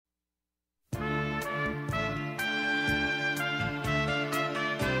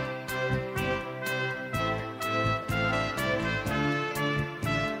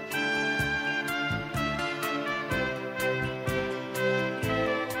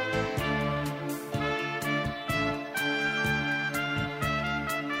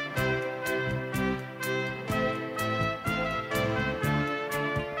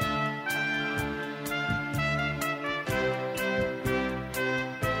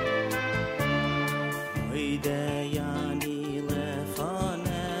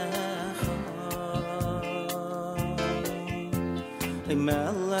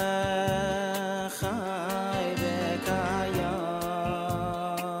melech chai v'kayam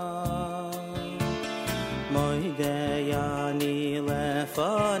moidei ani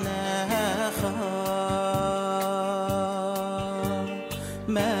lefanecha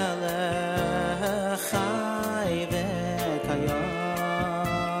melech chai v'kayam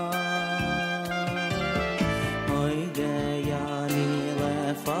moidei ani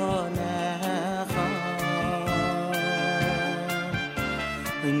lefanecha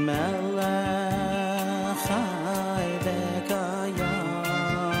melech chai v'kayam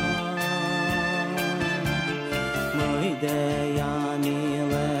moidei ani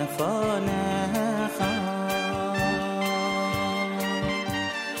lefanecha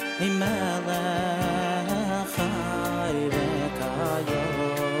melech chai v'kayam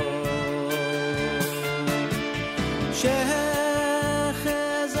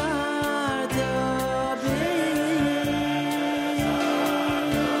shechazart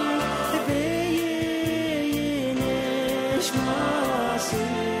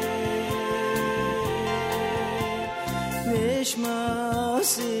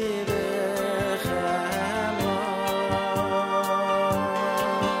Nishmasi b'chama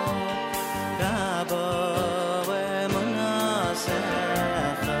Rabbo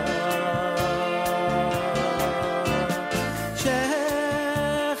emunasecha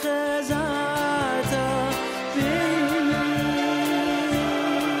shechazarta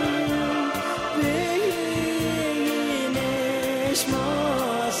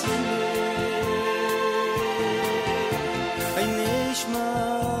nishmasi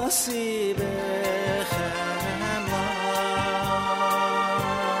Nishmasi b'chama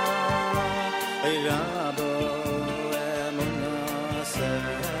Rabbo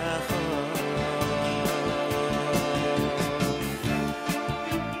emunasecha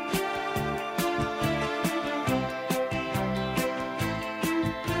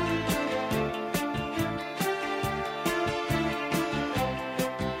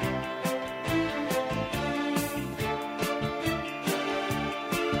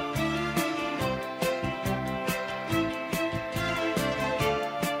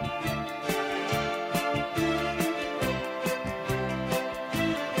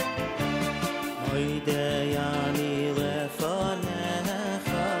Moidei ani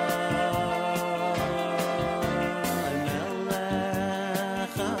lefanecha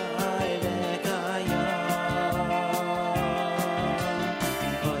melech chai v'kayam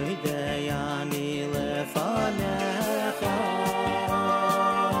Moidei ani lefanecha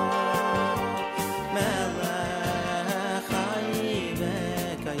melech chai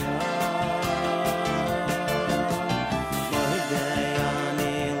v'kayam Moidei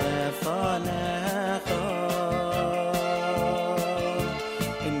ani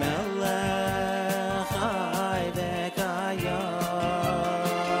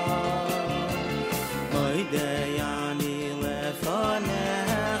lefanecha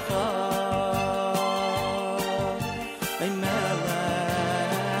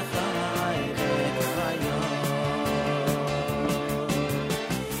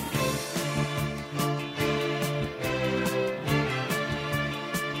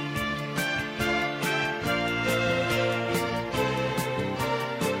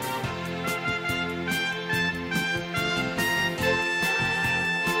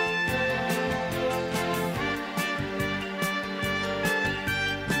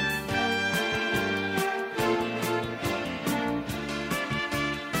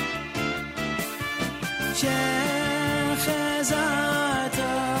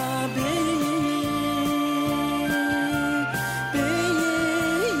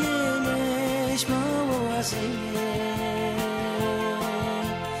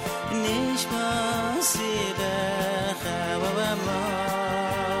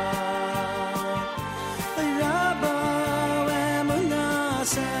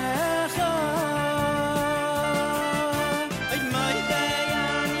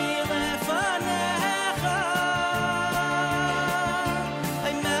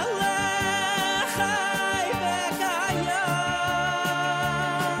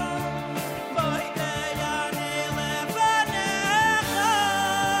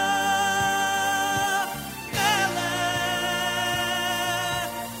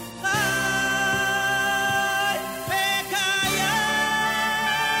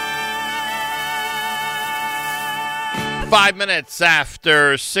Five minutes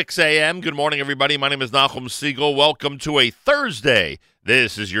after 6 a.m. Good morning, everybody. My name is Nachum Segal. Welcome to a Thursday.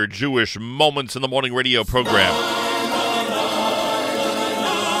 This is your Jewish Moments in the Morning radio program.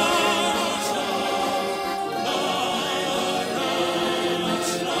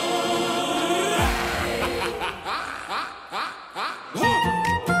 5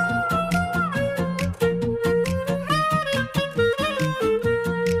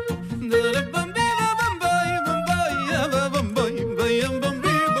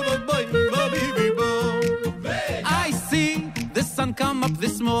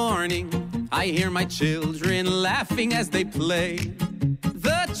 morning, I hear my children laughing as they play.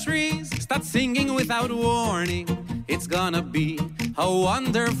 The trees start singing without warning. It's gonna be a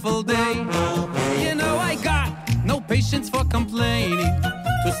wonderful day. You know I got no patience for complaining,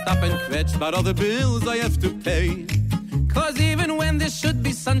 to stop and kvetch about all the bills I have to pay. Cause even when there should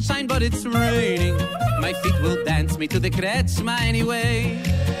be sunshine but it's raining, my feet will dance me to the kretschma anyway.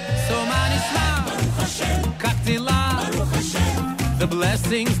 So man Islam, Kaktila, the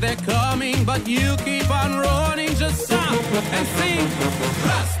blessings they're coming, but you keep on running. Just stop and sing.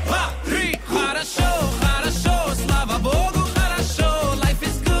 Раз, два, три. Хорошо, хорошо, слава Богу, хорошо. Life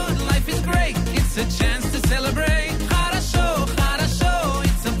is good, life is great. It's a chance to celebrate. Хорошо, хорошо.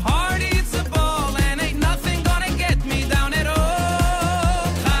 It's a party, it's a ball, and ain't nothing gonna get me down at all.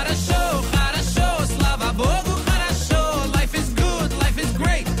 Хорошо, хорошо, слава Богу, хорошо. Life is good, life is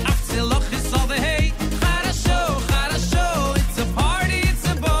great. After is all the hate. Хорошо, хорошо. It's a party, it's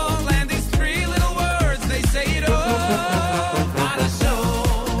a ball, and these three little words, they say it all. Хорошо,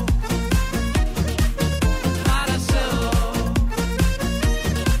 хорошо,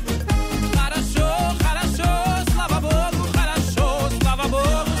 хорошо, хорошо. Слава Богу, хорошо. Слава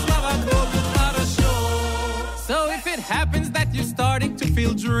Богу, слава Богу, хорошо. So if it happens that you're starting to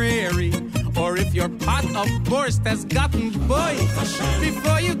feel dreary, or if your pot of borscht has gotten boiled,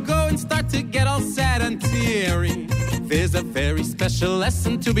 before you go and start to get all sad and teary, there's a very special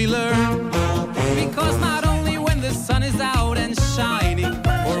lesson to be learned. Because not only when the sun is out and shining,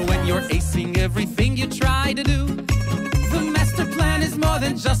 or when you're acing everything you try to do, the master plan is more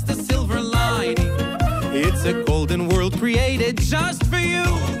than just a silver lining. It's a golden world created just for you.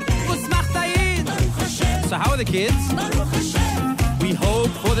 So how are the kids? We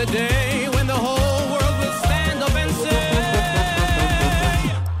hope for the day when the whole world will stand up and say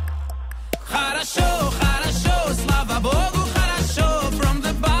Хорошо, хорошо, слава Богу, хорошо. From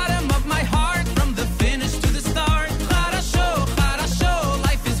the bottom of my heart, from the finish to the start. Хорошо, хорошо,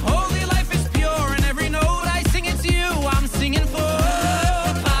 life is holy, life is pure, and every note I sing it's you I'm singing for.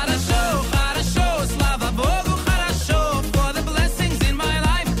 Хорошо, хорошо, слава Богу, хорошо. For the blessings in my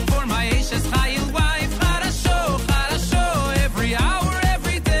life, for my Ashes Chayil wife. Хорошо, хорошо, every hour,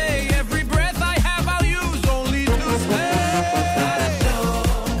 every day, every breath I have I'll use only to stay. Хорошо,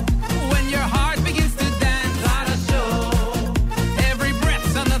 when your heart begins to dance. Хорошо, every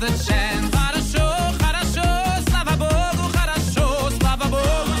breath's another chance. Хорошо, хорошо, слава Богу, хорошо. Слава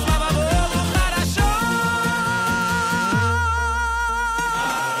Богу, слава Богу, хорошо.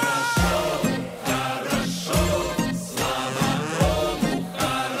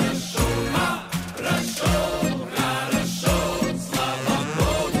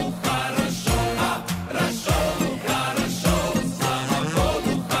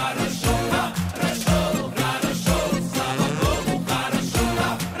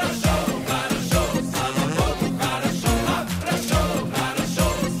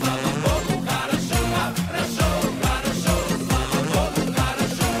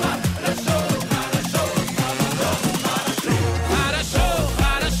 Хорошо,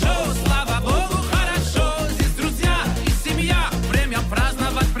 хорошо, слава Богу, хорошо. Здесь друзья и семья, время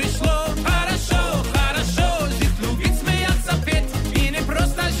праздновать пришло. Хорошо, хорошо, жить, любить, смеяться, петь, и не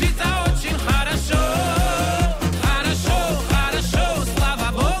просто жить, а очень хорошо. Хорошо, хорошо, слава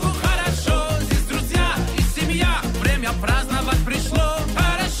Богу, хорошо. Здесь друзья и семья, время праздновать пришло.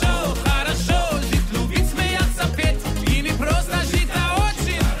 Хорошо, хорошо, жить, любить, смеяться, петь, и не просто жить, а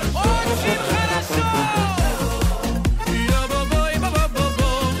очень, очень хорошо. Я-бо-бой,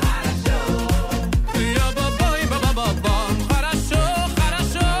 ба-ба-ба-бом. Я-бо-бой, ба-ба-ба-бом. Хорошо,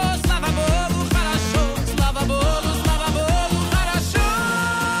 хорошо, слава Богу, хорошо. Слава Богу, хорошо.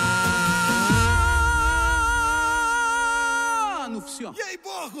 Ну все.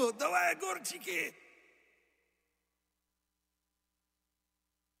 Ей-богу, давай огурчики!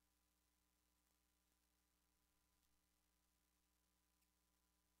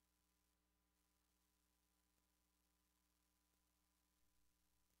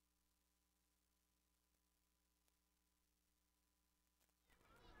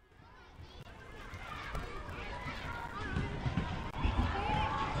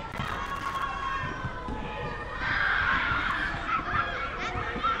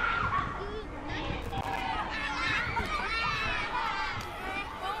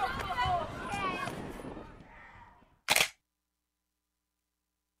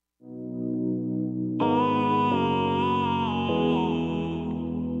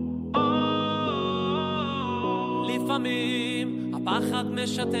 לפעמים הפחד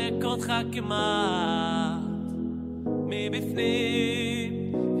משתק אותך כמעט מבפנים,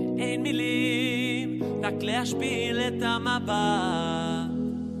 ואין מילים רק להשפיל את המבט.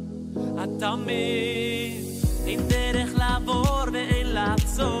 התמיד אין דרך לעבור ואין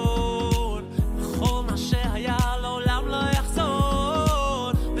לעצור בכל מה שהיה לעולם לא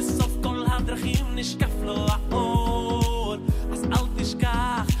יחזור בסוף כל הדרכים נשקף לו האור אז אל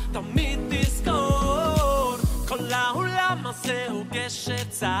תשכח תמיד תזכור כל העולם הזה הוא גשת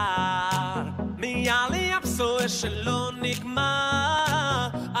צר מיאלי הבשור שלא נגמר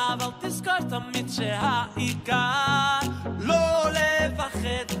אבל תזכור תמיד שהעיקר לא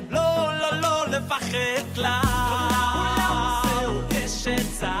לפחד לא לא לא לפחד כלל כל העולם הזה הוא גשת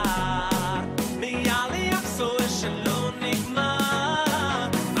צר מיאלי הבשור שלא נגמר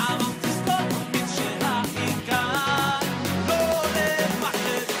אבל תזכור תמיד שהעיקר לא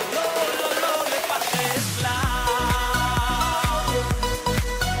לפחד לא לא לא לפחד כלל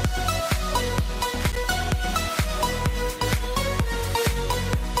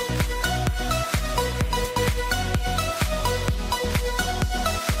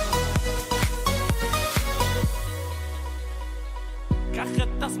קח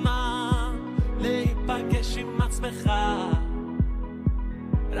את הזמן להיפגש עם עצמך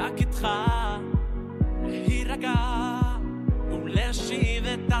רק איתך להירגע ולהשיב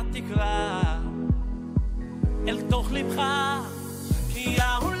את התקווה אל תוך לבך כי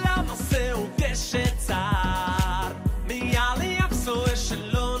העולם הזה הוא גשת צר מיאלי הבשור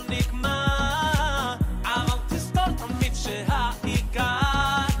שלא נגמר אבל תזכור תמיד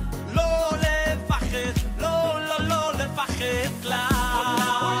שהעיקר לא לפחד לא לא לא לפחד כלל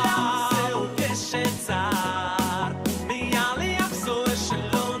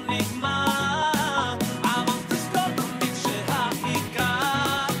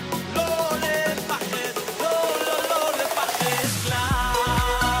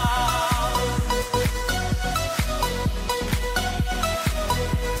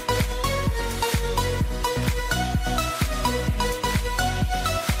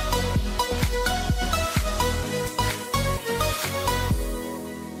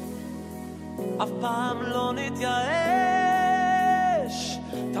אף פעם לא נתייאש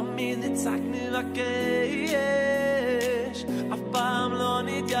תמיד נצעק נבקש אף פעם לא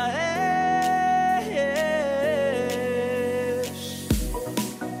נתייאש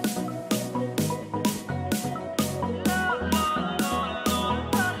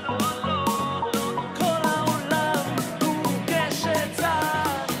כל העולם הוא גשת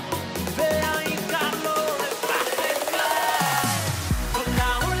צר והעיקר לא לפחד כלל כל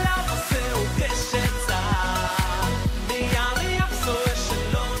העולם הזה הוא גשת צר מיאלי הבשור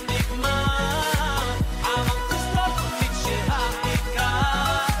שלא נגמר אבל תזכור תמיד שהעיקר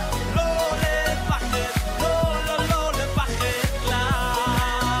לא לפחד לא לא לא לפחד כלל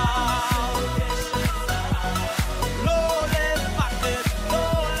לא לפחד לא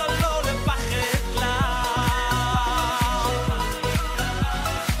לא לא לפחד כלל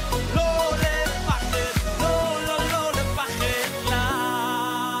לא לפחד לא לא לא לפחד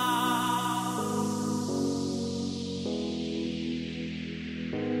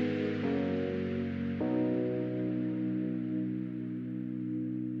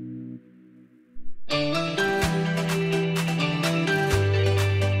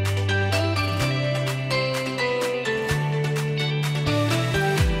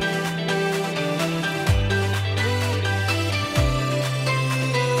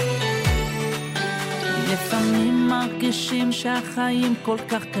לפעמים מרגישים שהחיים כל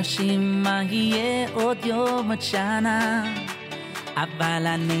כך קשים מה יהיה עוד יום עד שנה אבל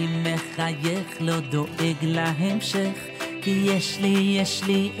אני מחייך לא דואג להמשך כי יש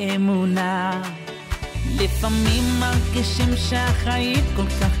לי אמונה לפעמים מרגישים שהחיים כל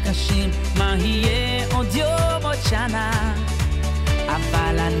כך קשים מה יהיה עוד יום עוד שנה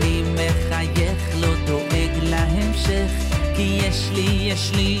אבל אני מחייך לא דואג להמשך כי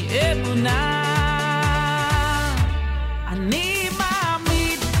יש לי אמונה אני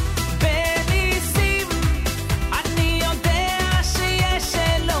מאמין בניסים אני יודע שיש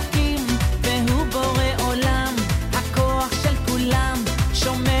אלוקים והוא בורא עולם הכוח של כולם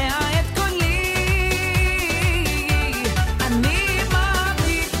שומע את קולי אני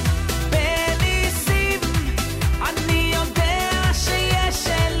מאמין בניסים אני יודע שיש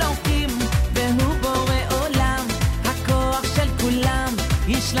אלוקים והוא בורא עולם הכוח של כולם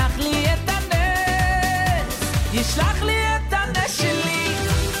ישלח לי את הנס ישלח לי את הנס שלי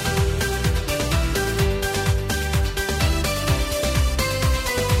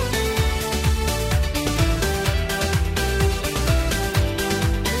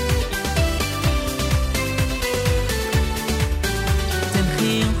תן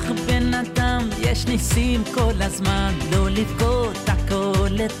חיוך בן אדם יש ניסים כל הזמן לא לבכות הכל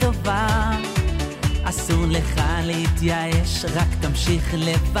לטובה אסור לך להתייאש, רק תמשיך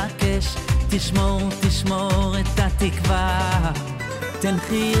לבקש, תשמור את התקווה. תן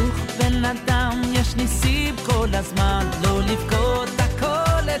חיוך בן אדם, יש ניסים כל הזמן, לא לבכות,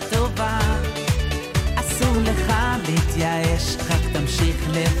 הכל לטובה. אסור לך להתייאש, רק תמשיך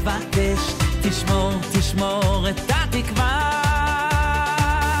לבקש, תשמור את התקווה.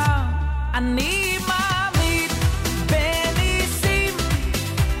 אני מאמין בניסים,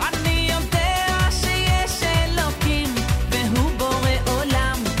 אני יודע שיש אלוקים, והוא בורא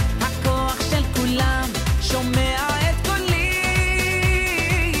עולם, הכוח של כולם, שומע את קולי.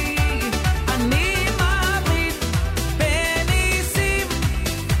 אני מאמין בניסים,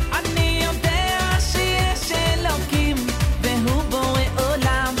 אני יודע שיש אלוקים, והוא בורא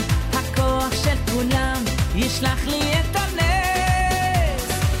עולם, הכוח של כולם, ישלח לי את הנס,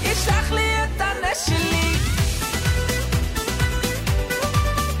 ישלח לי את הנס שלי.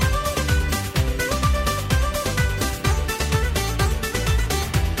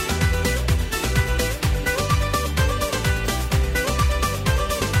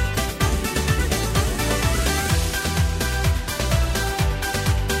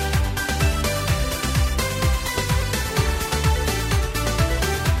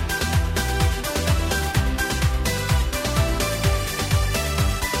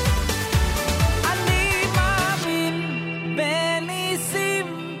 אני מאמין בניסים,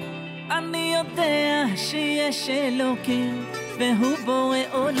 אני יודע שיש אלוקים, והוא בורא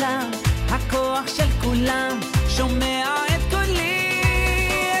עולם, הכוח של כולם, שומע את קולי,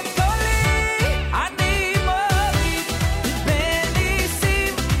 את קולי. אני מאמין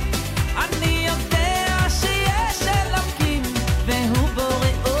בניסים, אני יודע שיש אלוקים, והוא בורא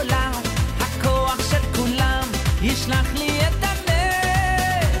עולם, הכוח של כולם, ישלח לי את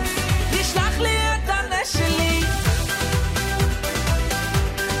הנס, ישלח לי את הנס שלי.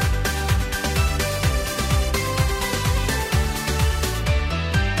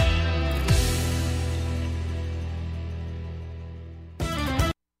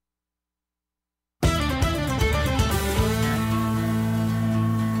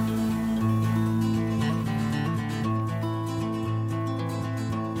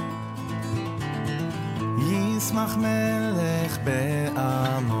 ישמח מלך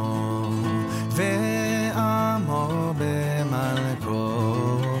בעמו, ועמו במלכו.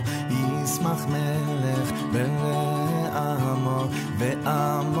 ישמח מלך בעמו,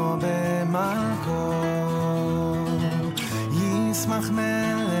 ועמו במלכו. ישמח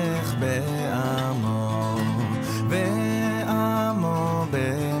מלך בעמו, ועמו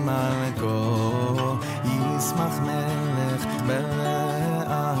במלכו. ישמח מלך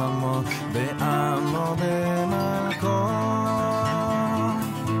בעמו, ועמו במלכו.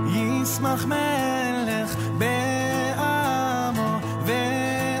 ישמח מלך בעמו, ועמו במלכו.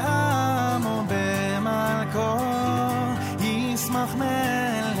 ישמח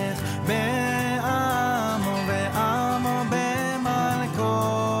מלך בעמו, ועמו במלכו. ישמח מלך בעמו, ועמו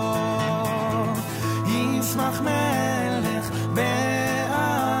במלכו. ישמח מלך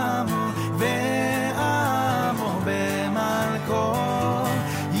בעמו, ועמו במלכו.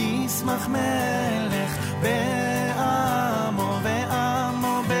 ישמח מלך בעמו, ועמו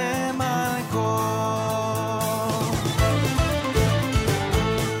במלכו. ישמח מלך בעמו, ועמו במלכו.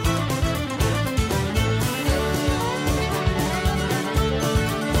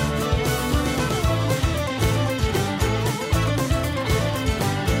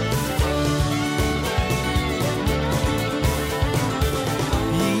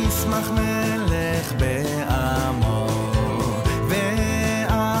 ישמח מלך בעמו,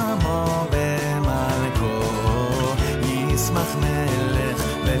 ועמו במלכו.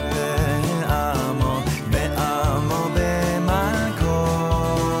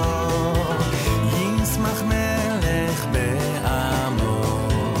 ישמח מלך בעמו,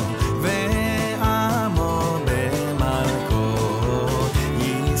 ועמו במלכו.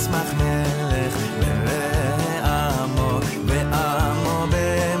 ישמח מלך בעמו, ועמו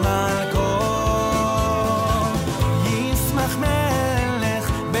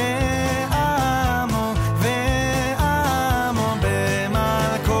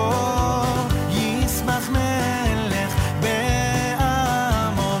במלכו. ישמח מלך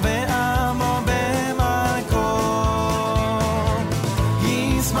בעמו, ועמו במלכו.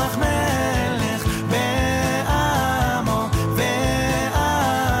 ישמח מלך בעמו,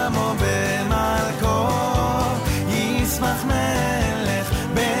 ועמו במלכו.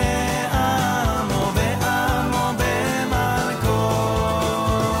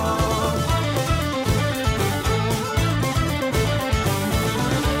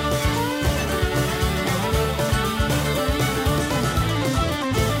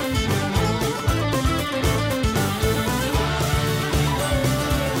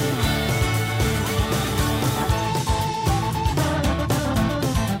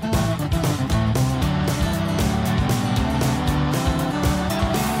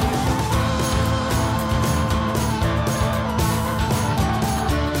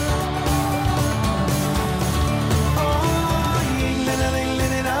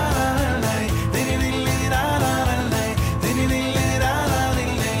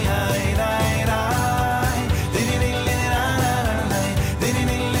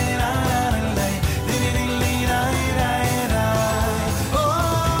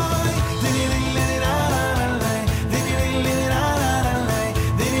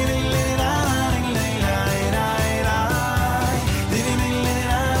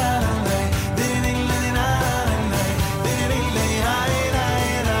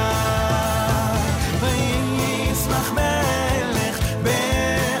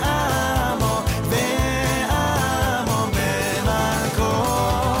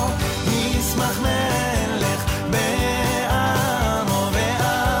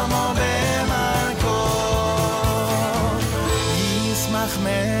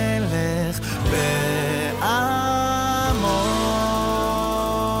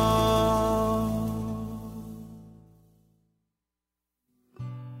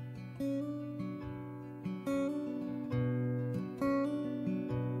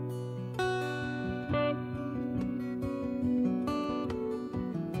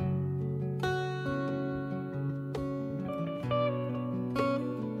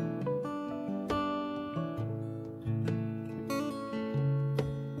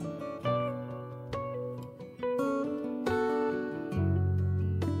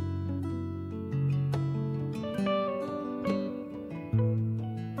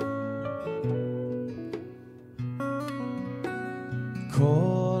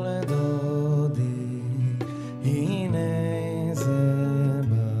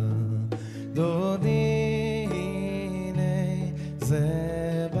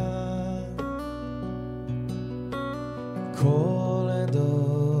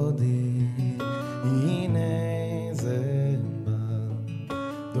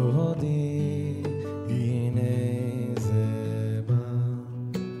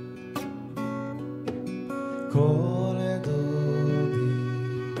 כל דודי,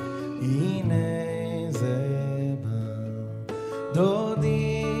 הנה זה בא.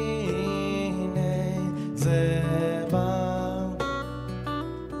 דודי, הנה זה בא.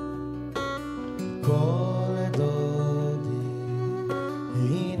 כל דודי,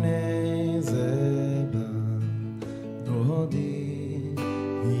 הנה זה בא. דודי,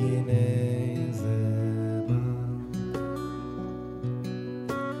 הנה זה בא.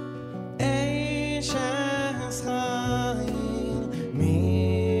 איש חיים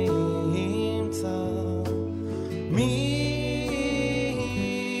מי ימצא, מי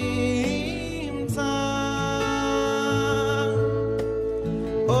ימצא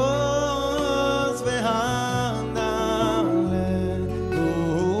עוז והנאה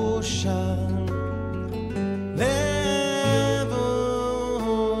לבושה,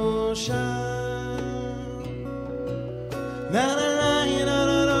 לבושה. La la la la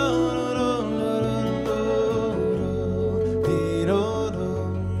la la la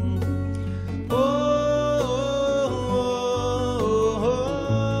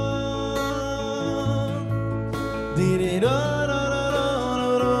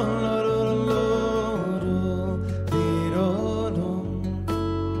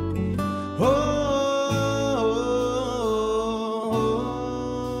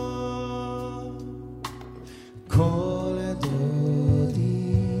כל דודי,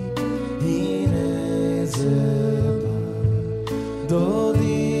 הנה זה בא.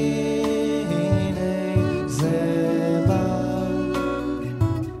 דודי, הנה זה בא.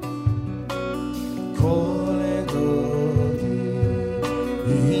 כל דודי,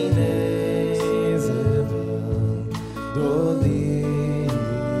 הנה זה בא. דודי,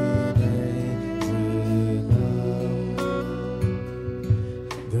 הנה זה בא.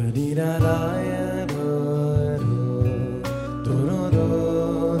 דודי דה דה יה דו דו דו דו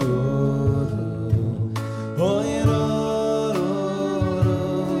דו דו אוי רו רו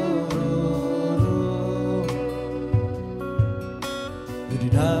רו דודי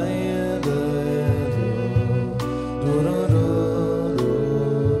דה יה דו דו דו דו דו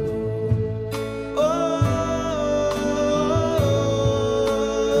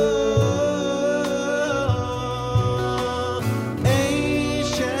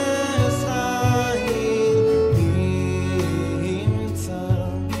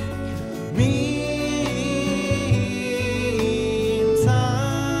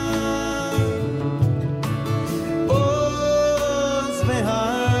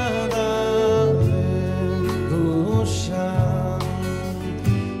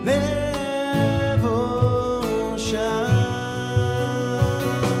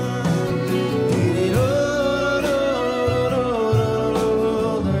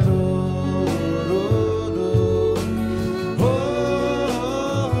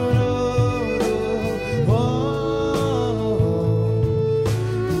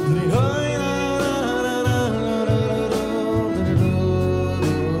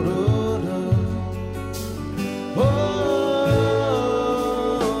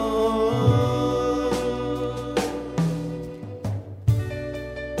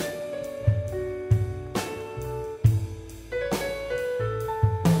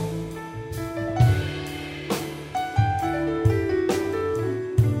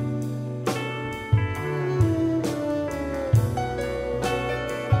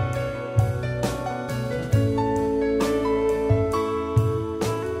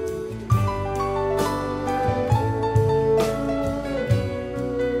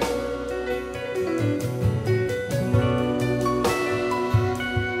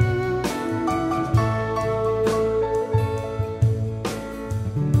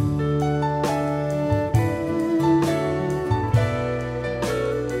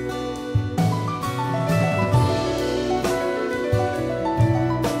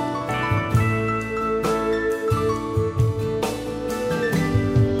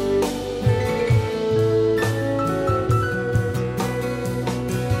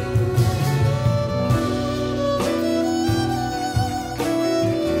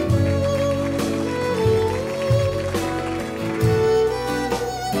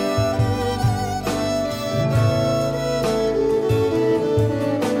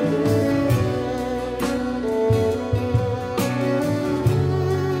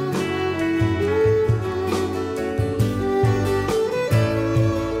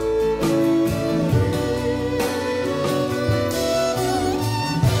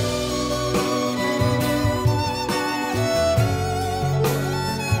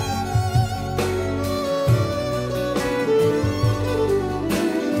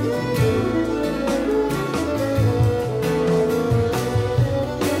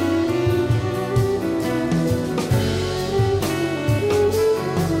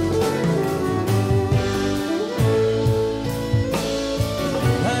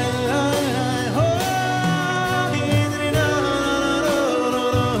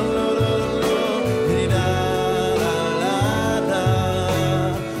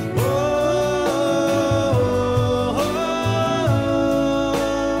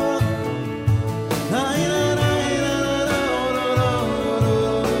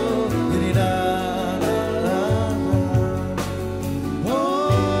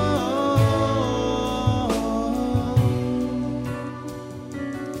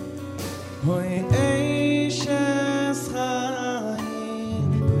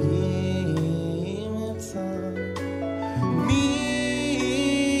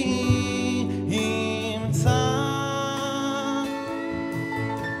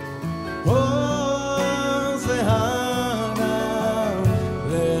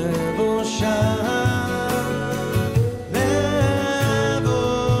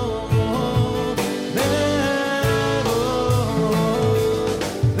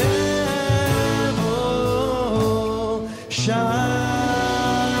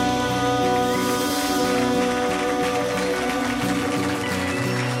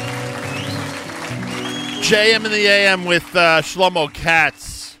JM in the AM with Shlomo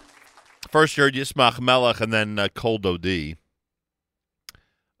Katz. First you heard Yismach Melech and then Cold OD here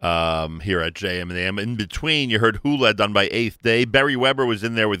at JM in the AM. In between, you heard Hula done by Eighth Day. Barry Weber was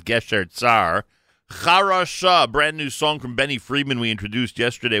in there with Gesher Tsar. Charasha, brand new song from Benny Friedman we introduced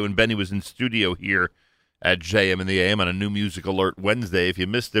yesterday when Benny was in studio here at JM in the AM on a New Music Alert Wednesday. If you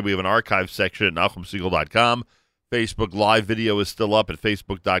missed it, we have an archive section at NachumSegal.com. Facebook Live video is still up at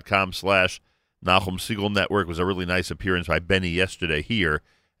Facebook.com/Nachum Segal Network. It was a really nice appearance by Benny yesterday here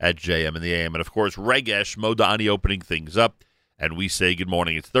at JM in the AM. And, of course, Regesh Modani opening things up. And we say good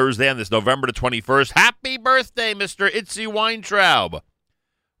morning. It's Thursday on this November the 21st. Happy birthday, Mr. Itzi Weintraub,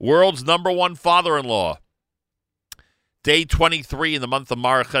 world's #1 father-in-law. Day 23 in the month of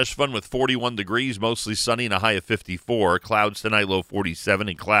Mar Cheshvan with 41 degrees, mostly sunny and a high of 54. Clouds tonight, low 47,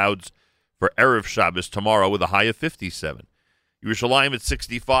 and clouds for Erev Shabbos tomorrow with a high of 57. Yerushalayim at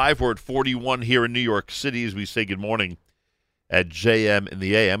 65. We're at 41 here in New York City as we say good morning at JM in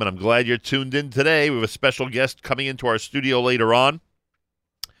the AM. And I'm glad you're tuned in today. We have a special guest coming into our studio later on.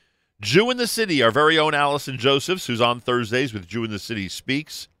 Jew in the City, our very own Allison Josephs, who's on Thursdays with Jew in the City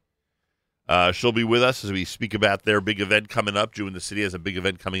Speaks. She'll be with us as we speak about their big event coming up. Jew in the City has a big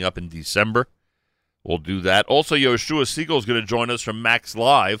event coming up in December. We'll do that. Also, Yehoshua Segal is going to join us from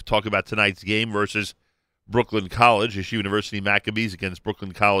MacsLive, talk about tonight's game versus Brooklyn College. Yeshiva University Maccabees against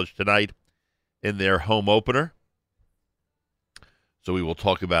Brooklyn College tonight in their home opener. So we will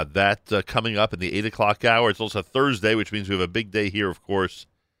talk about that coming up in the 8 o'clock hour. It's also Thursday, which means we have a big day here, of course,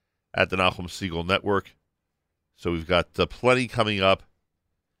 at the Nachum Segal Network. So we've got plenty coming up.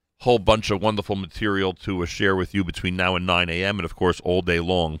 Whole bunch of wonderful material to share with you between now and 9 a.m. and, of course, all day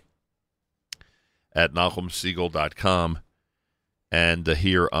long at NachumSegal.com and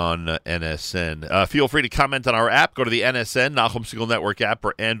here on NSN. Feel free to comment on our app. Go to the NSN, Nachum Segal Network app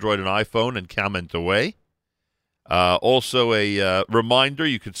for Android and iPhone and comment away. Also, a reminder,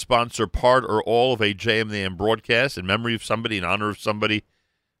 you could sponsor part or all of a JM in the AM broadcast in memory of somebody, in honor of somebody,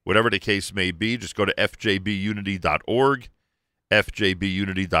 whatever the case may be. Just go to fjbunity.org.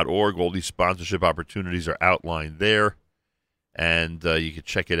 fjbunity.org. All these sponsorship opportunities are outlined there, and you can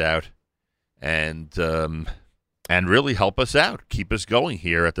check it out and really help us out, keep us going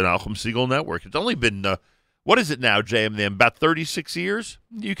here at the Nachum Segal Network. It's only been, what is it now, JM? About 36 years?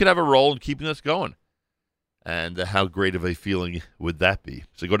 You could have a role in keeping us going. And how great of a feeling would that be?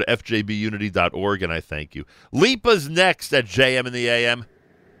 So go to fjbunity.org, and I thank you. Lipa's next at JM in the AM.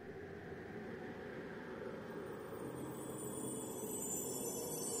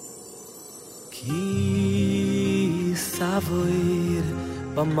 Ki savoir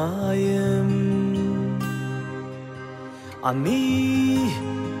b'mayim ani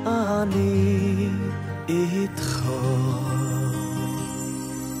itcha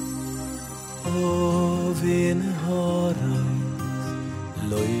ovin harayz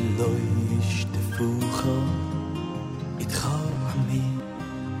loy shtefucha itcha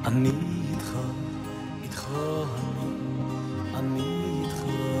ani itcha ani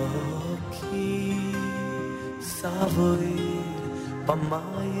savoir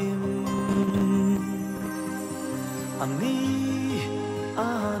b'mayim ani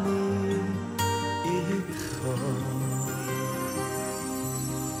itcha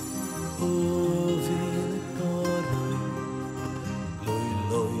ovin haray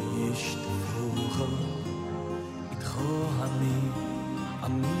loy shtefucha itcha ani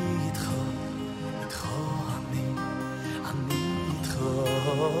itcha ani itcha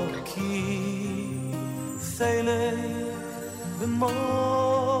ki Seile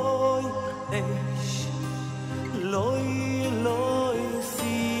b'moy esh loy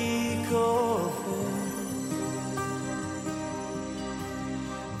sikofe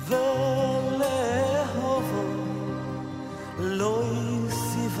v'lehovo loy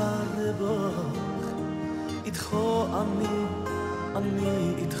sivar b'ch itcho ani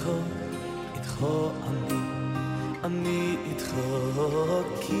itcho ani itcho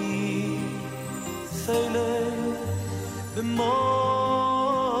ki Seile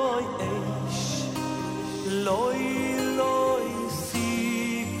b'moy esh loy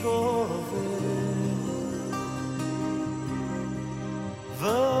sikove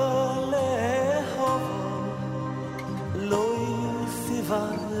v'lehovo loy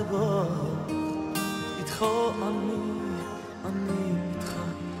sivar b'ch itcho ani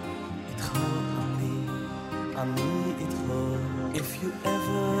itcho if you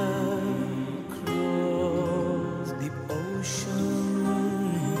ever deep ocean,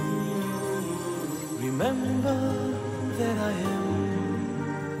 remember that I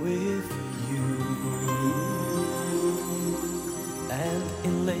am with you. And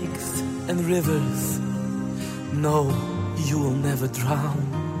in lakes and rivers know you will never drown,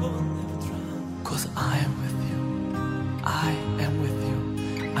 'cause I am with you. I am with you.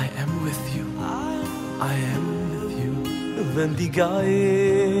 I am with you. I am with you. Wenn die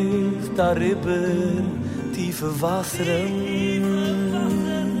Geist darüber tiefe Wasseren,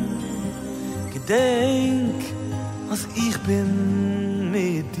 gedenk, was ich bin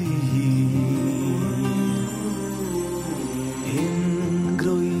mit dir. In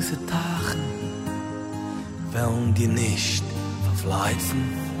große Tagen wollen die nicht verfleizen,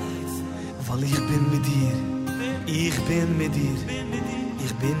 weil ich bin mit dir. Ich bin mit dir.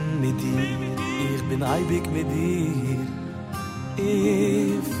 Ich bin mit dir. Ich bin eibig mit dir.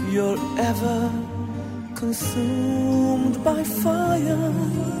 If you're ever consumed by fire,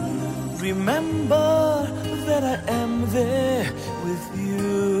 remember that I am there with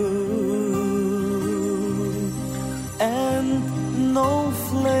you. And no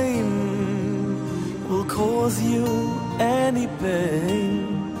flame will cause you any pain,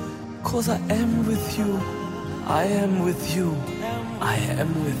 'cause I am with you. I am with you. I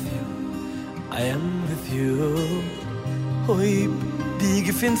am with you. I am with you. Hoi die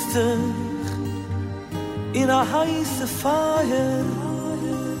gefinster in a heiße Feuer,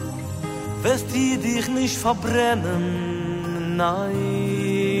 wirst die dich nicht verbrennen,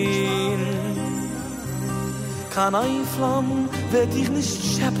 nein. Kann ein Flamm wird dich nicht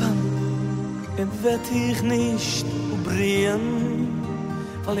scheppern und wird dich nicht umbringen,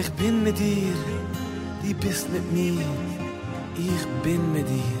 weil ich bin mit dir, die bist mit mir. Ich bin mit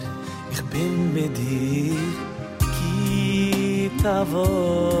dir, ich bin mit dir. Ki tavo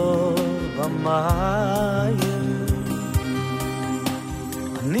b'mayim,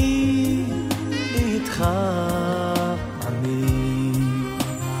 ani itcha, ani.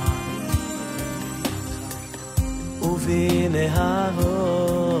 Uvine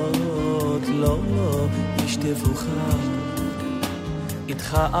harot lo yishtevucha,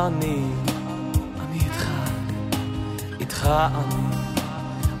 itcha ani, ani itcha.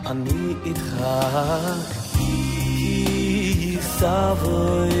 אני איתך כי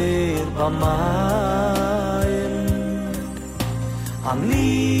סבויר במים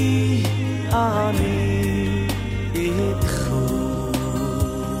אני איתך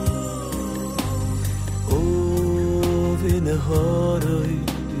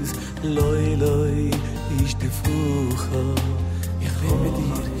ובנהורס לוי ישטפוך ich bin mit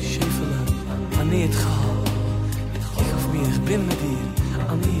dir Schäferle אני איתך ich bin mit dir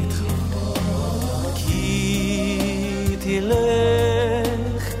אני איתך כי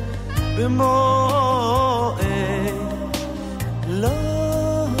תלך במועד לא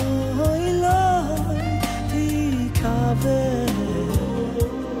תקווה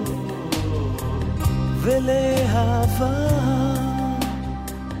ולהבה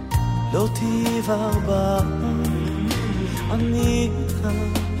לא תברבה אני איתך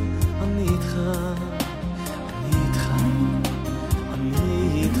אני איתך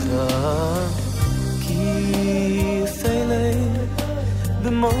כי סיילי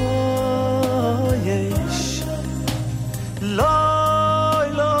במויש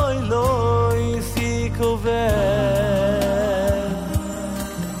לוי סיקובר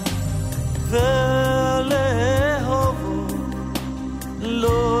ולהובו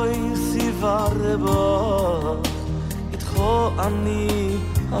לוי סיבר בו איתך אני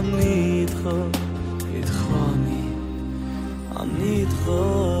איתך אני איתך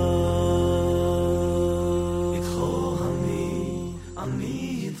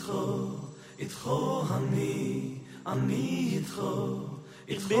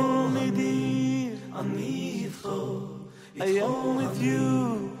ich bin mit dir אני איתך I am with you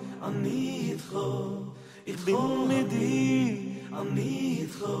אני איתך ich bin mit dir אני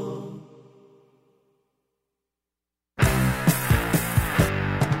איתך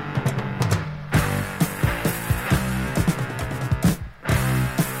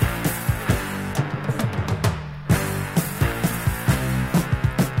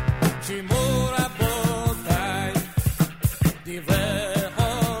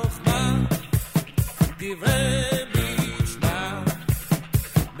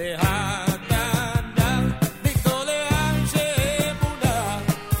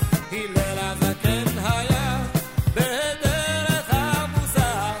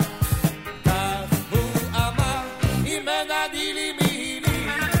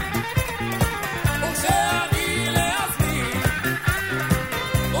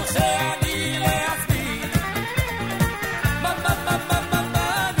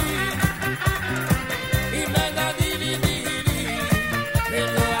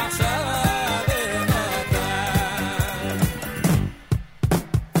עכשיו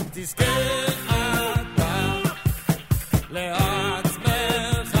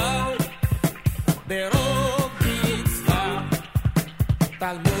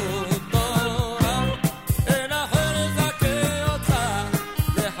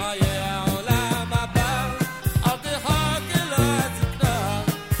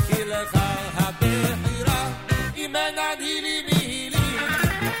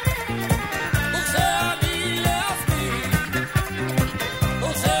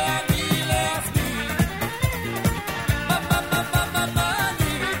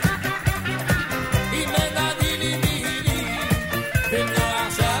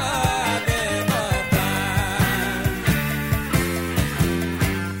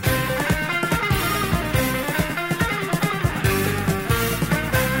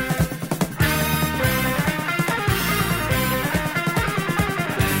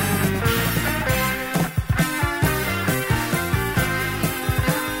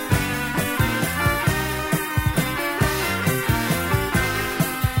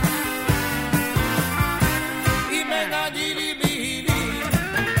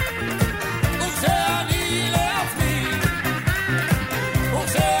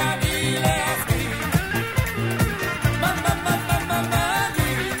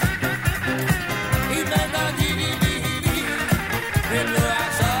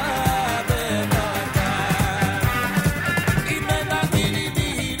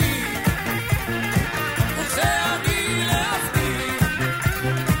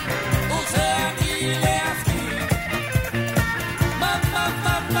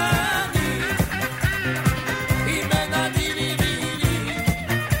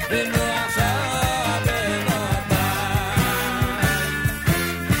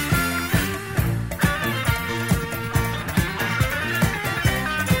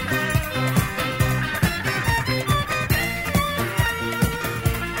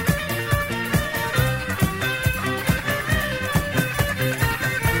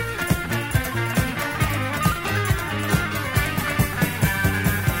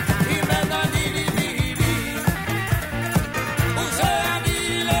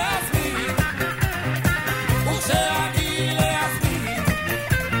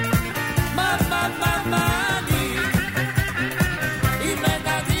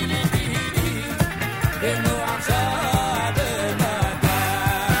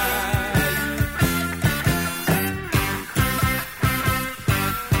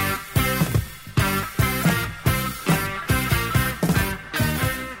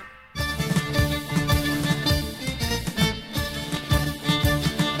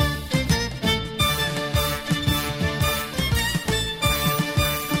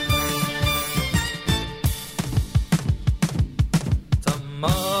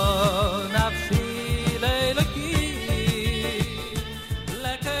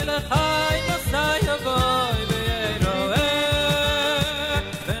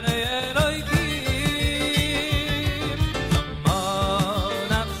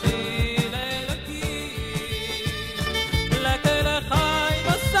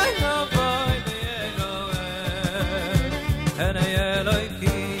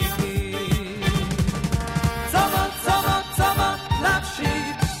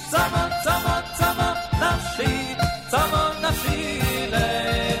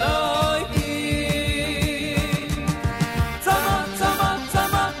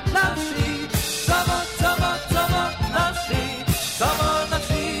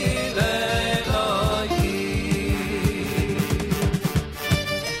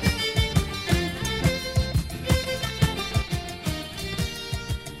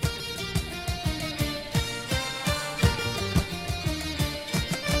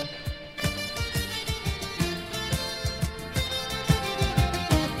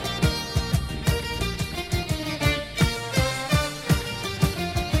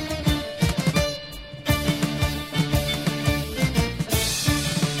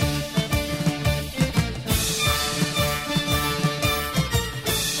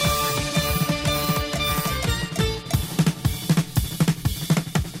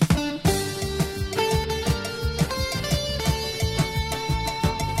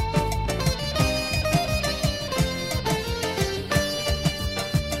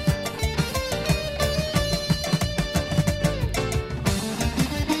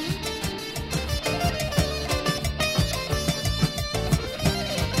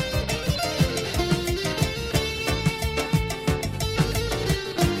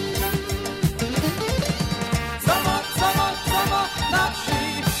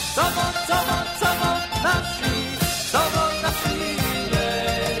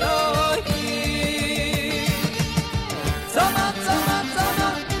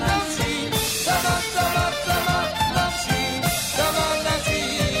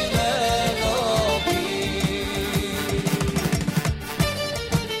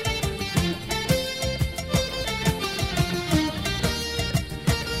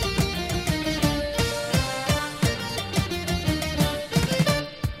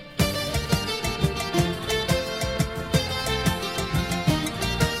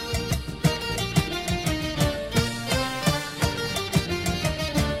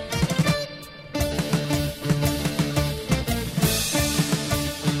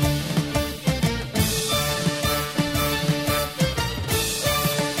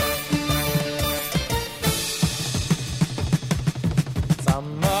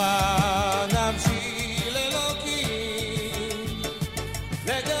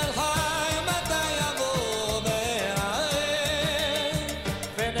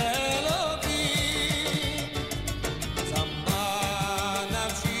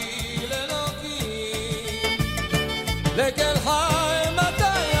לקל חי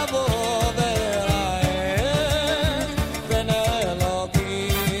מתי יבוא וראה בין אלוקים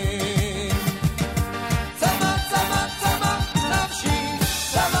צמא צמא צמא נפשי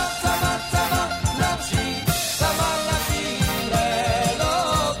צמא צמא צמא נפשי צמא נפשי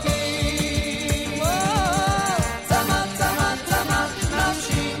לאלוקים צמא צמא צמא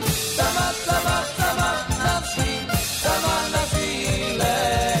נפשי צמא צמא צמא נפשי צמא נפשי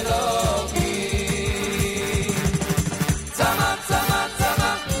לאלוקים צמא צמא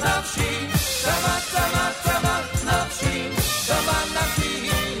צמא נפשי צמא צמא צמא נפשי צמא נפשי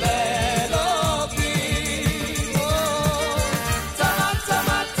לאלוקים צמא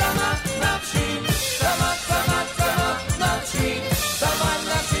צמא צמא נפשי צמא צמא צמא נפשי צמא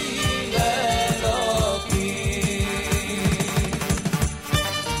נפשי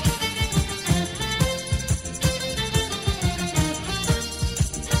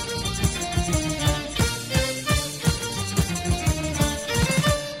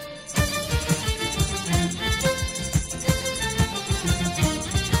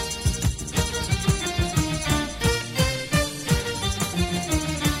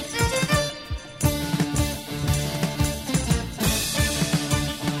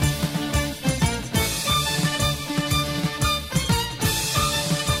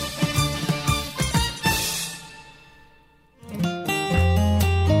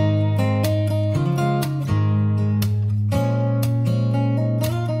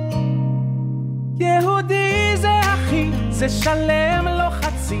יהודי זה אחי, זה שלם לא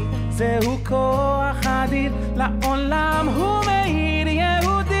חצי, זהו כוח אדיר, לעולם הוא מאיר.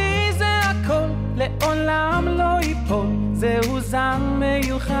 יהודי זה הכל, לעולם לא ייפול, זהו זן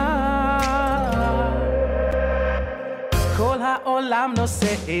מיוחד. כל העולם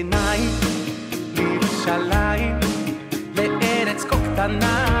נושא עיניים לירושלים, לארץ כה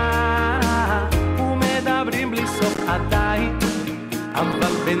קטנה, ומדברים בלי סוף עדיין,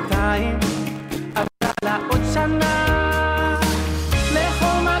 אבל בינתיים עברה עוד שנה.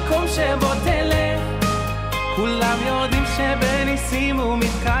 לכל מקום שבו תלך, כולם יודעים שבניסים הוא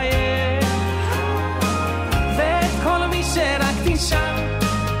מתקיים, ואת כל מי שרק תשאל,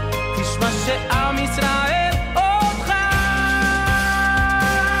 תשמע שעם ישראל עוד חי.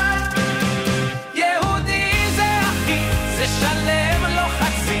 יהודי זה אחי, זה שלם לא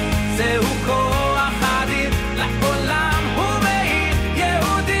חצי, זהו כוח אדיר, לעולם הוא מאיר.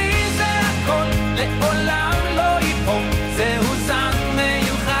 יהודי זה הכל, לעולם לא ייפול, זהו זן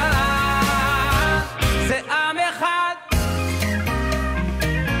מיוחד, זה עם אחד.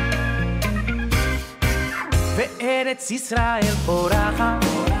 וארץ ישראל פורחת,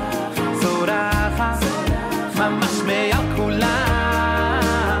 זורחת, ממש מעל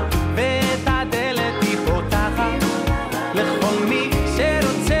כולם, ואת הדלת היא פותחת לכל מי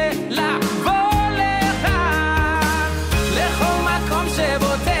שרוצה לבוא לך. לכל מקום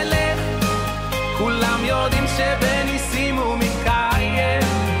שבו תלך, כולם יודעים שבניסים הוא מתקיים,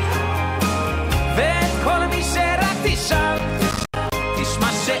 ואת כל מי שרק תשאל,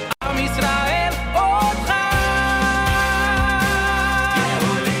 תשמע שעם ישראל עוד חי.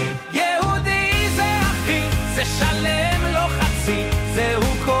 יהודי זה אחי, זה שלם לא חצי, זהו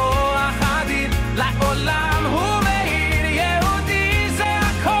כוח אדיר, לעולם הוא מאיר. יהודי זה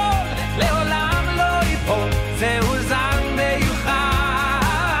הכל, לעולם לא ייפול, זהו זן מיוחד.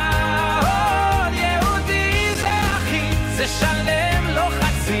 יהודי זה אחי, זה שלם לא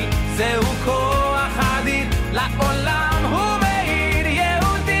חצי, זהו כוח אדיר, לעולם הוא מאיר.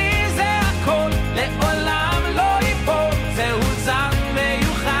 יהודי זה הכל, לעולם לא ייפול, זהו זן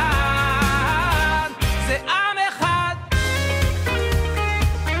מיוחד, זה עם אחד.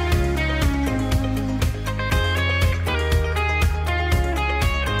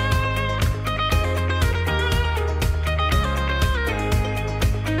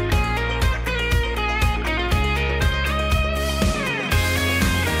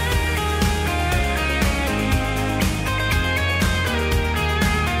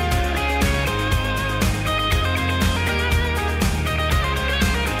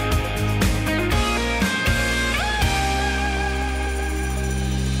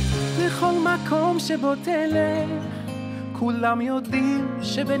 לכל מקום שבו תלך, כולם יודעים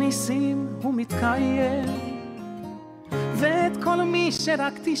שבניסים הוא מתקיים, ואת כל מי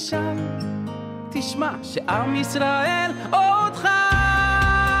שרק תשאל, תשמע שעם ישראל עוד חי.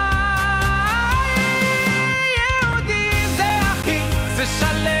 יהודי זה אחי, זה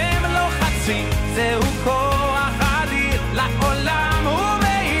שלם לא חצי, זהו כוח אדיר, לעולם הוא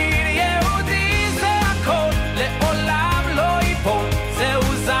מאיר. יהודי זה הכל, לעולם לא ייפול,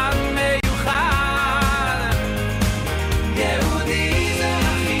 זהו זן מיוחד. יהודי זה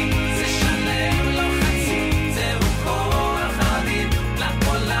אחי, זה שלם לא חצי, זהו כוח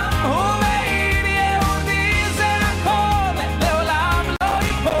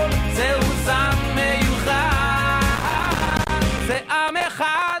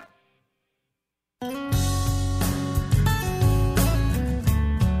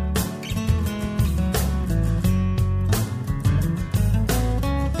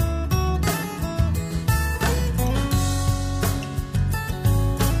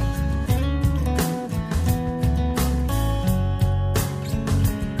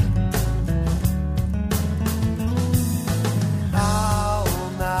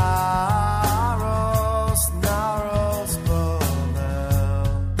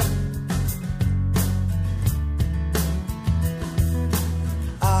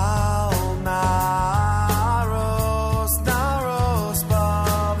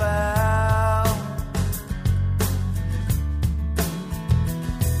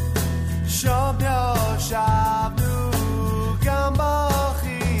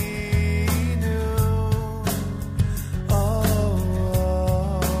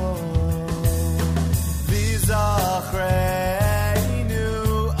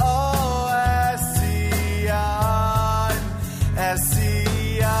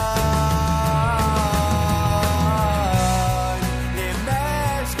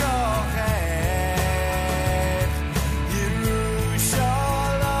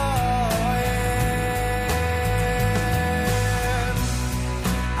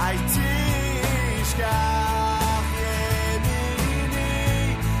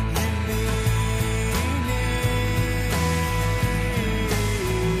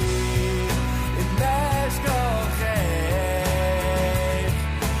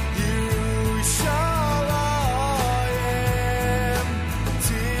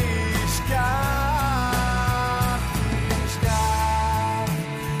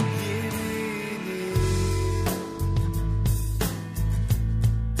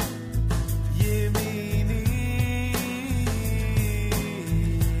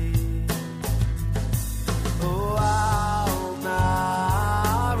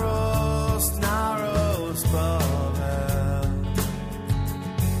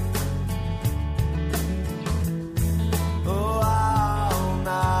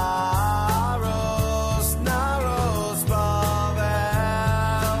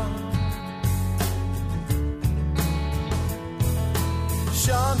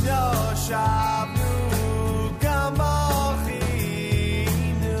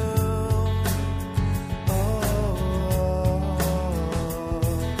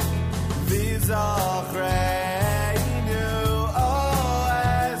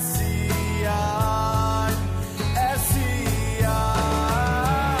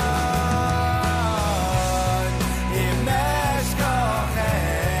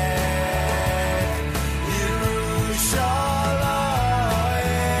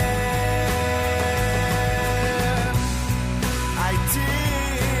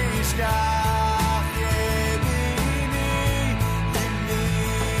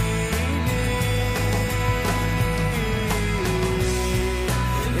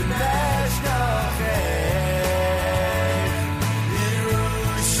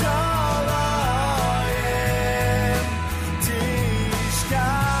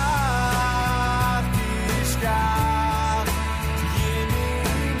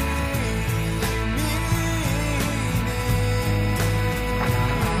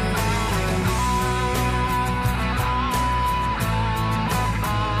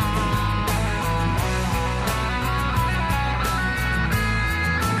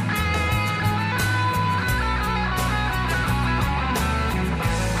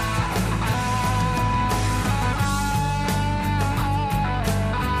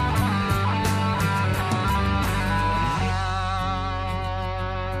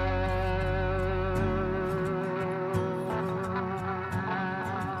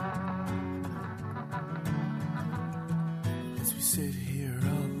sit here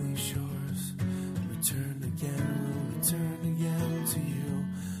on these shores, return again, we'll return again to you.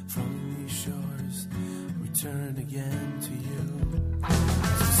 From these shores, return again to you. As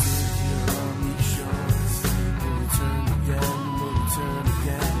we sit here on these shores, we'll return again, we'll return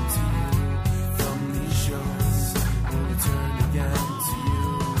again to you. From these shores, we'll return again to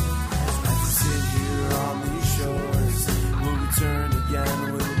you. As we sit here on these shores, we'll return again,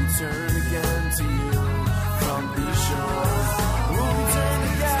 we'll return again to you. From these shores, we'll return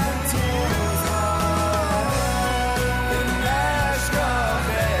again to you.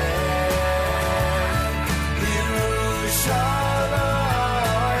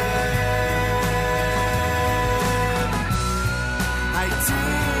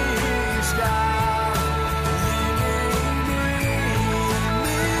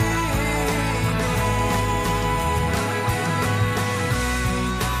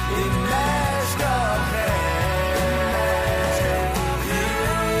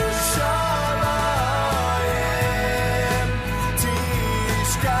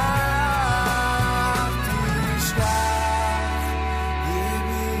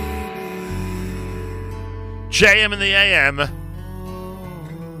 JM in the AM.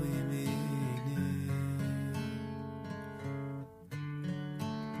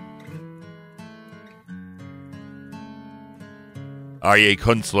 Aryeh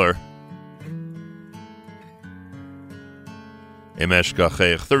Kunstler. Emesh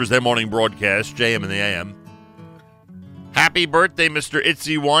Gachech. Thursday morning broadcast, JM in the AM. Happy birthday, Mr.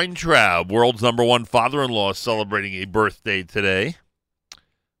 Itzi Weintraub, world's #1 father-in-law, celebrating a birthday today.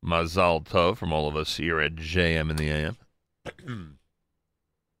 Mazal Tov from all of us here at JM in the AM.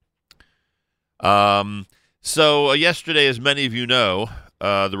 So yesterday, as many of you know,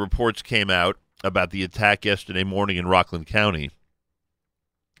 the reports came out about the attack yesterday morning in Rockland County.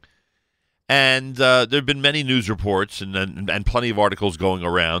 And there have been many news reports and plenty of articles going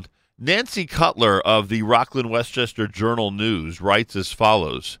around. Nancy Cutler of the Rockland Westchester Journal-News writes as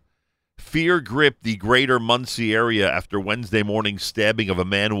follows. Fear gripped the greater Muncie area after Wednesday morning's stabbing of a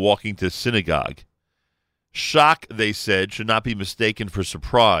man walking to synagogue. Shock, they said, should not be mistaken for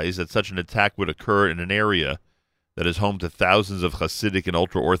surprise that such an attack would occur in an area that is home to thousands of Hasidic and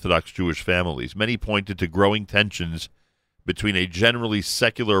ultra-Orthodox Jewish families. Many pointed to growing tensions between a generally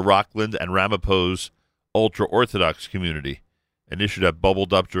secular Rockland and Ramapo's ultra-Orthodox community, an issue that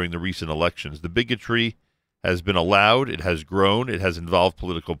bubbled up during the recent elections. The bigotry has been allowed, it has grown, it has involved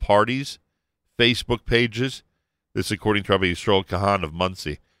political parties, Facebook pages. This according to Rabbi Yisrael Kahan of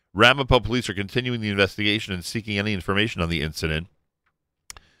Muncie. Ramapo police are continuing the investigation and seeking any information on the incident.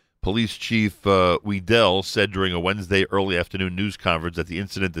 Police Chief Weidel said during a Wednesday early afternoon news conference that the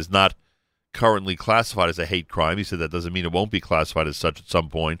incident is not currently classified as a hate crime. He said that doesn't mean it won't be classified as such at some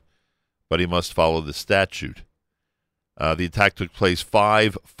point, but he must follow the statute. The attack took place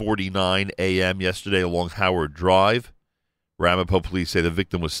 5:49 a.m. yesterday along Howard Drive. Ramapo police say the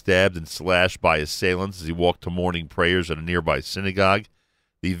victim was stabbed and slashed by assailants as he walked to morning prayers at a nearby synagogue.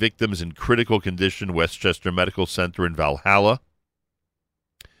 The victim is in critical condition, Westchester Medical Center in Valhalla,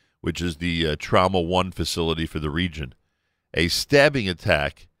 which is the Trauma 1 facility for the region. A stabbing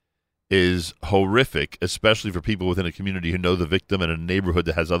attack is horrific, especially for people within a community who know the victim and in a neighborhood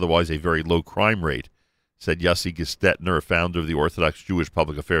that has otherwise a very low crime rate, said Yossi Gestetner, founder of the Orthodox Jewish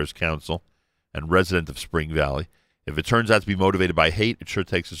Public Affairs Council and resident of Spring Valley. If it turns out to be motivated by hate, it sure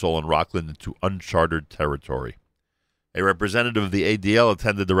takes us all in Rockland into uncharted territory. A representative of the ADL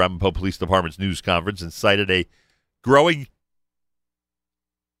attended the Ramapo Police Department's news conference and cited a growing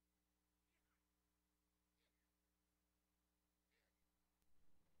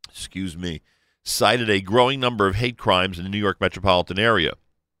number of hate crimes in the New York metropolitan area.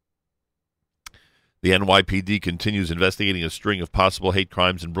 The NYPD continues investigating a string of possible hate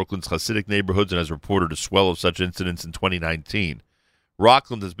crimes in Brooklyn's Hasidic neighborhoods and has reported a swell of such incidents in 2019.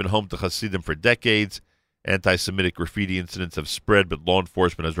 Rockland has been home to Hasidim for decades. Anti-Semitic graffiti incidents have spread, but law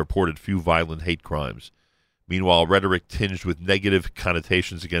enforcement has reported few violent hate crimes. Meanwhile, rhetoric tinged with negative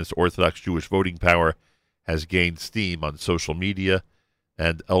connotations against Orthodox Jewish voting power has gained steam on social media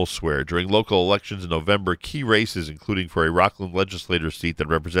and elsewhere. During local elections in November, key races, including for a Rockland legislator seat that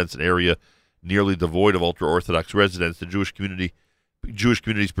represents an area nearly devoid of ultra-Orthodox residents, the Jewish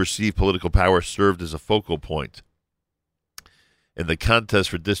community's perceived political power served as a focal point. In the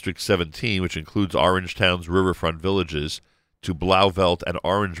contest for District 17, which includes Orangetown's riverfront villages, to Blauvelt and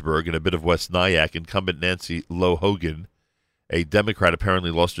Orangeburg and a bit of West Nyack, incumbent Nancy Lowe Hogan, a Democrat,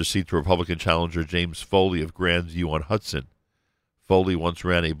 apparently lost her seat to Republican challenger James Foley of Grandview on Hudson. Foley once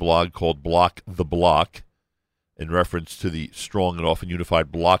ran a blog called Block the Block, in reference to the strong and often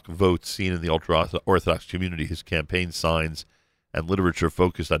unified block votes seen in the ultra-Orthodox community. His campaign signs and literature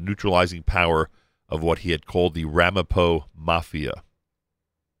focused on neutralizing power of what he had called the Ramapo Mafia.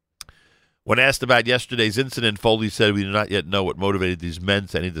 When asked about yesterday's incident, Foley said, "We do not yet know what motivated these men,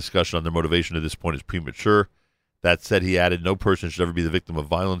 so any discussion on their motivation at this point is premature." That said, he added, "No person should ever be the victim of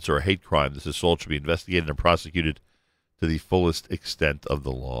violence or a hate crime. This assault should be investigated and prosecuted to the fullest extent of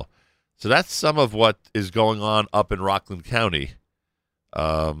the law." So that's some of what is going on up in Rockland County.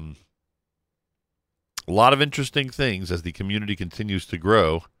 A lot of interesting things as the community continues to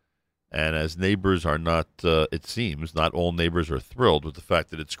grow, and as neighbors are not, it seems, not all neighbors are thrilled with the fact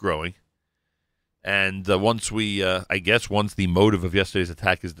that it's growing. And once the motive of yesterday's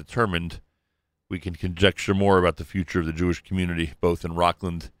attack is determined, we can conjecture more about the future of the Jewish community, both in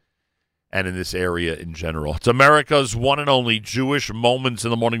Rockland and in this area in general. It's America's one and only Jewish Moments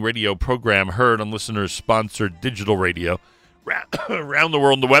in the Morning radio program, heard on listeners-sponsored digital radio around the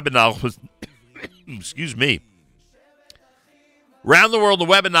world on the web and excuse me. Around the world on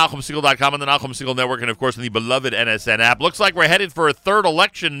the web at NachumSegal.com, on the Nachum Segal Network, and, of course, in the beloved NSN app. Looks like we're headed for a third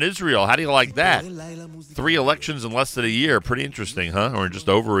election in Israel. How do you like that? 3 elections in less than a year. Pretty interesting, huh? Or just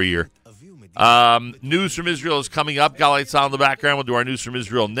over a year. News from Israel is coming up. Galei Tzahal in the background. We'll do our news from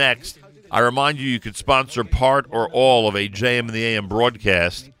Israel next. I remind you, you could sponsor part or all of a JM in the AM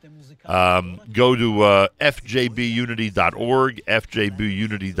broadcast. Go to fjbunity.org,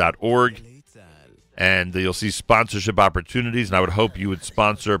 fjbunity.org. And you'll see sponsorship opportunities, and I would hope you would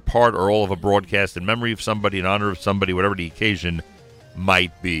sponsor part or all of a broadcast in memory of somebody, in honor of somebody, whatever the occasion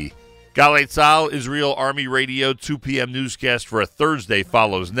might be. Galei Tzahal, Israel Army Radio, 2 p.m. newscast for a Thursday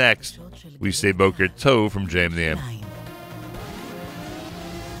follows next. We say Boker Tov from JM the AM.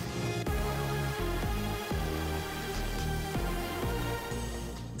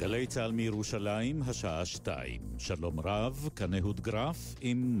 גלי צהל מירושלים, השעה 2. שלום רב, כאן אהוד גרף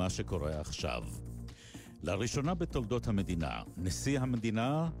עם מה שקורה עכשיו. לראשונה בתולדות המדינה, נשיא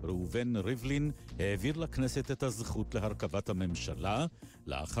המדינה, ראובן ריבלין, העביר לכנסת את הזכות להרכבת הממשלה,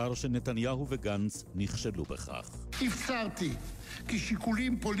 לאחר שנתניהו וגנץ נכשלו בכך. הפצרתי כי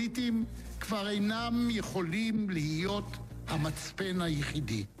שיקולים פוליטיים כבר אינם יכולים להיות המצפן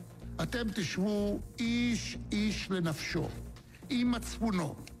היחידי. אתם תשבו איש איש לנפשו, עם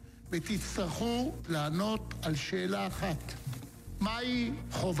מצפונו, ותצטרכו לענות על שאלה אחת. מהי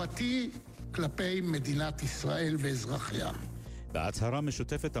חובתי כלפי מדינת ישראל ואזרחיה? בהצהרה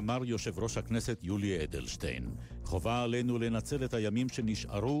משותפת אמר יושב ראש הכנסת יולי אדלשטיין, חובה עלינו לנצל את הימים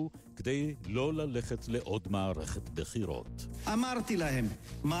שנשארו כדי לא ללכת לעוד מערכת בחירות. אמרתי להם,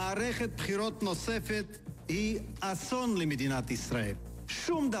 מערכת בחירות נוספת היא אסון למדינת ישראל.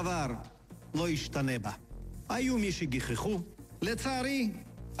 שום דבר לא ישתנה בה. היו מי שגיחכו, לצערי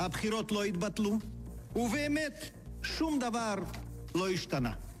הבחירות לא התבטלו, ובאמת שום דבר לא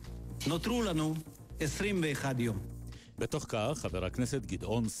השתנה. נותרו לנו 21 יום. בתוך כך, חבר הכנסת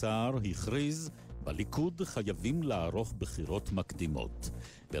גדעון סער הכריז, בליכוד חייבים לערוך בחירות מקדימות.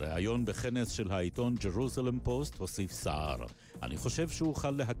 בריאיון בכנס של העיתון ג'רוזלם פוסט הוסיף סער, אני חושב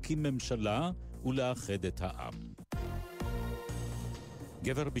שאוכל להקים ממשלה ולאחד את העם.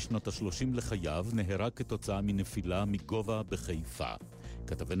 גבר בשנות ה-30 לחייו נהרג כתוצאה מנפילה מגובה בחיפה.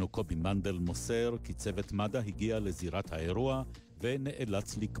 כתבנו קובי מנדל מוסר כי צוות מד"א הגיע לזירת האירוע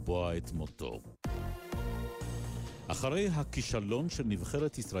ונאלץ לקבוע את מותו. אחרי הכישלון של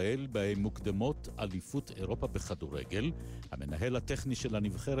נבחרת ישראל במוקדמות אליפות אירופה בכדורגל, המנהל הטכני של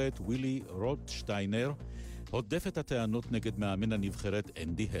הנבחרת, ווילי רוטשטיינר, הודף את הטענות נגד מאמן הנבחרת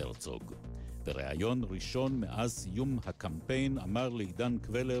אנדי הרצוג. בריאיון ראשון מאז סיום הקמפיין אמר לעידן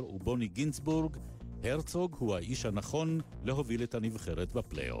קבלר ובוני גינסבורג, הרצוג הוא האיש הנכון להוביל את הנבחרת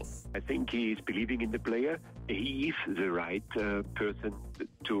בפלייאוף. I think he is believing in the player. He is the right person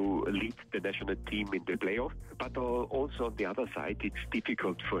to lead the national team in the playoff. But also on the other side, it's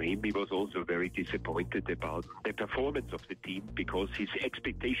difficult for him. He was also very disappointed about the performance of the team because his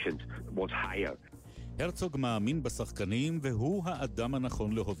expectations was higher. הרצוג מאמין בשחקנים והוא האדם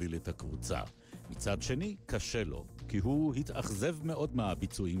הנכון להוביל את הקבוצה. מצד שני, קשה לו, כי הוא התאכזב מאוד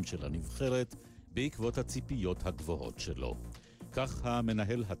מהביצועים של הנבחרת בעקבות הציפיות הגבוהות שלו. כך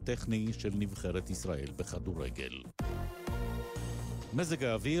המנהל הטכני של נבחרת ישראל בכדורגל. מזג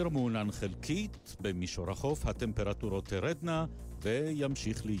האוויר מעונן חלקית, במישור החוף הטמפרטורות תרדנה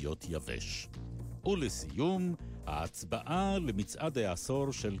וימשיך להיות יבש. ולסיום, ההצבעה למצעד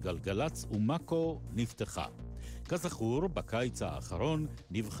העשור של גלגלץ ומאקו נפתחה. כזכור, בקיץ האחרון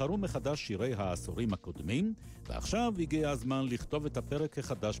נבחרו מחדש שירי העשורים הקודמים, ועכשיו הגיע הזמן לכתוב את הפרק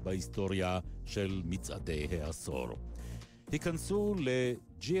החדש בהיסטוריה של מצעדי העשור. היכנסו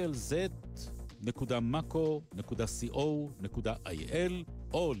ל-glz.mako.co.il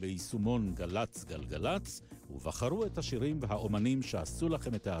או ליישומון גלץ גלגלץ, ובחרו את השירים והאומנים שעשו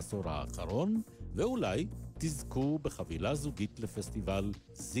לכם את העשור האחרון, ואולי תזכו בחבילה זוגית לפסטיבל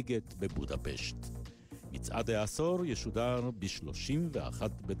זיגט בבודפשט. מצעד העשור ישודר ב-31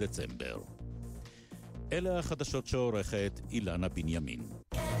 בדצמבר. אלה החדשות שעורכת אילנה בנימין.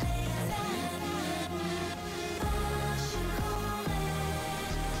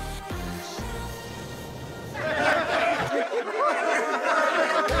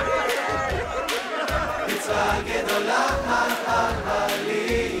 מצווה גדולה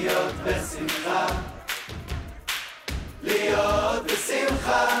להיות בשמחה, להיות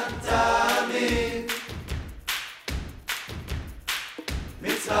בשמחה תמיד.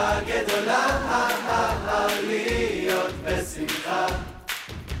 מצווה גדולה להיות בשמחה,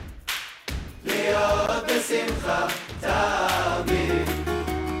 להיות בשמחה תמיד.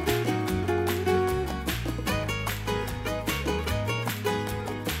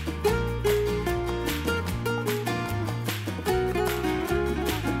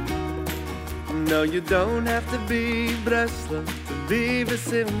 No, you don't have to be Breslau to be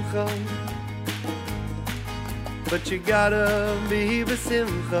Besimcha, but you gotta be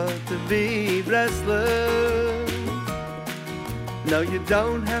Besimcha to be Breslau. No, you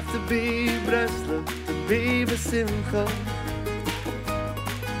don't have to be Breslau to be Besimcha,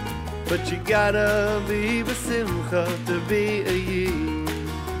 but you gotta be Besimcha to be a Yid.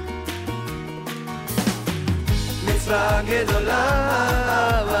 Mitzvah gedola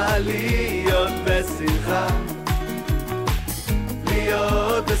להיות בשמחה,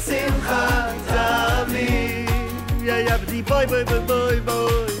 להיות בשמחה תמיד. יא בדי בוי בוי בוי בוי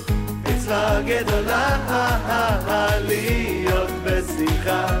בוי. מצווה גדולה להיות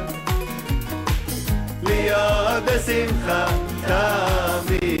בשמחה, להיות בשמחה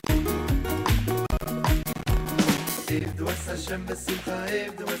תמיד. עבדו את השם בשמחה,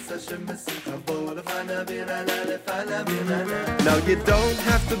 עבדו את השם בשמחה, בואו לפנה בירנה, לפנה בירנה. Now you don't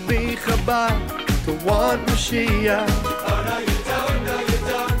have to be Chabad to want Mashiach. Oh no you don't, no you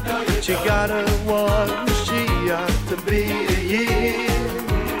don't, no you don't. But you gotta want Mashiach to be a Yid.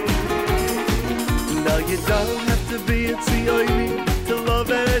 Now you don't have to be a Tzioini to love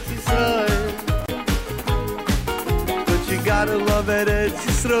Eretz Yisrael, but you gotta love Eretz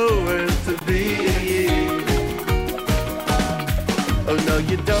Yisrael to be a Yid. Oh no,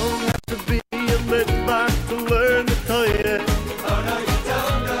 you don't have to be a mitzvah to learn the Torah. Oh no, you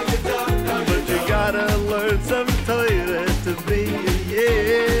don't, no, you don't, no, you but you don't. Gotta learn some Torah to be a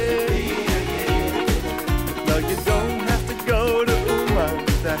Yid. No, you don't have to go to Ummah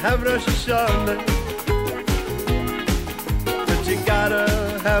to have Rosh Hashanah, but you gotta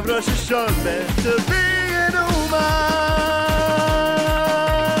have Rosh Hashanah to be an Ummah.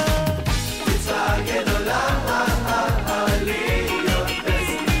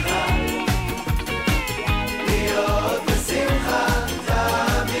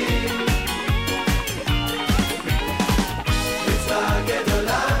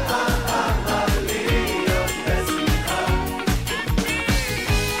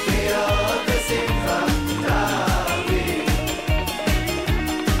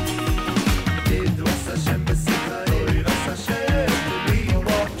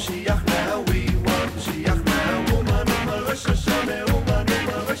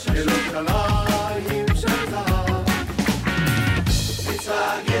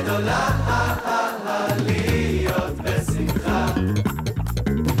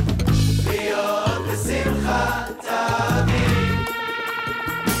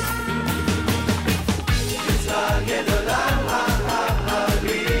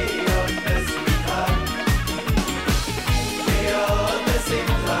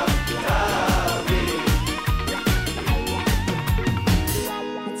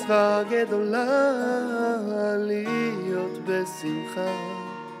 מצווה גדולה להיות בשמחה,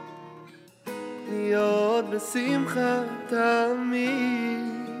 להיות בשמחה תמיד.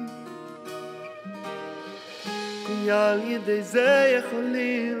 על ידי זה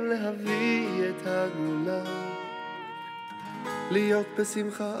יכולים להביא את הגאולה, להיות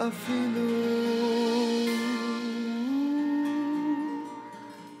בשמחה אפילו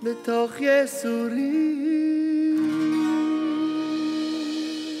בתוך ייסורים.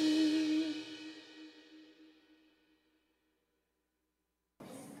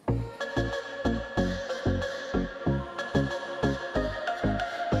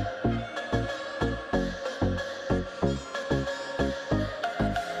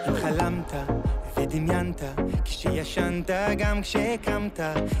 דמיינת כשישנת גם כשקמת,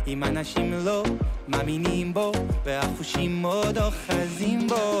 אם אנשים לא מאמינים בו והחושים עוד אוחזים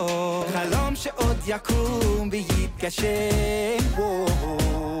בו, חלום שעוד יקום ויתגשם.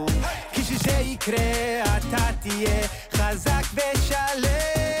 יקרה אתה תהיה חזק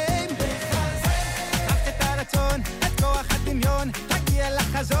ושלם קח את הרצון, את כוח הדמיון תגיע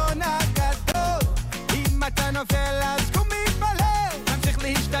לחזון הגדול אם אתה נופל אז קום מתפלל תמשיך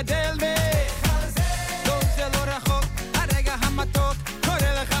להשתדל לא זה לא רחוק הרגע המתוק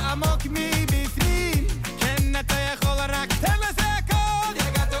קורא לך עמוק מבפנים כן אתה יכול רק תן לזה הכל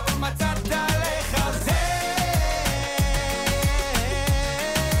יגעת ומצאת לחזק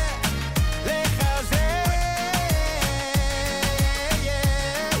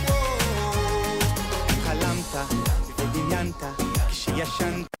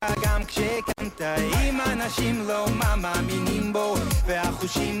כשישנת גם כשקמת עם אנשים לא מאמינים בו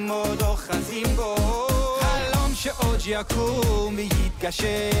והחושים עוד אוחזים בו חלום שעוד יקום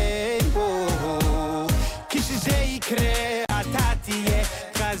ויתגשם בו כשזה יקרה אתה תהיה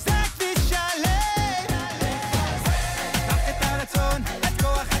חזק ושלם קח את הרצון, את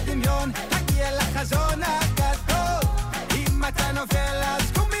כוח הדמיון תגיע לחזון הגדול אם אתה נופל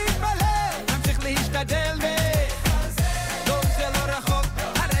אז קום מתפלל תמשיך להשתדל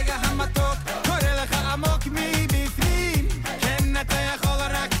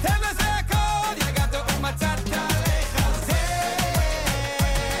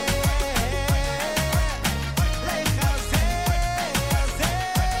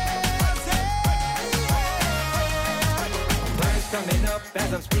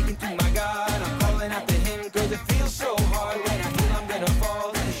As I'm speaking to my God, I'm calling out to him cause it feels so hard when I feel I'm gonna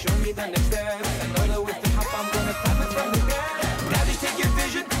fall and show me the next steps. I know that with the help I'm gonna climb it from the dead. Now just take your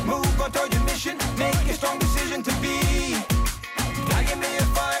vision, move on toward your mission, make a strong decision to be. God give me a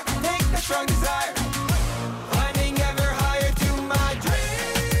fire, take that strong desire, climbing ever higher to my dream.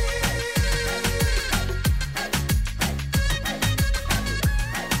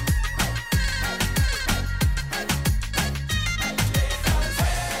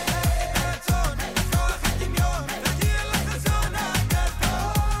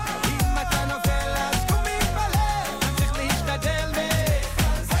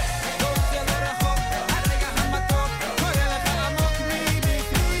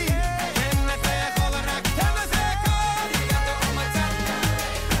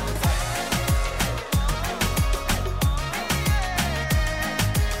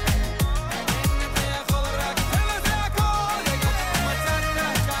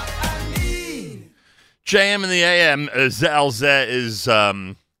 JM in the AM, Zalzeh is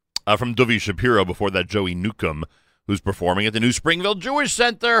from Duvi Shapiro. Before that, Joey Newcomb, who's performing at the New Springville Jewish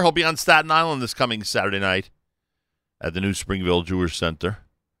Center. He'll be on Staten Island this coming Saturday night at the New Springville Jewish Center.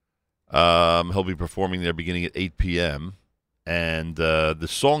 He'll be performing there beginning at 8 p.m. And the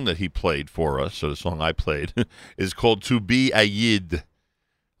song that he played for us, so the song I played, is called To Be a Yid,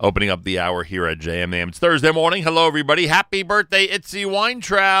 opening up the hour here at JM. It's Thursday morning. Hello, everybody. Happy birthday, Itzi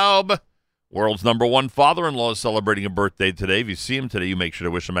Weintraub. World's #1 father-in-law is celebrating a birthday today. If you see him today, you make sure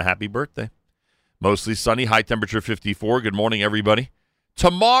to wish him a happy birthday. Mostly sunny, high temperature 54. Good morning, everybody.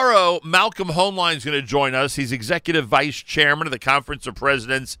 Tomorrow, Malcolm Hoenlein is going to join us. He's executive vice chairman of the Conference of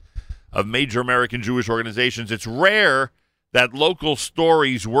Presidents of Major American Jewish Organizations. It's rare that local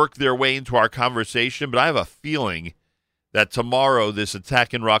stories work their way into our conversation, but I have a feeling that tomorrow this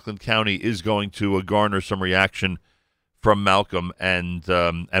attack in Rockland County is going to garner some reaction from Malcolm, and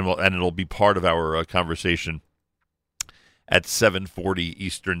it'll be part of our conversation at 7:40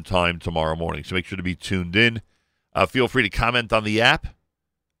 Eastern Time tomorrow morning. So make sure to be tuned in. Feel free to comment on the app.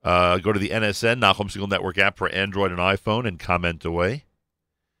 Go to the NSN, Nachum Segal Network app for Android and iPhone, and comment away.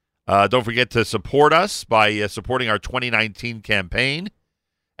 Don't forget to support us by supporting our 2019 campaign.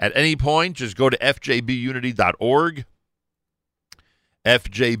 At any point, just go to fjbunity.org,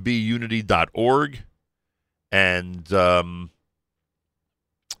 fjbunity.org, and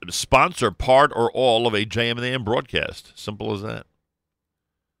sponsor part or all of a JM and AM broadcast. Simple as that.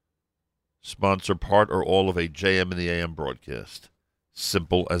 Sponsor part or all of a JM and the AM broadcast.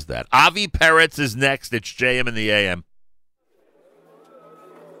 Simple as that. Avi Peretz is next. It's JM and the AM.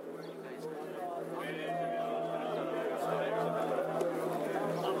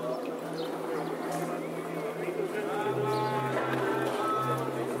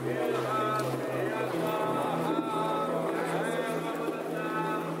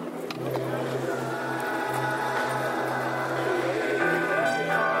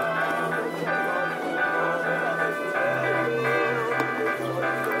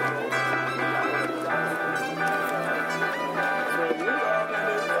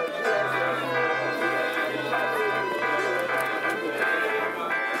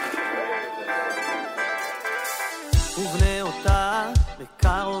 ובנה אותה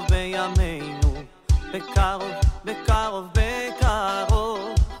בקרוב בימינו, בקרוב, בקרוב,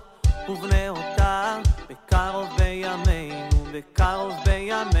 בקרוב, ובנה אותה בקרוב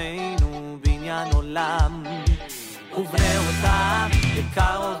בימינו בניין עולם ובנה אותה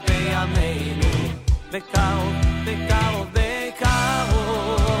בקרוב בימינו בקרוב, בקרוב,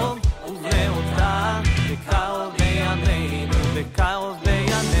 בקרוב ובנה אותה בקרוב בימינו בקרוב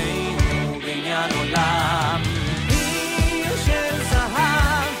בימינו בניין עולם עיר של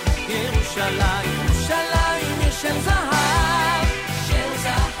זהב ירושלים ירושלים עיר של זהב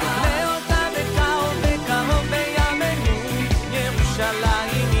ובנה אותה בקרוב בקרוב בימינו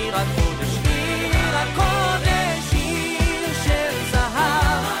ירושלים עיר הקודש עיר הקודש עיר של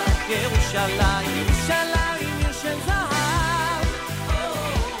זהב ירושלים ירושלים עיר של זהב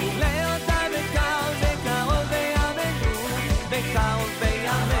ובנה אותה בקרוב בקרוב בימינו בקרוב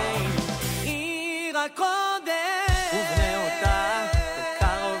בימינו עיר הקודש ובנה אותה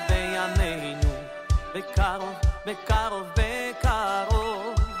בקרוב בימינו בקרוב בקרוב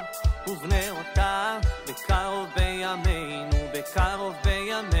בקרוב ובנה אותה בקרוב בימינו בקרוב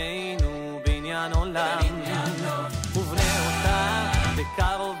בימינו בניין עולם ובנה אותה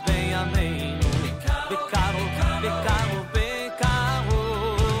בקרוב בימינו בקרוב בקרוב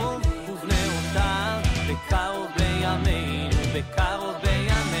בקרוב ובנה אותה בקרוב בימינו בקרוב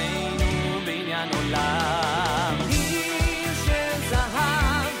בימינו בניין עולם עיר של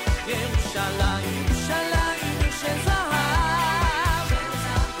זהב ירושלים ירושלים עיר של זהב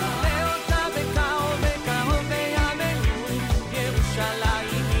ובנה אותה בקרוב בקרוב בימינו ירושלים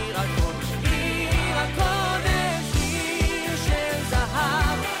עיר הקודש עיר הקודש עיר של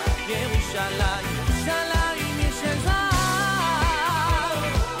זהב ירושלים ירושלים עיר של זהב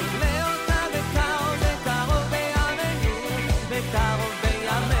ובנה אותה בקרוב בקרוב בימינו בקרוב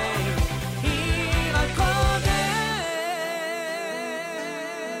בימינו עיר הקודש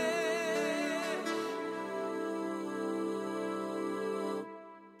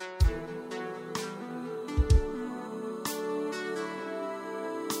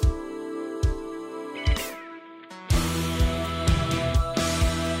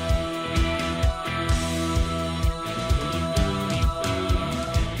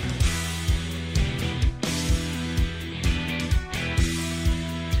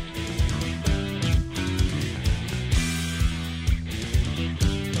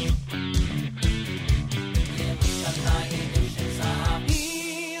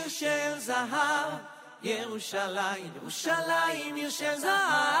עיר של זהב ירושלים ירושלים עיר של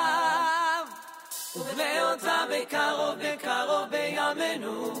זהב ובנה אותה בקרוב בקרוב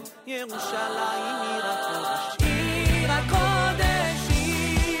בימינו ירושלים עיר הקודש עיר הקודש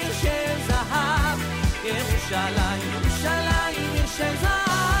עיר של זהב ירושלים ירושלים עיר של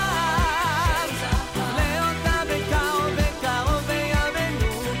זהב ובנה אותה בקרוב בקרוב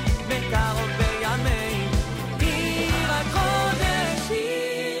בימינו בקרוב בימינו עיר הקודש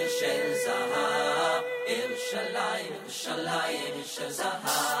עיר של זהב ירושלים ירושלים עיר של זהב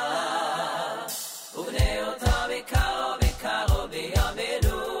ובנה אותה בקרוב בקרוב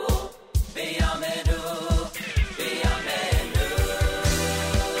בימינו בימינו בימינו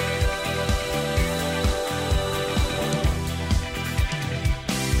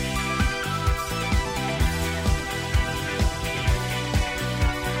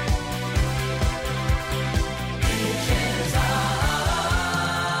עיר של זהב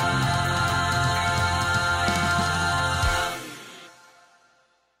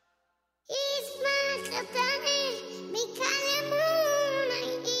ישמח חתני מכאן אמונה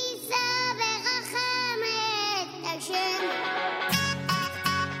יישא ברחם את השם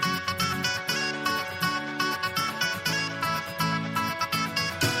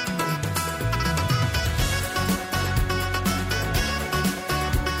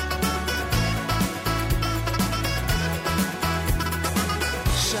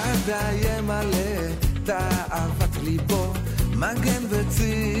שדה ימלא תאוות ליבו מגן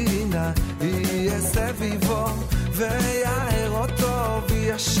וצינה יהיה סביבו ויער אותו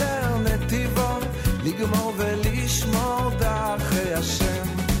וישר נתיבו לגמור ולשמור דרכי השם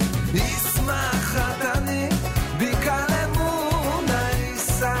ישמח חתני בקל אמונה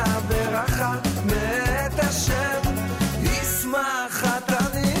יישא ברכה מאת השם ישמח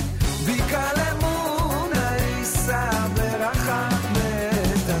חתני בקל אמונה יישא ברכה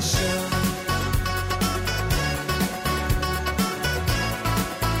מאת השם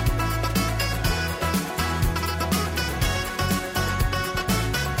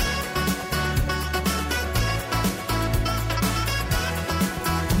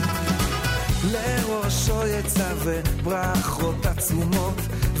לראשו יצווה ברכות עצומות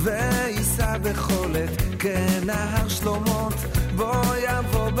ויישא בחולת כנהר שלומות בו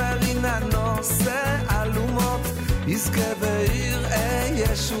יבוא ברינה נושא אלומות יזכה ויראה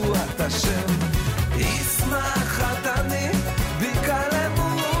ישועת השם ישמח חתני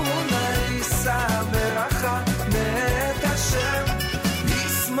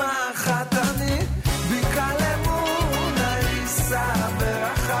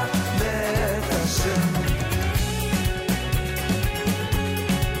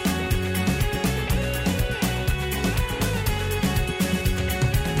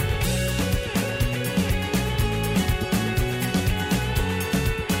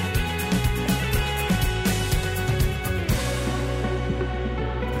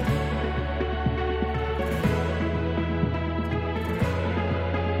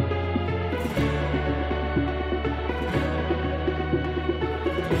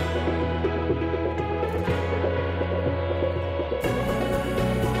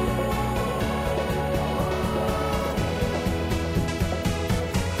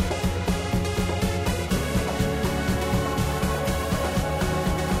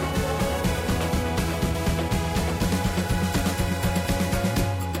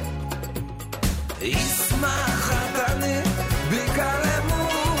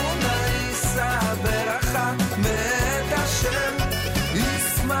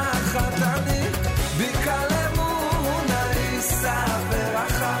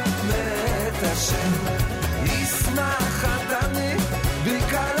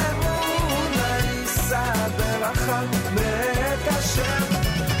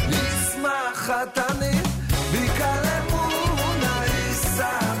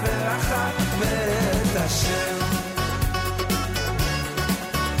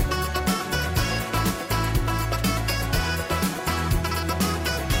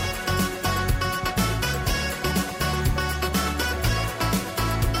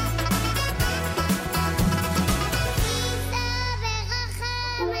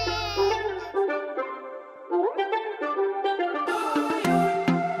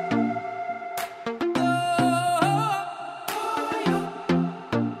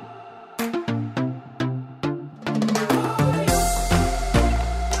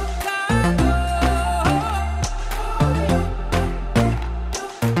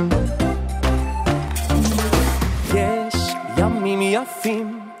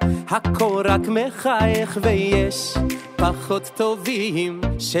הכל רק מחייך ויש פחות טובים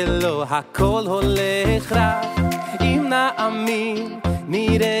שלא הכל הולך רע אם נאמין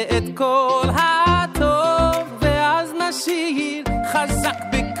נראה את כל הטוב ואז נשיר חזק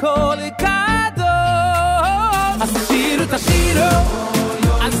בכל גדול אז תשירו תשירו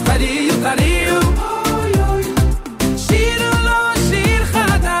אז תריעו תריעו שירו לו שיר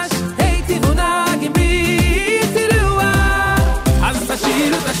חדש היטיבו נגים ביתירוה אז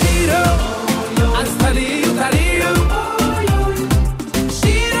תשירו תשירו אז תריעו תריעו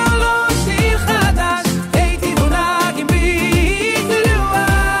שירו לו שיר חדש היטיבו נגים ביתירוה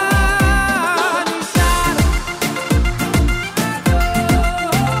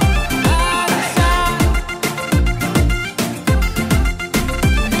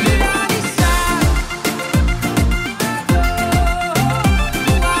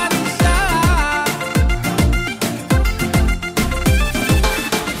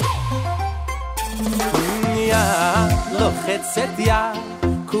לוחצת יד,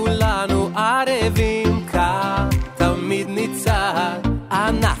 כולנו ערבים כאן, תמיד ניצד,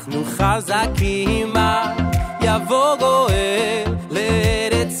 אנחנו חזקים, יבוא גואל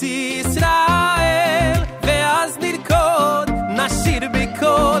לארץ ישראל, ואז נרקוד, נשיר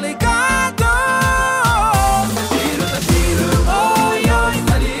בקול גדול. תשירו, תשירו, אוי אוי,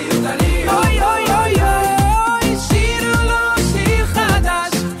 תריעו, תריעו, אוי אוי אוי אוי, שירו לו שיר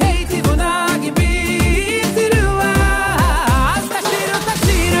חדש, היטיבו נגים ביתירוה. אז תשירו,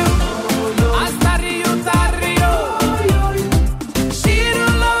 תשירו, אז תריעו, תריעו, שירו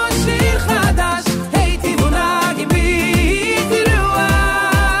לו שיר חדש, היטיבו נגים ביתירוה.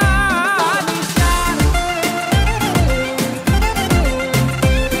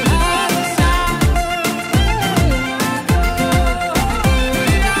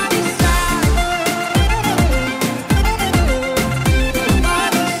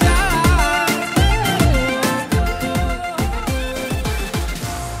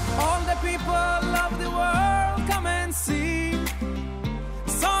 All the people of the world, come and sing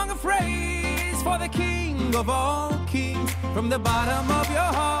song of praise for the King of all kings. From the bottom of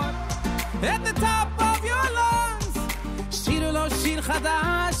your heart, at the top of your lungs, שירו לו שיר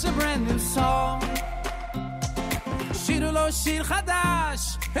חדש, a brand new song. שירו לו שיר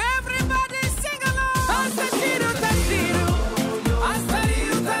חדש, everybody sing along. אז תשירו, תשירו, אז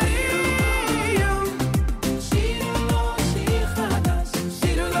תריעו, תריעו, שירו לו שיר חדש,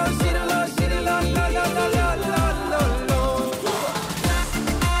 שירו לו, שירו לו, שירו לו, לא, לא, לא, לא, לא, לא, לא.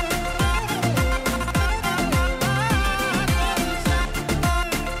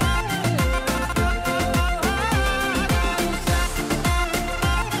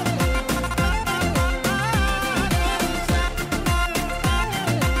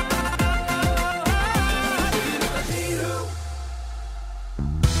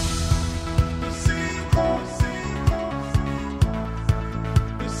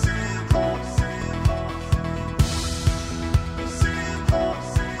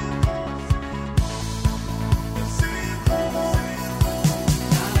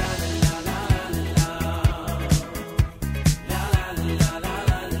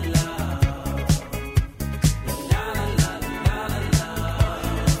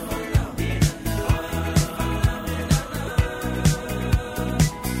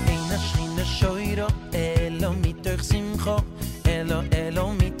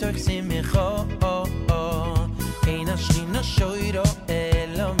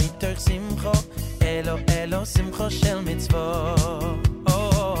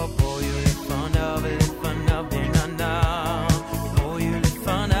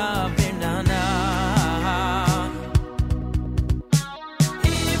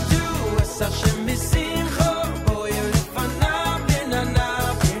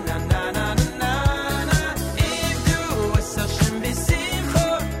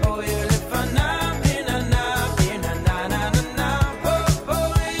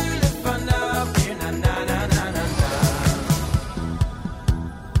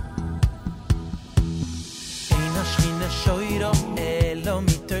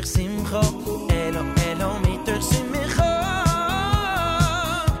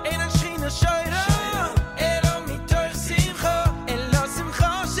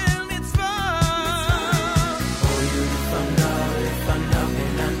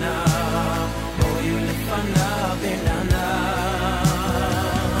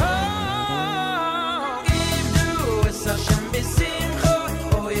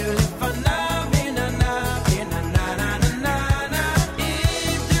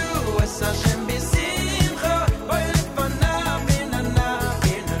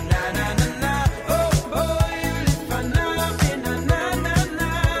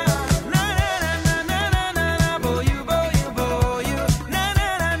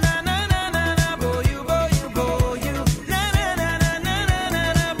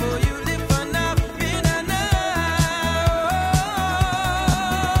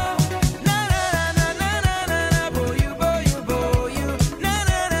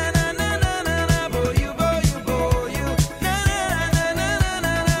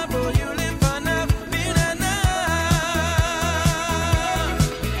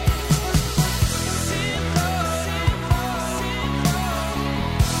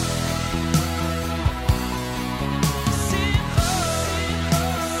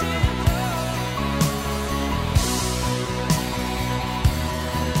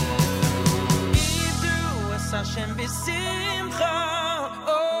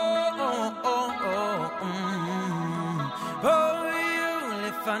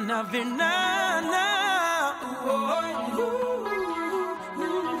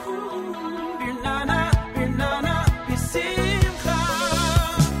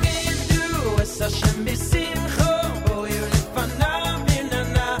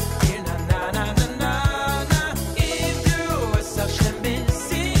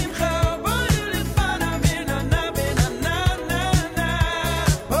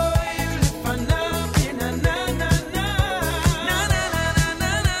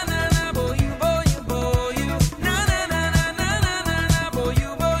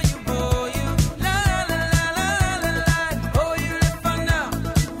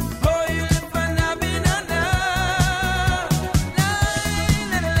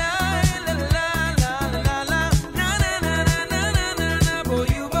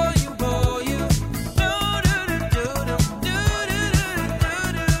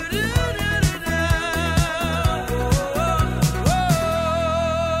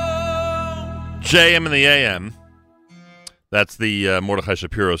 JM in the AM. That's the Mordechai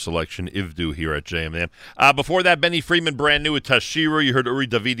Shapiro selection, Ivdu, here at JM. Before that, Benny Friedman, brand new with Tashira. You heard Uri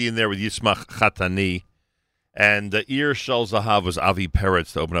Davidi in there with Yismach Chatani. And Ir Shel Zahav was Avi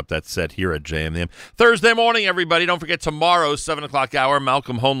Peretz to open up that set here at JM. Thursday morning, everybody. Don't forget tomorrow, 7 o'clock hour,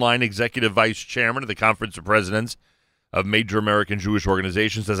 Malcolm Hoenlein, Executive Vice Chairman of the Conference of Presidents of Major American Jewish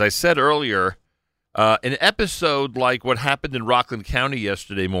Organizations. As I said earlier, an episode like what happened in Rockland County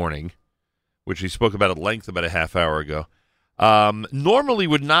yesterday morning, which he spoke about at length about a half hour ago, normally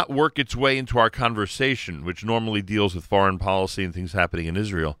would not work its way into our conversation, which normally deals with foreign policy and things happening in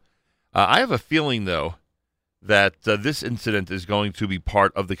Israel. I have a feeling, though, that this incident is going to be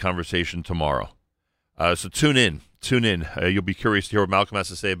part of the conversation tomorrow. So tune in. You'll be curious to hear what Malcolm has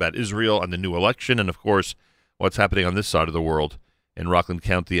to say about Israel and the new election and, of course, what's happening on this side of the world in Rockland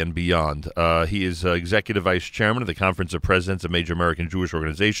County and beyond. He is Executive Vice Chairman of the Conference of Presidents of Major American Jewish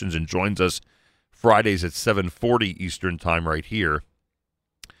Organizations and joins us Fridays at 7:40 Eastern Time right here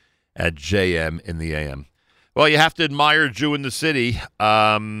at JM in the AM. Well, you have to admire Jew in the City.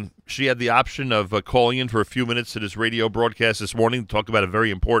 She had the option of calling in for a few minutes to this radio broadcast this morning to talk about a very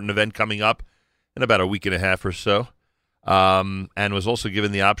important event coming up in about a week and a half or so, and was also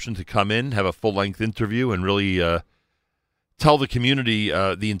given the option to come in, have a full-length interview, and really tell the community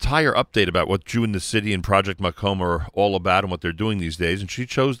the entire update about what Jew in the City and Project Makom are all about and what they're doing these days. And she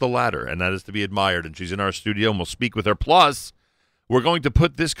chose the latter, and that is to be admired. And she's in our studio, and we'll speak with her. Plus, we're going to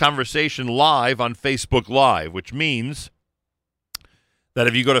put this conversation live on Facebook Live, which means that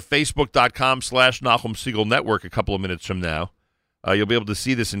if you go to facebook.com/Nachum Segal Network a couple of minutes from now, you'll be able to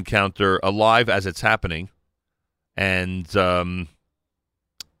see this encounter live as it's happening and be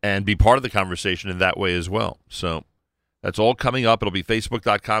part of the conversation in that way as well. So that's all coming up. It'll be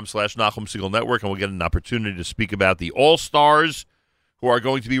facebook.com/Nachum Segal Network, and we'll get an opportunity to speak about the All-Stars who are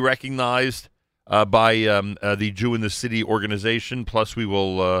going to be recognized by the Jew in the City organization. Plus, we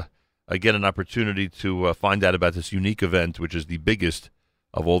will get an opportunity to find out about this unique event, which is the biggest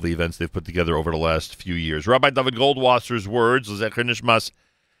of all the events they've put together over the last few years. Rabbi David Goldwasser's words, L'zecher Nishmas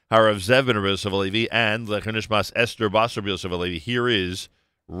Harav Zev ben Yosef Halevi, and L'zecher Nishmas Esther Basar ben Yosef Halevi. Here is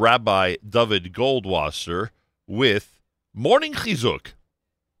Rabbi David Goldwasser with Morning Chizuk.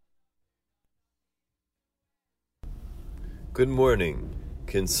 Good morning.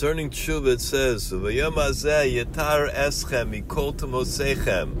 Concerning Tshuva, it says, "V'yom hazeh yitar eschem mikol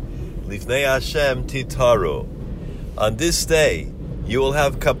tamosechem lifnei Hashem titaru." On this day, you will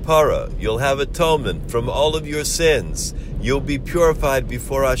have kapara, you'll have atonement from all of your sins. You'll be purified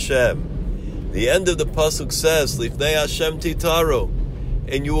before Hashem. The end of the pasuk says, "Lifnei Hashem titaru,"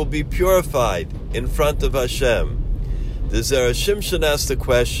 and you will be purified in front of Hashem. The Zera Shimshon asked the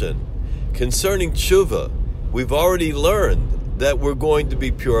question concerning Tshuva. We've already learned that we're going to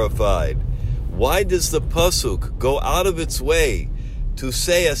be purified. Why does the pasuk go out of its way to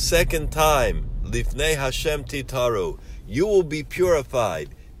say a second time, Lifnei Hashem titaru, you will be purified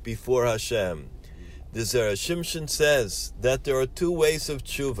before Hashem? The Zera Shimshon says that there are two ways of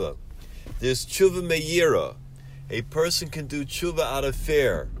tshuva. There's tshuva me'yira. A person can do tshuva out of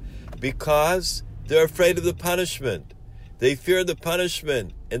fear because they're afraid of the punishment. They fear the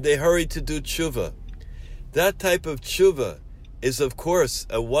punishment and they hurry to do tshuva. That type of tshuva is, of course,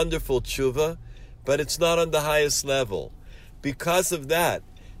 a wonderful tshuva, but it's not on the highest level. Because of that,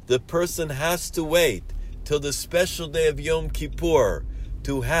 the person has to wait till the special day of Yom Kippur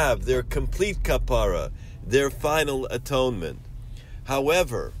to have their complete kapara, their final atonement.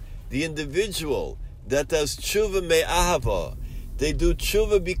 However, the individual that does tshuva me'ahava, they do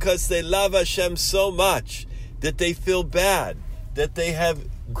tshuva because they love Hashem so much that they feel bad, that they have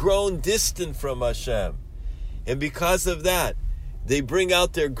grown distant from Hashem. And because of that, they bring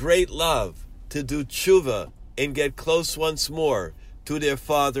out their great love to do tshuva and get close once more to their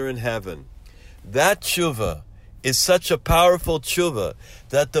Father in heaven. That tshuva is such a powerful tshuva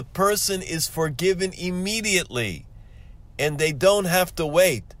that the person is forgiven immediately and they don't have to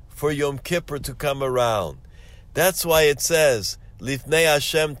wait for Yom Kippur to come around. That's why it says, Lifnei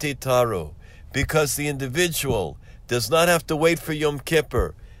Hashem titaru, because the individual does not have to wait for Yom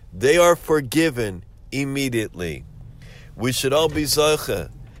Kippur. They are forgiven immediately. We should all be zoche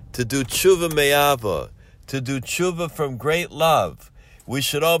to do tshuva me'ava, to do tshuva from great love. We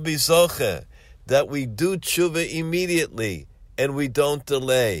should all be zoche that we do tshuva immediately and we don't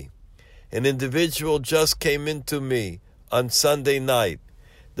delay. An individual just came into me on Sunday night.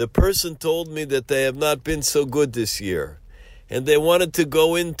 The person told me that they have not been so good this year and they wanted to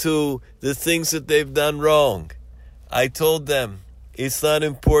go into the things that they've done wrong. I told them, it's not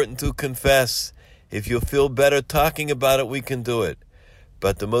important to confess. If you feel better talking about it, we can do it.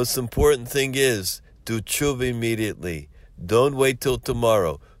 But the most important thing is, do tshuva immediately. Don't wait till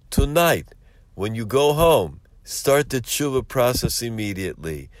tomorrow. Tonight, when you go home, start the tshuva process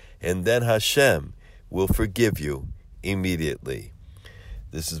immediately. And then Hashem will forgive you immediately.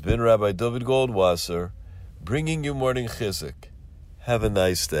 This has been Rabbi David Goldwasser, bringing you Morning Chizuk. Have a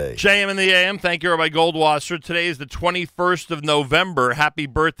nice day. JM in the AM. Thank you, Rabbi Goldwasser. Today is the 21st of November. Happy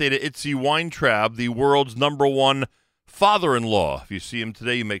birthday to Itzi Weintraub, the world's #1 father-in-law. If you see him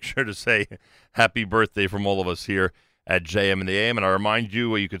today, you make sure to say happy birthday from all of us here at JM in the AM. And I remind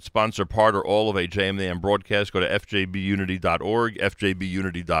you, you could sponsor part or all of a JM in the AM broadcast. Go to fjbunity.org,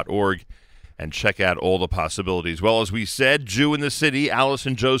 fjbunity.org, and check out all the possibilities. Well, as we said, Jew in the City,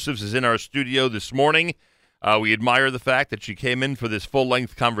 Allison Josephs, is in our studio this morning. We admire the fact that she came in for this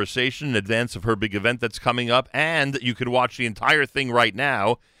full-length conversation in advance of her big event that's coming up, and you can watch the entire thing right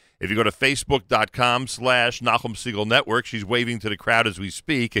now if you go to facebook.com/Nachum Segal Network. She's waving to the crowd as we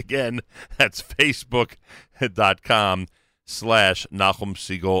speak. Again, that's facebook.com/Nachum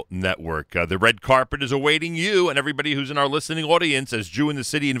Segal Network. The red carpet is awaiting you and everybody who's in our listening audience as Jew in the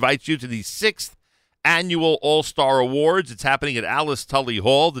City invites you to the 6th Annual All-Star Awards. It's happening at Alice Tully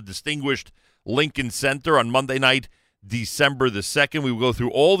Hall, the distinguished Lincoln Center, on Monday night, December the 2nd. We will go through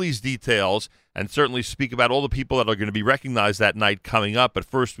all these details and certainly speak about all the people that are going to be recognized that night coming up. But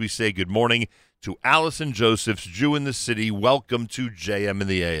first, we say good morning to Allison Josephs, Jew in the City. Welcome to JM in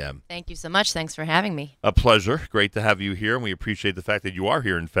the AM. Thank you so much. Thanks for having me. A pleasure. Great to have you here, and we appreciate the fact that you are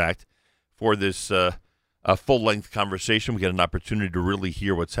here, in fact, for this full-length conversation. We get an opportunity to really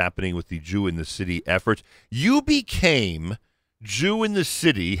hear what's happening with the Jew in the City effort. You became Jew in the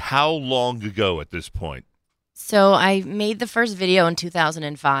City how long ago at this point? So I made the first video in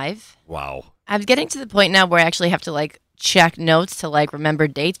 2005. Wow. I'm getting to the point now where I actually have to check notes to remember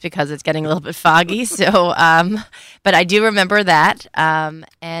dates because it's getting a little bit foggy. So, but I do remember that. And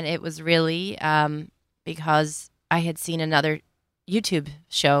it was really because I had seen another YouTube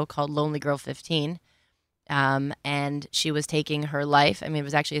show called Lonely Girl 15. And she was taking her life. I mean, it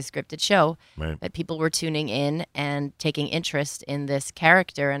was actually a scripted show, right. But people were tuning in and taking interest in this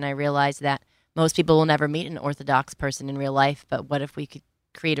character. And I realized that most people will never meet an Orthodox person in real life, but what if we could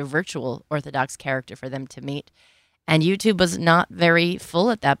create a virtual Orthodox character for them to meet? And YouTube was not very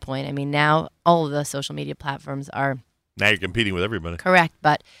full at that point. I mean, now all of the social media platforms are. Now you're competing with everybody. Correct,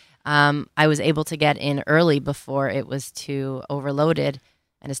 but I was able to get in early before it was too overloaded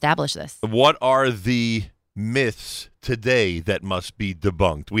and establish this. What are the myths today that must be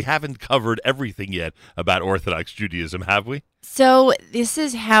debunked? We haven't covered everything yet about Orthodox Judaism, have we? So this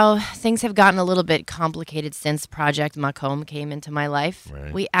is how things have gotten a little bit complicated since Project Makom came into my life.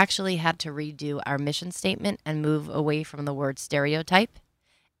 Right. We actually had to redo our mission statement and move away from the word stereotype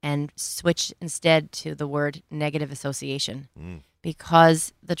and switch instead to the word negative association.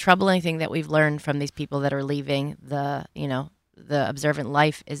 Because the troubling thing that we've learned from these people that are leaving the observant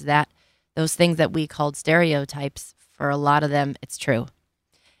life is that those things that we called stereotypes, for a lot of them, it's true.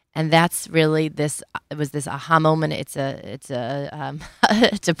 And that's really this. It was this aha moment. It's a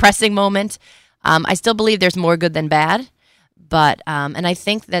depressing moment. I still believe there's more good than bad, but and I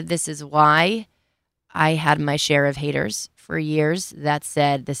think that this is why I had my share of haters for years that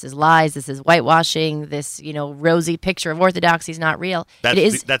said this is lies, this is whitewashing, this rosy picture of Orthodoxy is not real.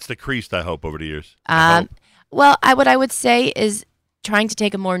 That's decreased, I hope, over the years. Well, what I would say is trying to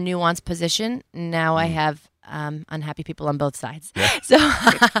take a more nuanced position. Now I have unhappy people on both sides. Yeah. So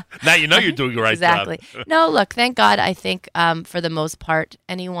now you know you're doing the right exactly. job. No, look, thank God. I think for the most part,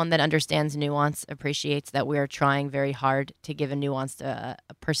 anyone that understands nuance appreciates that we're trying very hard to give a nuanced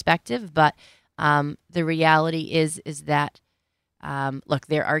perspective. But the reality is that, look,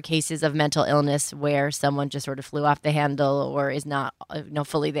 there are cases of mental illness where someone just sort of flew off the handle or is not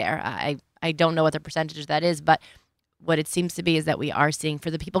fully there. I don't know what the percentage of that is, but what it seems to be is that we are seeing, for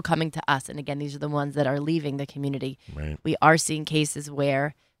the people coming to us, and again, these are the ones that are leaving the community, right. We are seeing cases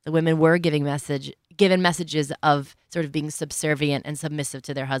where the women were given messages of sort of being subservient and submissive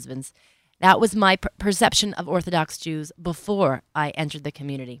to their husbands. That was my perception of Orthodox Jews before I entered the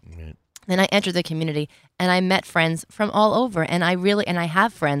community. Right. Then I entered the community and I met friends from all over. And I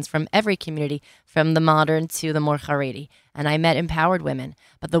have friends from every community, from the modern to the more Haredi. And I met empowered women.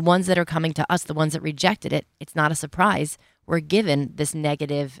 But the ones that are coming to us, the ones that rejected it, it's not a surprise. We're given this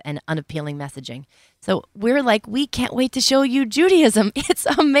negative and unappealing messaging. So we're like, we can't wait to show you Judaism. It's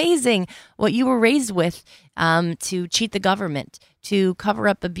amazing what you were raised with, to cheat the government, to cover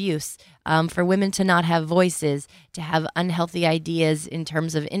up abuse, for women to not have voices, to have unhealthy ideas in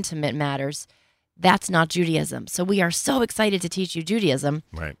terms of intimate matters. That's not Judaism. So we are so excited to teach you Judaism.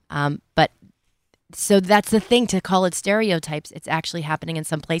 Right. But so that's the thing, to call it stereotypes. It's actually happening in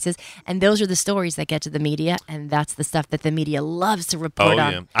some places. And those are the stories that get to the media. And that's the stuff that the media loves to report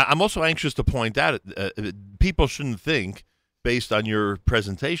on. Yeah. I'm also anxious to point out, people shouldn't think, based on your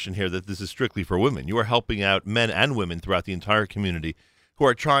presentation here, that this is strictly for women. You are helping out men and women throughout the entire community who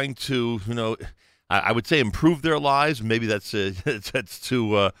are trying to, I would say improve their lives. Maybe that's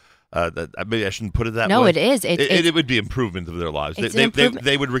too, maybe I shouldn't put it that way. No, it is. It would be improvement of their lives.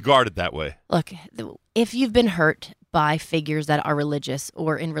 They would regard it that way. Look, if you've been hurt by figures that are religious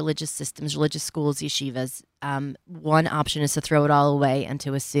or in religious systems, religious schools, yeshivas, one option is to throw it all away and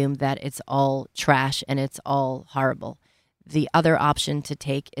to assume that it's all trash and it's all horrible. The other option to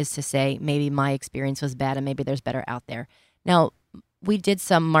take is to say, maybe my experience was bad and maybe there's better out there. Now, we did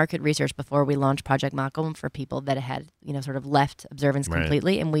some market research before we launched Project Makom for people that had, sort of left observance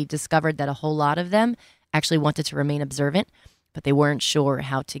completely. And we discovered that a whole lot of them actually wanted to remain observant, but they weren't sure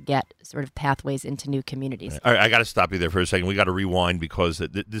how to get sort of pathways into new communities. All right, I got to stop you there for a second. We got to rewind because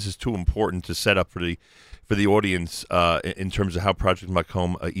this is too important to set up for the audience in terms of how Project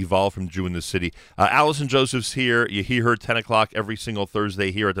Makom evolved from Jew in the City. Allison Joseph's here. You hear her 10 o'clock every single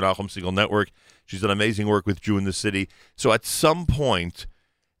Thursday here at the Nachum Segal Network. She's done amazing work with Jew in the City. So at some point,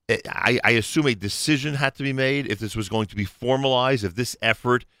 I assume a decision had to be made if this was going to be formalized, if this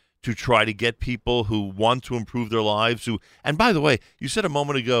effort to try to get people who want to improve their lives, and by the way, you said a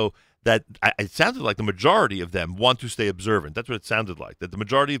moment ago that it sounded like the majority of them want to stay observant. That's what it sounded like, that the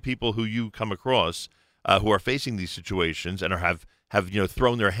majority of people who you come across who are facing these situations and have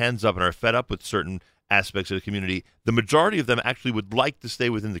thrown their hands up and are fed up with certain aspects of the community, the majority of them actually would like to stay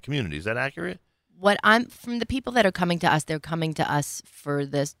within the community. Is that accurate? From the people that are coming to us, they're coming to us for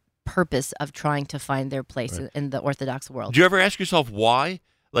this purpose of trying to find their place in the Orthodox world. Do you ever ask yourself why?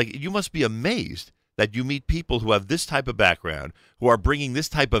 Like, you must be amazed that you meet people who have this type of background, who are bringing this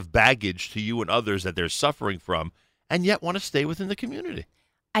type of baggage to you and others that they're suffering from, and yet want to stay within the community.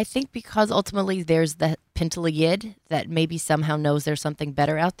 I think because ultimately there's the Pintele Yid that maybe somehow knows there's something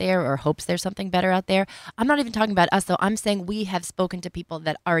better out there or hopes there's something better out there. I'm not even talking about us, though. I'm saying we have spoken to people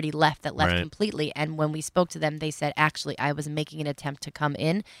that already left, Right. completely. And when we spoke to them, they said, actually, I was making an attempt to come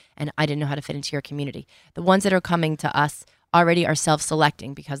in and I didn't know how to fit into your community. The ones that are coming to us already are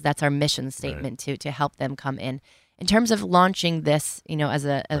self-selecting because that's our mission statement to help them come in. In terms of launching this, as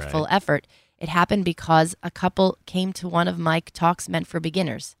a full effort, it happened because a couple came to one of my talks meant for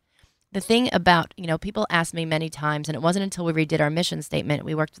beginners. The thing about, people ask me many times, and it wasn't until we redid our mission statement,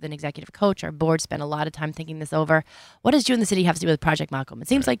 we worked with an executive coach, our board spent a lot of time thinking this over. What does Jew in the City have to do with Project Malcolm? It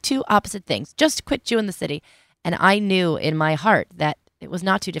seems like two opposite things. Just quit Jew in the City. And I knew in my heart that it was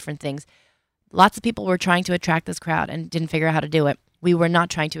not two different things. Lots of people were trying to attract this crowd and didn't figure out how to do it. We were not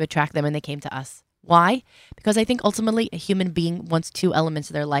trying to attract them, and they came to us. Why? Because I think ultimately a human being wants two elements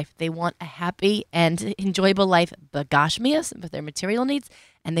of their life. They want a happy and enjoyable life, bagashmias, with their material needs,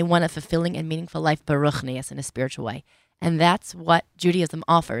 and they want a fulfilling and meaningful life, baruchnias, in a spiritual way. And that's what Judaism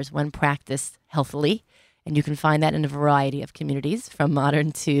offers when practiced healthily. And you can find that in a variety of communities, from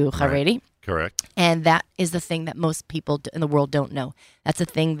modern to Haredi. Right. Correct. And that is the thing that most people in the world don't know. That's the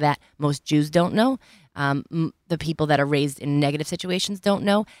thing that most Jews don't know. The people that are raised in negative situations don't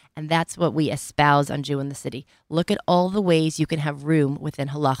know. And that's what we espouse on Jew in the City. Look at all the ways you can have room within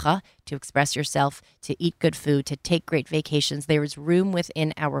halacha to express yourself, to eat good food, to take great vacations. There is room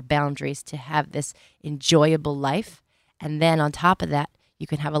within our boundaries to have this enjoyable life. And then on top of that, you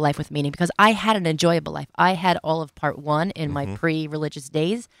can have a life with meaning. Because I had an enjoyable life. I had all of part one in my pre-religious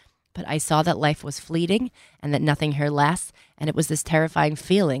days. But I saw that life was fleeting and that nothing here lasts. And it was this terrifying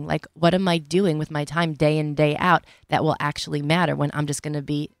feeling like, what am I doing with my time day in, day out that will actually matter when I'm just going to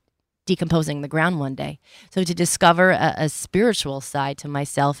be decomposing the ground one day? So to discover a spiritual side to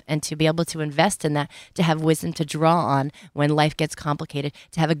myself and to be able to invest in that, to have wisdom to draw on when life gets complicated,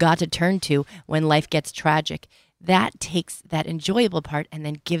 to have a God to turn to when life gets tragic, that takes that enjoyable part and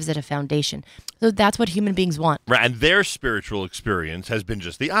then gives it a foundation. So that's what human beings want. Right, and their spiritual experience has been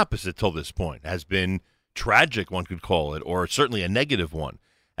just the opposite till this point, has been tragic, one could call it, or certainly a negative one.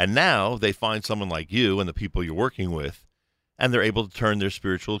 And now they find someone like you and the people you're working with, and they're able to turn their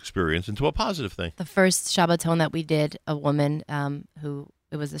spiritual experience into a positive thing. The first Shabbaton that we did, a woman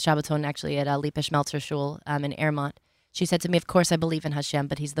it was the Shabbaton actually at Lipa Schmelzer Shul in Airmont, she said to me, of course I believe in Hashem,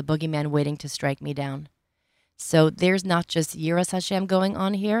 but he's the boogeyman waiting to strike me down. So there's not just Yiras Hashem going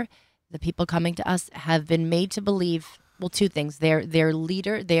on here. The people coming to us have been made to believe, well, two things. Their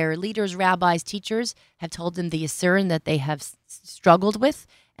leaders, rabbis, teachers have told them the Yisurin that they have struggled with,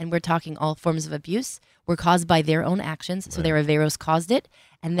 and we're talking all forms of abuse, were caused by their own actions. So their Averos caused it.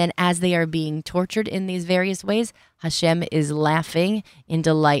 And then as they are being tortured in these various ways, Hashem is laughing in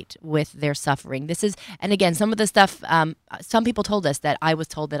delight with their suffering. This is, and again, some of the stuff, some people told us that I was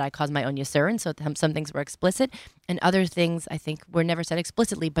told that I caused my own Yisurin, so some things were explicit, and other things I think were never said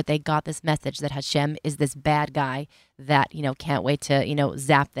explicitly, but they got this message that Hashem is this bad guy that, can't wait to,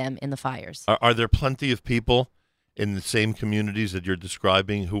 zap them in the fires. Are there plenty of people in the same communities that you're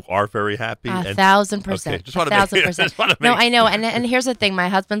describing who are very happy? 1,000%. Okay, just want to make No, I know. And here's the thing. My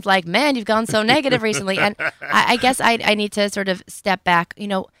husband's like, man, you've gone so negative recently. And I guess I need to sort of step back.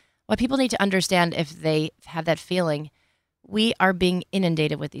 What people need to understand if they have that feeling, we are being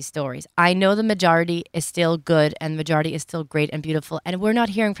inundated with these stories. I know the majority is still good and the majority is still great and beautiful. And we're not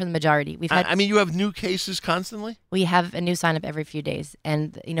hearing from the majority. You have new cases constantly? We have a new sign up every few days.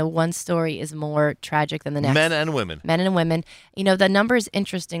 And, one story is more tragic than the next. Men and women. Men and women. The numbers,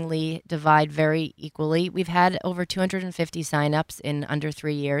 interestingly, divide very equally. We've had over 250 signups in under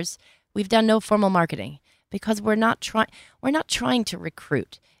 3 years. We've done no formal marketing because we're not trying to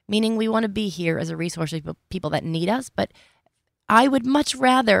recruit, meaning we want to be here as a resource for people that need us. But I would much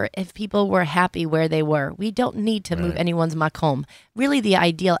rather if people were happy where they were. We don't need to move anyone's makom. Really the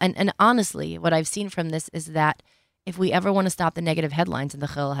ideal, and honestly, what I've seen from this is that if we ever want to stop the negative headlines in the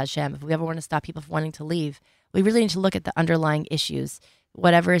Chil Hashem, if we ever want to stop people from wanting to leave, we really need to look at the underlying issues,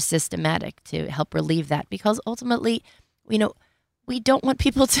 whatever is systematic, to help relieve that. Because ultimately, we don't want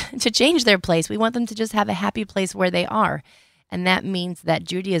people to change their place. We want them to just have a happy place where they are. And that means that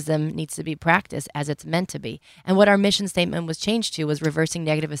Judaism needs to be practiced as it's meant to be. And what our mission statement was changed to was reversing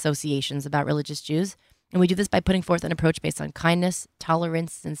negative associations about religious Jews. And we do this by putting forth an approach based on kindness,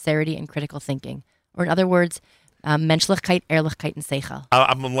 tolerance, sincerity, and critical thinking. Or in other words, menschlichkeit, ehrlichkeit, and Segal.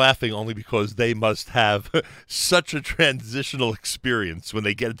 I'm laughing only because they must have such a transitional experience when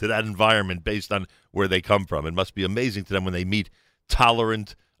they get into that environment based on where they come from. It must be amazing to them when they meet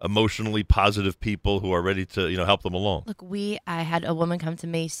tolerant, emotionally positive people who are ready to, help them along. Look, I had a woman come to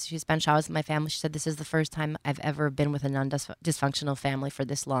me. She spent Shabbos with my family. She said, this is the first time I've ever been with a non-dysfunctional family for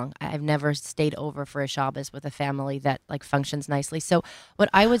this long. I've never stayed over for a Shabbos with a family that functions nicely. So what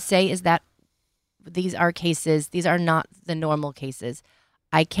I would say is that these are cases. These are not the normal cases.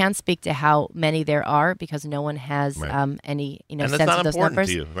 I can't speak to how many there are because no one has any and sense that's not of those important numbers.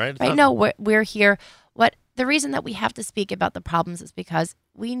 to you, right? Right? No, we're here. The reason that we have to speak about the problems is because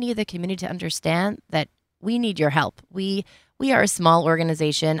we need the community to understand that we need your help. We are a small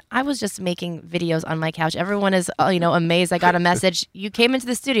organization. I was just making videos on my couch. Everyone is amazed. I got a message. You came into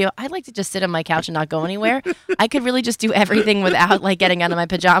the studio. I'd like to just sit on my couch and not go anywhere. I could really just do everything without getting out of my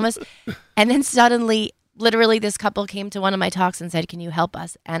pajamas. And then suddenly, literally, this couple came to one of my talks and said, "Can you help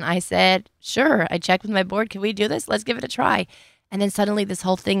us?" And I said, "Sure." I checked with my board. Can we do this? Let's give it a try. And then suddenly this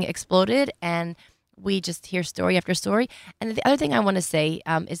whole thing exploded, and we just hear story after story. And the other thing I want to say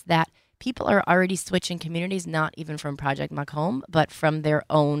is that people are already switching communities, not even from Project Makom, but from their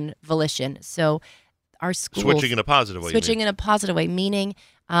own volition. So our schools... Switching in a positive way. Switching in a positive way, meaning,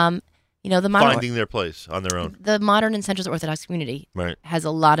 the finding their place on their own. The modern and Central Orthodox community has a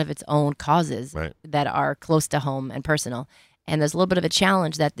lot of its own causes that are close to home and personal. And there's a little bit of a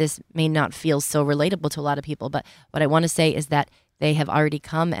challenge that this may not feel so relatable to a lot of people. But what I want to say is that they have already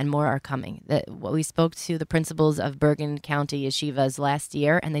come and more are coming. We spoke to the principals of Bergen County yeshivas last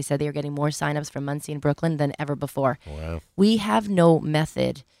year, and they said they are getting more signups from Muncie and Brooklyn than ever before. Wow. We have no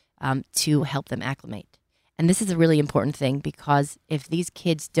method to help them acclimate. And this is a really important thing because if these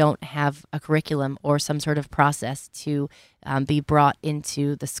kids don't have a curriculum or some sort of process to be brought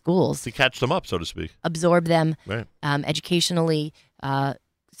into the schools. To catch them up, so to speak. Absorb them educationally,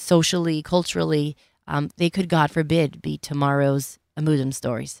 socially, culturally. They could, God forbid, be tomorrow's Amudim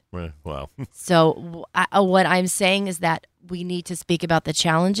stories. Right. Wow. So what I'm saying is that we need to speak about the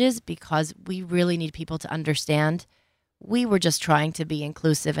challenges because we really need people to understand. We were just trying to be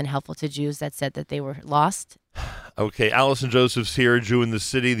inclusive and helpful to Jews that said that they were lost. Okay, Allison Joseph's here, Jew in the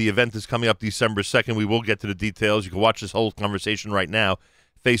City. The event is coming up December 2nd. We will get to the details. You can watch this whole conversation right now.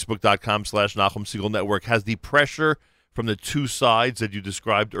 Facebook.com/Nachum Segal Network. Has the pressure from the two sides that you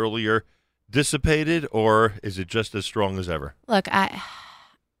described earlier dissipated, or is it just as strong as ever? Look,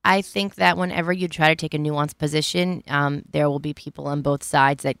 I think that whenever you try to take a nuanced position, there will be people on both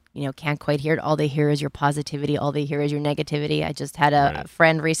sides that can't quite hear it. All they hear is your positivity. All they hear is your negativity. I just had a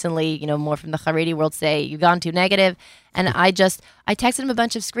friend recently, more from the Haredi world, say you've gone too negative, and I texted him a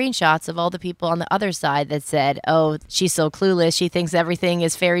bunch of screenshots of all the people on the other side that said, "Oh, she's so clueless. She thinks everything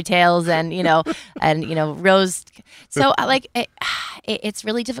is fairy tales," and Rose. So it's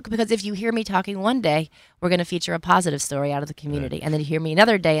really difficult because if you hear me talking one day, we're going to feature a positive story out of the community, and then you hear me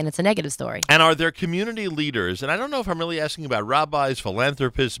another day, and it's a negative story. And are there community leaders? And I don't know if I'm really asking about rabbis,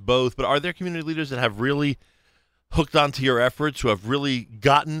 philanthropists, both, but are there community leaders that have really hooked onto your efforts, who have really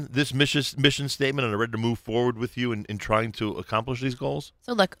gotten this mission statement and are ready to move forward with you in trying to accomplish these goals?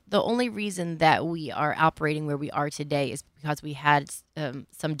 So look, the only reason that we are operating where we are today is because we had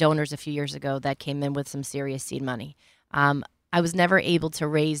some donors a few years ago that came in with some serious seed money. I was never able to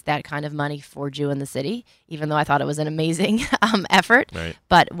raise that kind of money for Jew in the City, even though I thought it was an amazing effort. Right.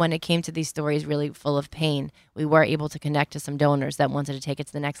 But when it came to these stories really full of pain, we were able to connect to some donors that wanted to take it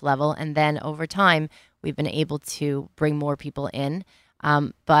to the next level. And then over time, we've been able to bring more people in.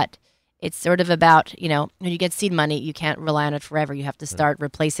 But it's sort of about, when you get seed money, you can't rely on it forever. You have to start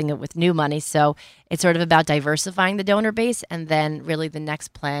replacing it with new money. So it's sort of about diversifying the donor base. And then really the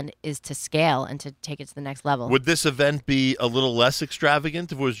next plan is to scale and to take it to the next level. Would this event be a little less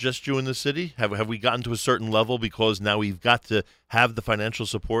extravagant if it was just Jew in the City? Have we gotten to a certain level because now we've got to have the financial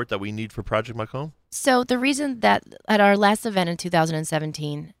support that we need for Project Makom? So the reason that at our last event in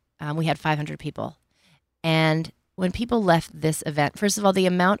 2017, we had 500 people. And when people left this event, first of all, the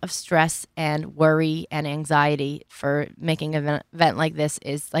amount of stress and worry and anxiety for making an event like this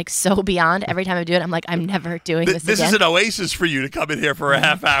is so beyond. Every time I do it, I'm like, I'm never doing this again. This is an oasis for you to come in here for a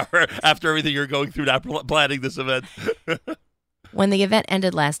half hour after everything you're going through now planning this event. When the event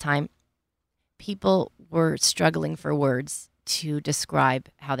ended last time, people were struggling for words to describe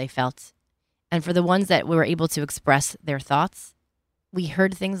how they felt. And for the ones that were able to express their thoughts, we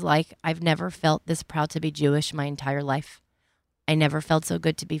heard things like, I've never felt this proud to be Jewish my entire life. I never felt so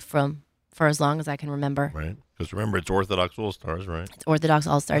good to be from for as long as I can remember. Right. Because remember, it's Orthodox All-Stars, right? It's Orthodox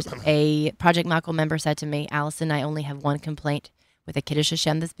All-Stars. A Project Makom member said to me, Allison, I only have one complaint. With a Kiddush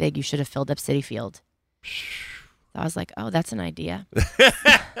Hashem this big, you should have filled up City Field. So I was like, oh, that's an idea.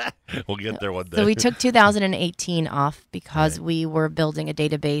 We'll get there one day. So we took 2018 off because we were building a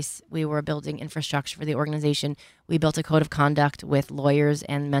database. We were building infrastructure for the organization. We built a code of conduct with lawyers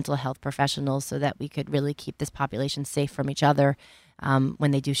and mental health professionals so that we could really keep this population safe from each other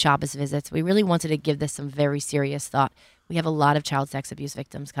when they do Shabbos visits. We really wanted to give this some very serious thought. We have a lot of child sex abuse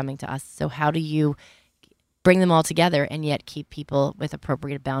victims coming to us. So how do you bring them all together and yet keep people with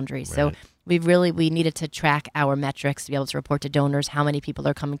appropriate boundaries? Right. So we needed to track our metrics to be able to report to donors how many people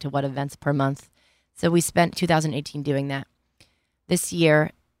are coming to what events per month. So we spent 2018 doing that. This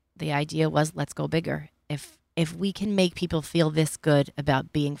year, the idea was let's go bigger. If we can make people feel this good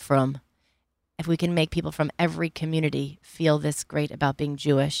about being from, if we can make people from every community feel this great about being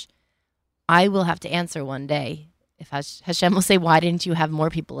Jewish, I will have to answer one day. If Hashem will say, why didn't you have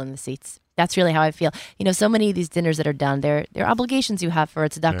more people in the seats? That's really how I feel. You know, so many of these dinners that are done, they're obligations you have for a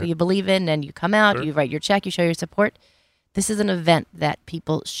tzedakah you believe in, and you come out, you write your check, you show your support. This is an event that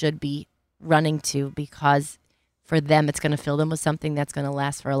people should be running to because for them, it's going to fill them with something that's going to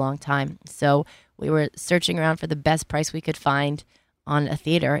last for a long time. So we were searching around for the best price we could find on a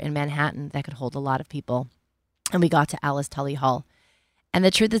theater in Manhattan that could hold a lot of people. And we got to Alice Tully Hall. And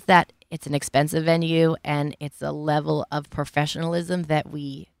the truth is that it's an expensive venue and it's a level of professionalism that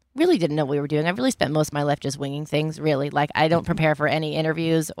we really didn't know what we were doing. I've really spent most of my life just winging things, really. Like, I don't prepare for any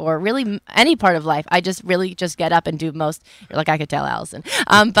interviews or really any part of life. I just really just get up and do most. You're like, I could tell, Allison.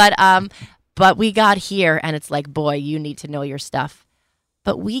 But we got here and it's like, boy, you need to know your stuff.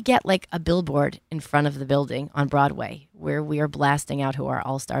 But we get like a billboard in front of the building on Broadway where we are blasting out who our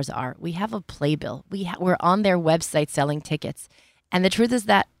all-stars are. We have a playbill. We're on their website selling tickets. And the truth is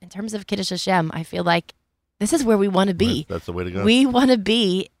that in terms of Kiddush Hashem, I feel like this is where we want to be. That's the way to go. We want to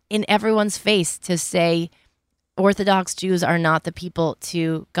be in everyone's face to say Orthodox Jews are not the people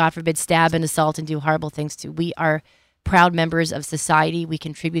to, God forbid, stab and assault and do horrible things to. We are proud members of society. We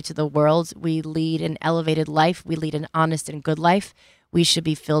contribute to the world. We lead an elevated life. We lead an honest and good life. We should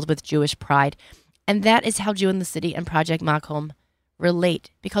be filled with Jewish pride. And that is how Jew in the City and Project Makom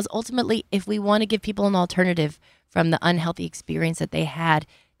relate. Because ultimately, if we want to give people an alternative from the unhealthy experience that they had,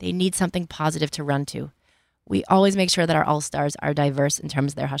 they need something positive to run to. We always make sure that our all-stars are diverse in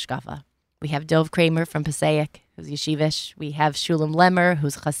terms of their hashkafa. We have Dov Kramer from Passaic, who's Yeshivish. We have Shulam Lemmer,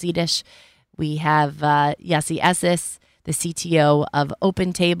 who's Hasidish. We have Yassi Esses, the CTO of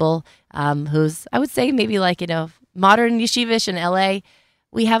Open Table, who's, I would say, maybe like, modern Yeshivish in LA.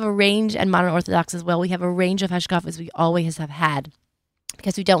 We have a range, and modern Orthodox as well. We have a range of hashkafas we always have had.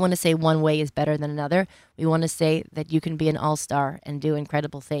 Because we don't want to say one way is better than another. We want to say that you can be an all-star and do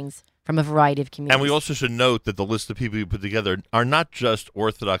incredible things from a variety of communities. And we also should note that the list of people you put together are not just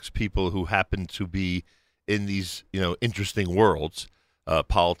Orthodox people who happen to be in these, interesting worlds,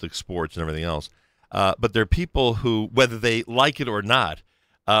 politics, sports, and everything else. But they're people who, whether they like it or not,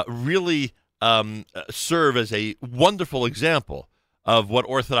 really serve as a wonderful example of what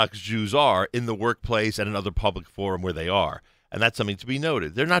Orthodox Jews are in the workplace and in other public forum where they are. And that's something to be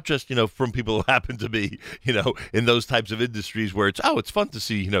noted. They're not just, from people who happen to be, in those types of industries where it's fun to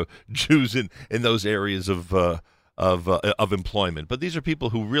see, Jews in those areas of employment. But these are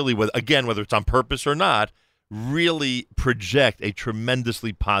people who really, whether it's on purpose or not, really project a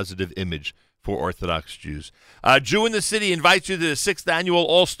tremendously positive image for Orthodox Jews. Jew in the City invites you to the 6th Annual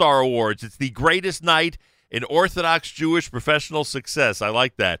All-Star Awards. It's the greatest night in Orthodox Jewish professional success. I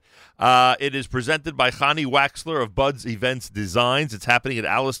like that. It is presented by Chani Waxler of Bud's Events Designs. It's happening at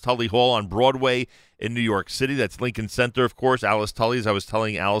Alice Tully Hall on Broadway in New York City. That's Lincoln Center, of course. Alice Tully, as I was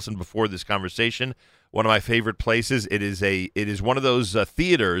telling Allison before this conversation, one of my favorite places. It is one of those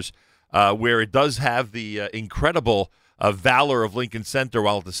theaters where it does have the incredible valor of Lincoln Center,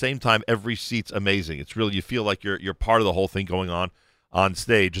 while at the same time every seat's amazing. It's really, you feel like you're part of the whole thing going on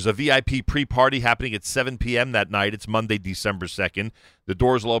stage. There's a VIP pre-party happening at 7 p.m. that night. It's Monday, December 2nd. The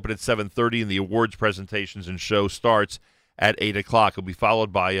doors will open at 7:30, and the awards presentations and show starts at 8 o'clock. It'll be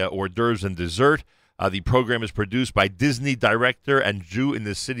followed by hors d'oeuvres and dessert. The program is produced by Disney director and Jew in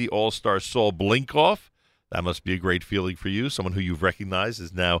the City all-star Saul Blinkoff. That must be a great feeling for you. Someone who you've recognized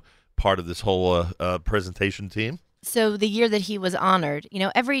is now part of this whole presentation team. So the year that he was honored,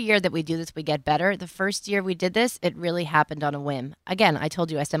 every year that we do this, we get better. The first year we did this, it really happened on a whim. Again, I told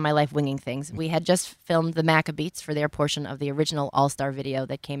you I spend my life winging things. We had just filmed the Maccabees for their portion of the original All-Star video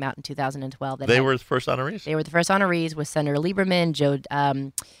that came out in 2012. They were the first honorees? They were the first honorees with Senator Lieberman, Joe...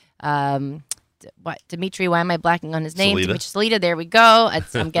 Dimitri, why am I blacking on his name? Salita, there we go.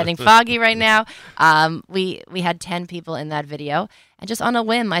 I'm getting foggy right now. We had 10 people in that video. And just on a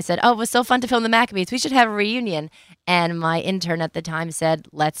whim, I said, it was so fun to film the Maccabees. We should have a reunion. And my intern at the time said,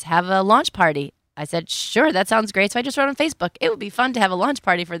 let's have a launch party. I said, sure, that sounds great. So I just wrote on Facebook, it would be fun to have a launch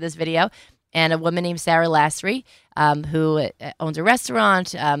party for this video. And a woman named Sarah Lassery, who owns a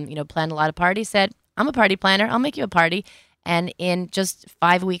restaurant, planned a lot of parties, said, I'm a party planner. I'll make you a party. And in just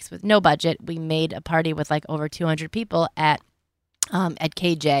 5 weeks with no budget, we made a party with like over 200 people at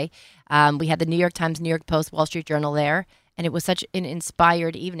KJ. We had the New York Times, New York Post, Wall Street Journal there. And it was such an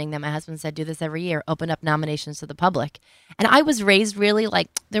inspired evening that my husband said, do this every year, open up nominations to the public. And I was raised really like,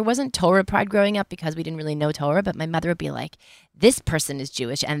 there wasn't Torah pride growing up because we didn't really know Torah, but my mother would be like, this person is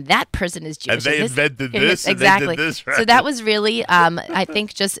Jewish and that person is Jewish. And they invented this. Exactly. And they did this, right? So that was really, I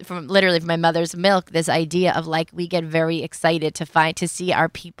think just from my mother's milk, this idea of like, we get very excited to see our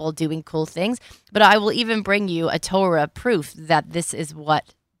people doing cool things. But I will even bring you a Torah proof that this is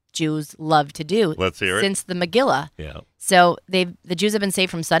what Jews love to do. Let's hear it. Since the Megillah. Yeah. So the Jews have been saved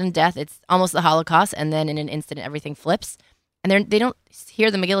from sudden death. It's almost the Holocaust, and then in an instant, everything flips. And they don't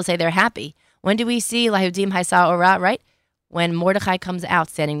hear the Megillah say they're happy. When do we see Lahudim Haisa Ora, right? When Mordechai comes out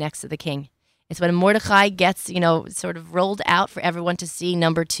standing next to the king. It's when Mordechai gets, sort of rolled out for everyone to see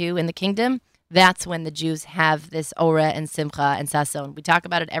number 2 in the kingdom. That's when the Jews have this Ora and Simcha and Sason. We talk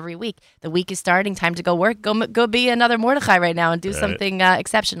about it every week. The week is starting. Time to go work. Go be another Mordechai right now and do something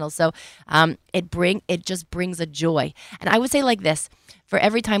exceptional. So it just brings a joy. And I would say like this, for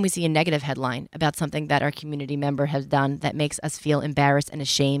every time we see a negative headline about something that our community member has done that makes us feel embarrassed and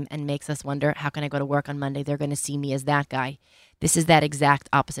ashamed and makes us wonder, how can I go to work on Monday? They're going to see me as that guy. This is that exact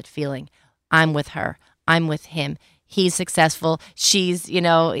opposite feeling. I'm with her. I'm with him. He's successful. She's,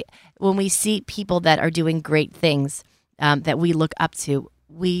 when we see people that are doing great things that we look up to,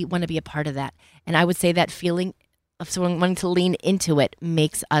 we want to be a part of that. And I would say that feeling of someone wanting to lean into it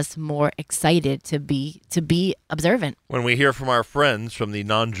makes us more excited to be observant. When we hear from our friends from the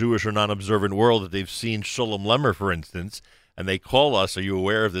non-Jewish or non-observant world that they've seen Sholem Lemmer, for instance, and they call us, are you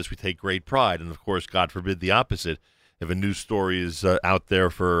aware of this? We take great pride. And, of course, God forbid the opposite. If a news story is out there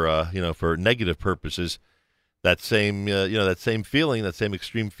for negative purposes, that same feeling, that same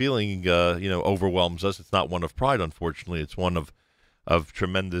extreme feeling, overwhelms us. It's not one of pride, unfortunately. It's one of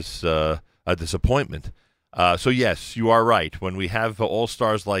tremendous disappointment. So yes, you are right. When we have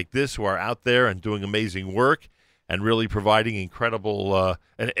all-stars like this who are out there and doing amazing work and really providing an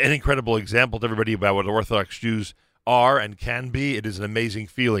incredible example to everybody about what Orthodox Jews are and can be, it is an amazing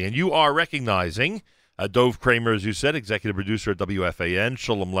feeling. And you are recognizing Dov Kramer, as you said, executive producer at WFAN,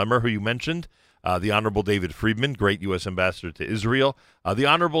 Sholem Lemmer, who you mentioned, the Honorable David Friedman, great U.S. ambassador to Israel, the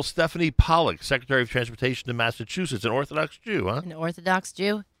Honorable Stephanie Pollack, Secretary of Transportation in Massachusetts, an Orthodox Jew, huh? An Orthodox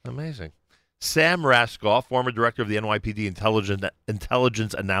Jew. Amazing. Sam Raskoff, former director of the NYPD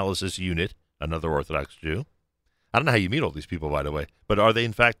Intelligence Analysis Unit, another Orthodox Jew. I don't know how you meet all these people, by the way, but are they,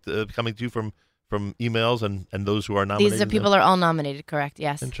 in fact, coming to you from emails and those who are nominated? These people are all nominated, correct,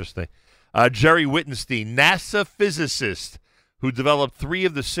 yes. Interesting. Jerry Wittenstein, NASA physicist, who developed 3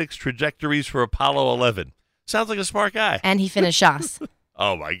 of the 6 trajectories for Apollo 11. Sounds like a smart guy. And he finished Shas.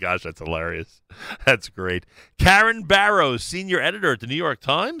 Oh, my gosh, that's hilarious. That's great. Karen Barrows, senior editor at the New York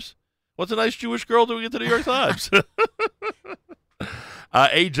Times. What's a nice Jewish girl doing at the New York Times?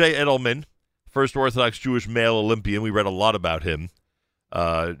 A.J. Edelman, first Orthodox Jewish male Olympian. We read a lot about him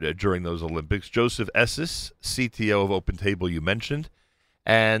during those Olympics. Joseph Esses, CTO of Open Table, you mentioned.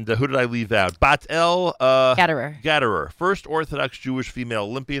 And who did I leave out? Bat-El Gatterer, first Orthodox Jewish female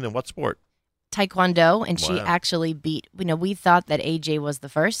Olympian in what sport? Taekwondo, and she actually beat, we thought that AJ was the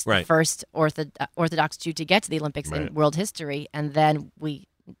first Orthodox Jew to get to the Olympics in world history, and then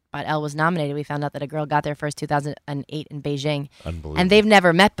Bat-El was nominated. We found out that a girl got there first 2008 in Beijing. Unbelievable. And they've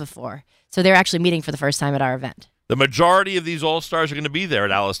never met before. So they're actually meeting for the first time at our event. The majority of these All-Stars are going to be there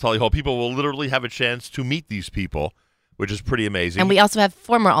at Alice Tully Hall. People will literally have a chance to meet these people, which is pretty amazing. And we also have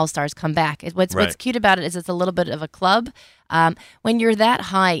former All-Stars come back. What's cute about it is it's a little bit of a club. When you're that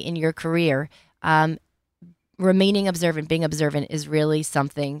high in your career, remaining observant, being observant is really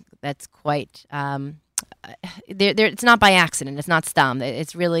something that's quite... it's not by accident. It's not stam.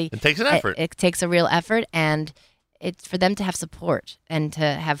 It's really... It takes an effort. It takes a real effort, and it's for them to have support and to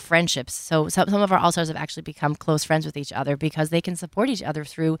have friendships. So some of our All-Stars have actually become close friends with each other because they can support each other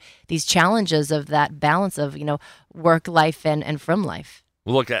through these challenges of that balance of, work life and from life.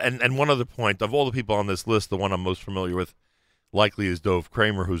 Well, look, and one other point, of all the people on this list, the one I'm most familiar with likely is Dov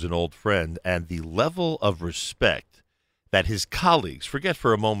Kramer, who's an old friend, and the level of respect that his colleagues, forget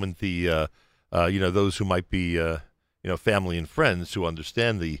for a moment the... those who might be, family and friends who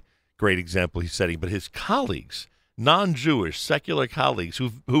understand the great example he's setting, but his colleagues, non-Jewish, secular colleagues,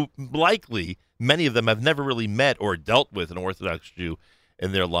 who likely, many of them have never really met or dealt with an Orthodox Jew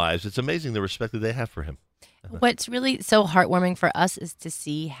in their lives. It's amazing the respect that they have for him. What's really so heartwarming for us is to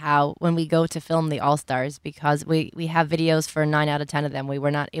see how, when we go to film the All-Stars, because we have videos for 9 out of 10 of them. We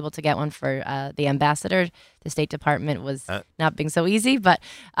were not able to get one for the ambassador. The State Department was not being so easy, but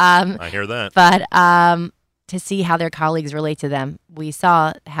I hear that. But to see how their colleagues relate to them, we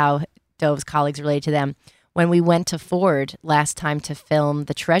saw how Dove's colleagues relate to them. When we went to Ford last time to film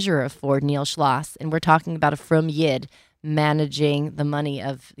the treasurer of Ford, Neil Schloss, and we're talking about a frum Yid managing the money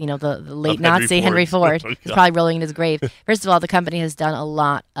of, the late Nazi Henry Ford. He's probably rolling in his grave. First of all, the company has done a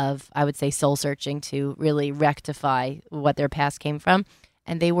lot of, I would say, soul searching to really rectify what their past came from.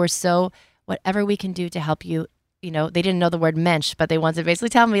 And they were so, whatever we can do to help you, they didn't know the word mensch, but they wanted to basically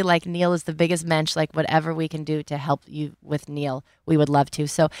tell me, like, Neil is the biggest mensch, like, whatever we can do to help you with Neil, we would love to.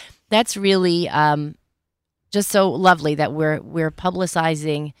 So that's really just so lovely that we're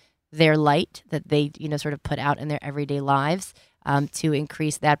publicizing their light that they, sort of put out in their everyday lives to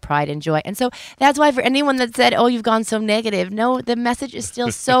increase that pride and joy. And so that's why for anyone that said, oh, you've gone so negative, no, the message is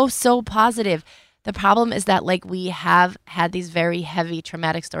still so positive. The problem is that, like, we have had these very heavy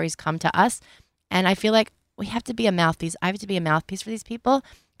traumatic stories come to us. And I feel like we have to be a mouthpiece. I have to be a mouthpiece for these people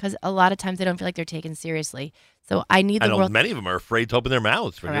because a lot of times they don't feel like they're taken seriously. So I need the world. Many of them are afraid to open their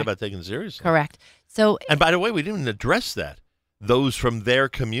mouths, forget about taking seriously. Correct. So, and by the way, we didn't even address that. Those from their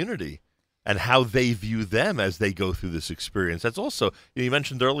community and how they view them as they go through this experience. That's also, you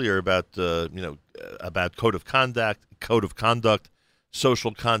mentioned earlier about about code of conduct,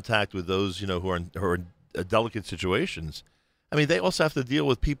 social contact with those who are in delicate situations. I mean, they also have to deal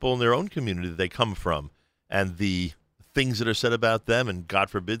with people in their own community that they come from, and the things that are said about them, and God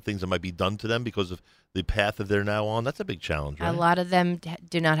forbid, things that might be done to them because of the path that they're now on. That's a big challenge, right? A lot of them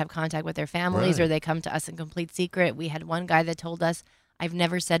do not have contact with their families, or they come to us in complete secret. We had one guy that told us, I've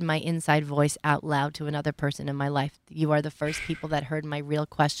never said my inside voice out loud to another person in my life. You are the first people that heard my real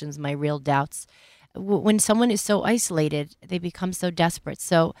questions, my real doubts. When someone is so isolated, they become so desperate.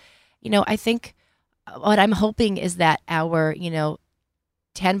 So, I think what I'm hoping is that our,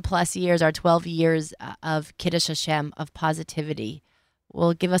 10 plus years, our 12 years of Kiddush Hashem, of positivity,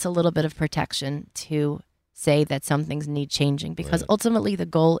 will give us a little bit of protection to say that some things need changing, because ultimately the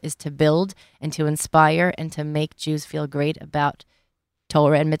goal is to build and to inspire and to make Jews feel great about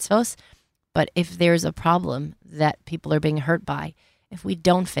Torah and mitzvos. But if there's a problem that people are being hurt by, if we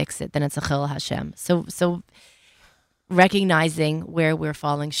don't fix it, then it's a chil Hashem. So recognizing where we're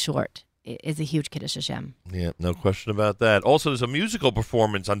falling short is a huge Kiddush Hashem. Yeah, no question about that. Also, there's a musical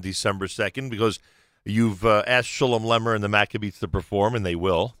performance on December 2nd because you've asked Shulam Lemmer and the Maccabees to perform, and they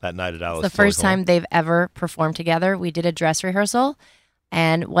will that night at Allison. It's the first time they've ever performed together. We did a dress rehearsal,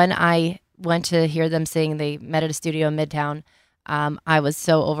 and when I went to hear them sing, they met at a studio in Midtown. I was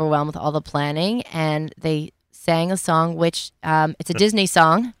so overwhelmed with all the planning, and they sang a song which it's a Disney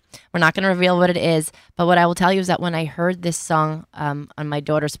song. We're not going to reveal what it is, but what I will tell you is that when I heard this song on my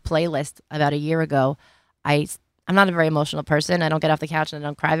daughter's playlist about a year ago, I'm not a very emotional person. I don't get off the couch and I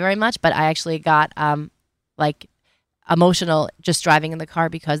don't cry very much, but I actually got emotional just driving in the car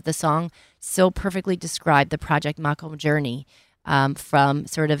because the song so perfectly described the Project Makom journey from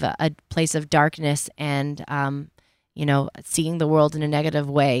sort of a place of darkness and seeing the world in a negative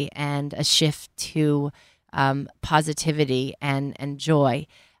way and a shift to positivity and joy.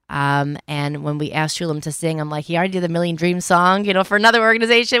 And when we asked Shulam to sing, I'm like, he already did the Million Dreams song, for another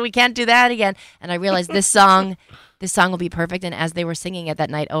organization. We can't do that again. And I realized this song will be perfect. And as they were singing it that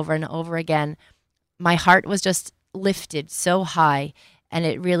night over and over again, my heart was just lifted so high. And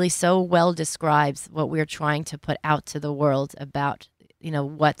it really so well describes what we're trying to put out to the world about,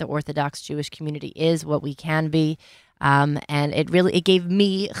 what the Orthodox Jewish community is, what we can be. And it gave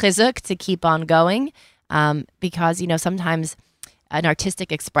me chizuk to keep on going because, sometimes an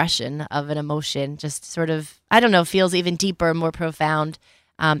artistic expression of an emotion just sort of, feels even deeper, more profound.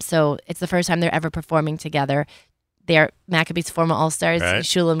 So it's the first time they're ever performing together. They're Maccabees former All-Stars, right.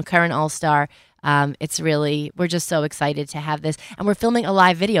 Shulam current All-Star. We're just so excited to have this. And we're filming a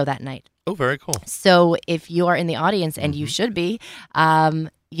live video that night. Oh, very cool. So if you are in the audience, and you should be,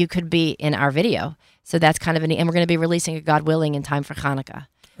 you could be in our video. So that's kind of and we're going to be releasing it, God willing, in time for Hanukkah.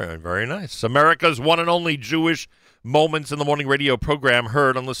 Very, very nice. America's one and only Jewish Moments in the Morning radio program,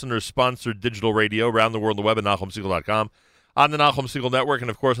 heard on listeners-sponsored digital radio around the world on the web at NachumSegal.com, on the Nachum Segal Network, and,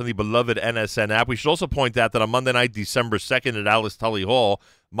 of course, on the beloved NSN app. We should also point out that on Monday night, December 2nd at Alice Tully Hall,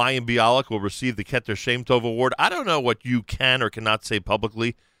 Mayim Bialik will receive the Keter Shem Tov Award. I don't know what you can or cannot say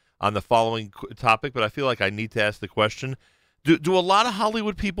publicly on the following topic, but I feel like I need to ask the question. Do a lot of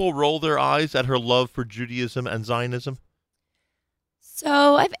Hollywood people roll their eyes at her love for Judaism and Zionism?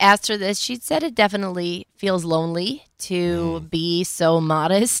 So I've asked her this. She said it definitely feels lonely to be so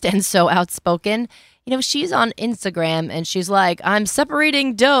modest and so outspoken. she's on Instagram and she's like, I'm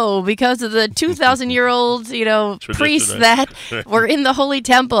separating dough because of the 2,000-year-old, priests that were in the Holy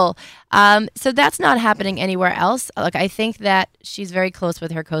Temple. So that's not happening anywhere else. Like, I think that she's very close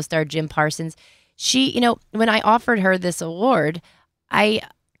with her co-star, Jim Parsons. She, when I offered her this award, I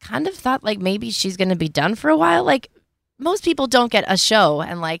kind of thought like maybe she's going to be done for a while. Like, most people don't get a show,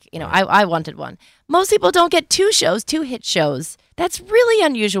 and I wanted one. Most people don't get two hit shows. That's really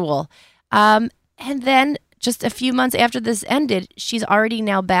unusual. And then just a few months after this ended, she's already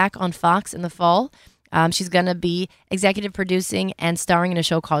now back on Fox in the fall. She's going to be executive producing and starring in a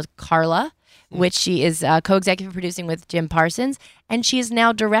show called Carla, which she is co-executive producing with Jim Parsons. And she is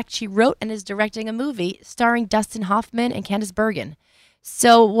now she wrote and is directing a movie starring Dustin Hoffman and Candice Bergen.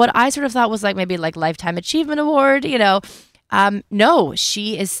 So what I sort of thought was maybe Lifetime Achievement Award, no,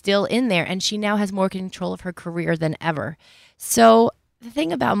 she is still in there, and she now has more control of her career than ever. So the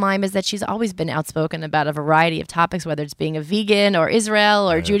thing about Mime is that she's always been outspoken about a variety of topics, whether it's being a vegan or Israel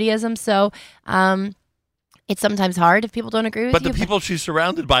or Judaism. So it's sometimes hard if people don't agree with you. But the people she's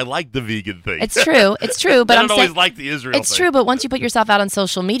surrounded by like the vegan thing. It's true. But I don't always like the Israel thing. It's true, but once you put yourself out on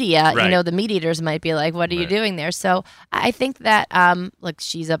social media, the meat eaters might be like, what are you doing there? So I think that,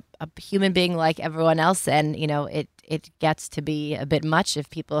 she's a human being like everyone else, and, it gets to be a bit much if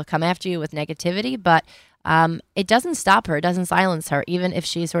people come after you with negativity, but it doesn't stop her. It doesn't silence her, even if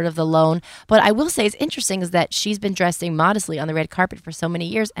she's sort of the lone. But I will say is interesting is that she's been dressing modestly on the red carpet for so many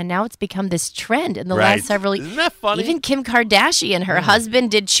years, and now it's become this trend in the last several years. Isn't that funny? Even Kim Kardashian, her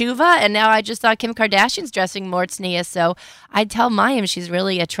husband did tshuva, and now I just saw Kim Kardashian's dressing more tznius. So I tell Mayim she's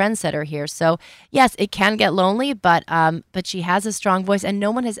really a trendsetter here. So yes, it can get lonely, but she has a strong voice, and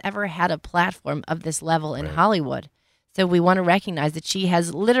no one has ever had a platform of this level in Hollywood. So we want to recognize that she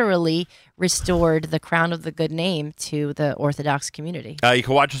has literally restored the crown of the good name to the Orthodox community. You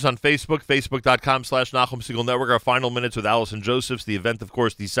can watch us on Facebook, facebook.com/Nachum Segal Network. Our final minutes with Allison Josephs. The event, of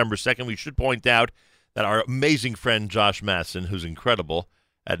course, December 2nd. We should point out that our amazing friend Josh Masson, who's incredible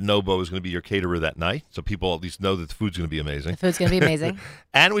at Nobo, is going to be your caterer that night. So people at least know that the food's going to be amazing. The food's going to be amazing.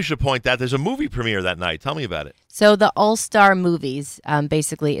 And we should point out there's a movie premiere that night. Tell me about it. So the All-Star Movies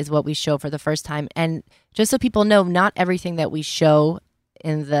basically is what we show for the first time. And just so people know, not everything that we show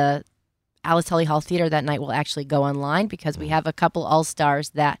in the Alice Tully Hall Theater that night will actually go online, because we have a couple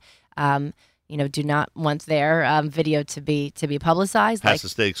All-Stars that do not want their video to be publicized. Has to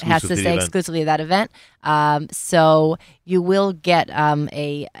stay exclusively at that event. So you will get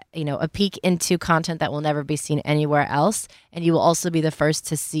a peek into content that will never be seen anywhere else, and you will also be the first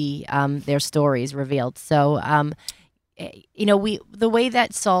to see their stories revealed. So the way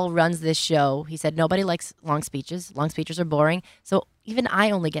that Saul runs this show, he said nobody likes long speeches. Long speeches are boring. So even I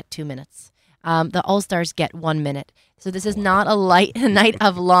only get 2 minutes. The All-Stars get 1 minute. So this is not a night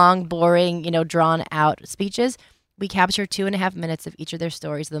of long, boring, drawn-out speeches. We capture 2.5 minutes of each of their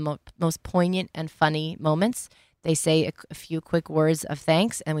stories, the most poignant and funny moments. They say a few quick words of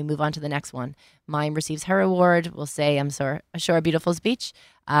thanks, and we move on to the next one. Mime receives her award. We'll say, I'm sure a beautiful speech.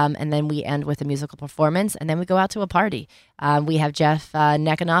 And then we end with a musical performance, and then we go out to a party. We have Jeff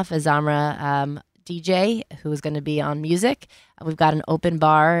Nekanoff, a Zamra DJ, who is going to be on music. We've got an open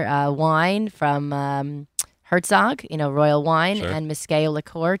bar wine from Herzog, royal wine, and Moscato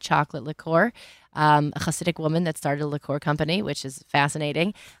liqueur, chocolate liqueur. A Hasidic woman that started a liqueur company, which is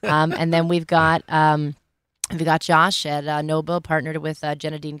fascinating. And then we've got Josh at Noble, partnered with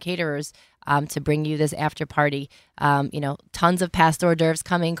Genadine Caterers, to bring you this after party. Tons of past hors d'oeuvres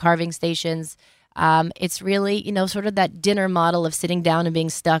coming, carving stations. It's really, sort of that dinner model of sitting down and being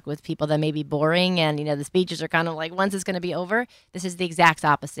stuck with people that may be boring. And, the speeches are kind of like, when's this going to be over? This is the exact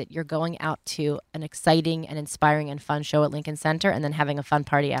opposite. You're going out to an exciting and inspiring and fun show at Lincoln Center and then having a fun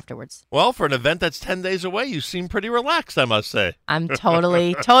party afterwards. Well, for an event that's 10 days away, you seem pretty relaxed, I must say. I'm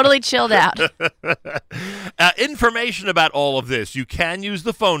totally chilled out. Information about all of this. You can use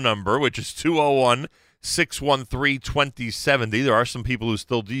the phone number, which is 201-613-2070. There are some people who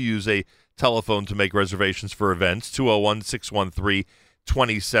still do use a telephone to make reservations for events,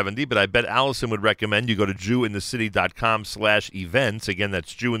 201-613-2070. But I bet Allison would recommend you go to jewinthecity.com/events. Again,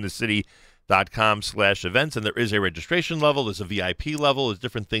 that's jewinthecity.com/events. And there is a registration level. There's a VIP level. There's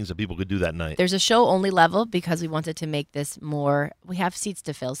different things that people could do that night. There's a show-only level because we wanted to make this more, we have seats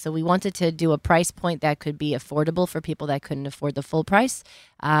to fill. So we wanted to do a price point that could be affordable for people that couldn't afford the full price.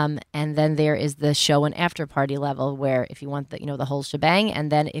 And then there is the show and after party level where if you want the whole shebang,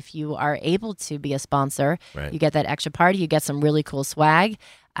 and then if you are able to be a sponsor, you get that extra party, you get some really cool swag,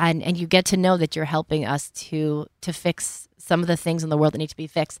 and you get to know that you're helping us to fix some of the things in the world that need to be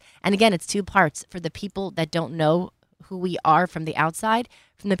fixed. And again, it's two parts. For the people that don't know who we are from the outside,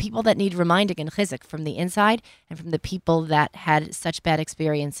 from the people that need reminding and chizuk from the inside, and from the people that had such bad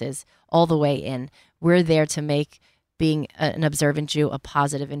experiences all the way in. We're there to make being an observant Jew a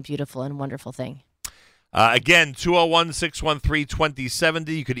positive and beautiful and wonderful thing. Again,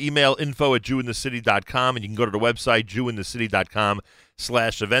 201-613-2070. You could email info@jewinthecity.com, and you can go to the website,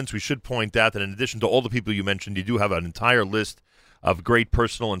 jewinthecity.com/events. We should point out that in addition to all the people you mentioned, you do have an entire list of great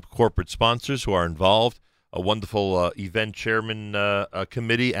personal and corporate sponsors who are involved, a wonderful event chairman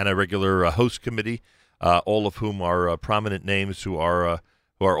committee and a regular host committee, all of whom are prominent names who are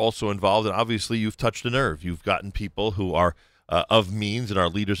also involved. And obviously, you've touched a nerve. You've gotten people who are of means and our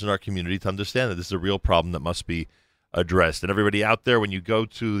leaders in our community to understand that this is a real problem that must be addressed. And everybody out there, when you go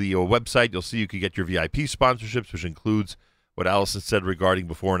to the website, you'll see you can get your VIP sponsorships, which includes what Allison said regarding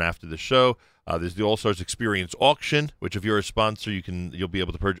before and after the show. There's the All Stars Experience auction, which if you're a sponsor, you'll be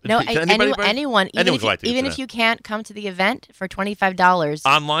able to purchase. No, anyone, even if you can't come to the event for $25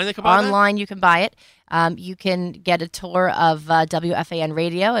 online, they can buy online. You can buy it. You can get a tour of WFAN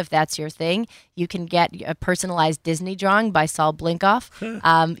radio if that's your thing. You can get a personalized Disney drawing by Saul Blinkoff.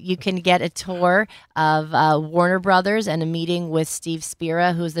 You can get a tour of Warner Brothers and a meeting with Steve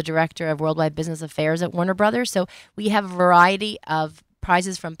Spira, who's the director of Worldwide Business Affairs at Warner Brothers. So we have a variety of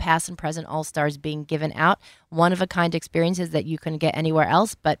prizes from past and present All-Stars being given out. One-of-a-kind experiences that you can get anywhere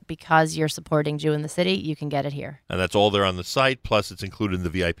else, but because you're supporting Jew in the City, you can get it here. And that's all there on the site, plus it's included in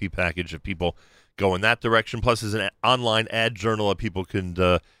the VIP package if people go in that direction. Plus there's an online ad journal that people can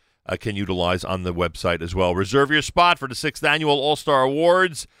utilize on the website as well. Reserve your spot for the 6th Annual All-Star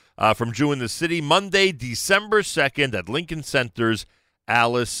Awards from Jew in the City, Monday, December 2nd at Lincoln Center's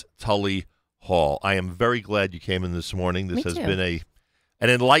Alice Tully Hall. I am very glad you came in this morning. This has been an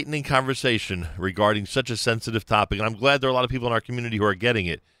enlightening conversation regarding such a sensitive topic, and I'm glad there are a lot of people in our community who are getting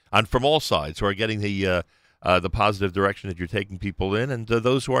it, from all sides, who are getting the positive direction that you're taking people in, and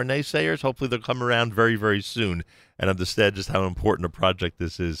those who are naysayers, hopefully they'll come around very, very soon and understand just how important a project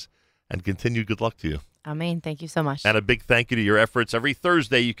this is, and continued good luck to you. Amen. Thank you so much. And a big thank you to your efforts. Every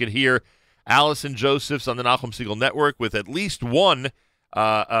Thursday you can hear Allison Josephs on the Nachum Segal Network with at least one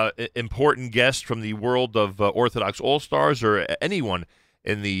important guest from the world of Orthodox All-Stars, or anyone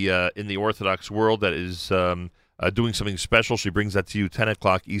in the Orthodox world that is doing something special. She brings that to you 10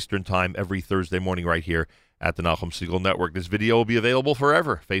 o'clock Eastern Time every Thursday morning right here at the Nachum Segal Network. This video will be available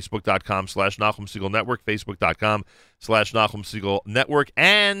forever. Facebook.com/Nachum Segal Network, Facebook.com/Nachum Segal Network.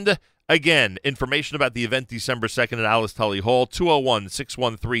 And again, information about the event December 2nd at Alice Tully Hall,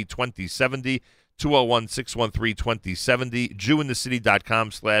 201-613-2070, 201-613-2070,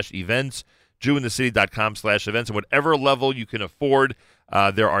 jewinthecity.com/events, jewinthecity.com/events, and whatever level you can afford.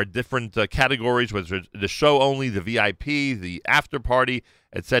 There are different categories, whether it's the show only, the VIP, the after party,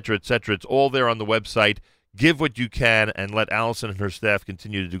 etc., etc. It's all there on the website. Give what you can and let Allison and her staff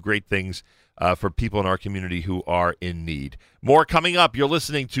continue to do great things for people in our community who are in need. More coming up. You're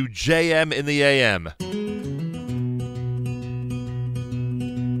listening to JM in the AM.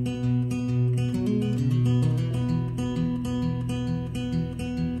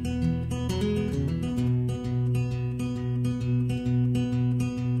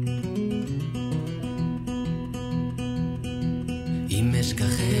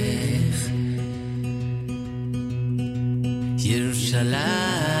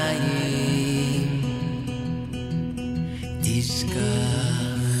 ירושלים תשכח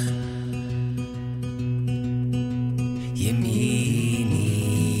ימיני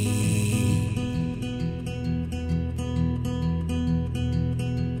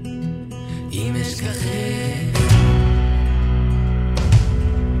אם אשכחך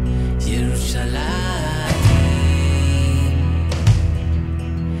ירושלים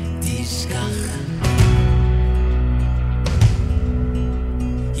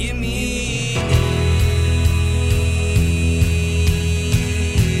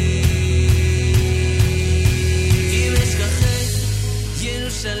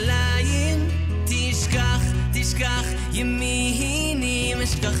תשכח ימיני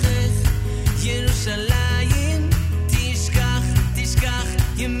משכחך ירושלים תשכח תשכח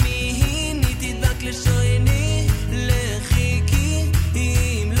ימיני תדבק לשויני לחיקי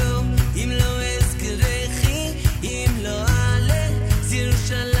אם לא אזכרכי אם לא אעלה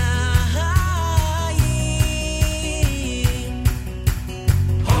ירושלים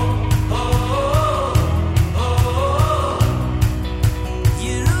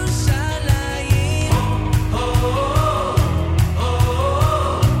ירושלים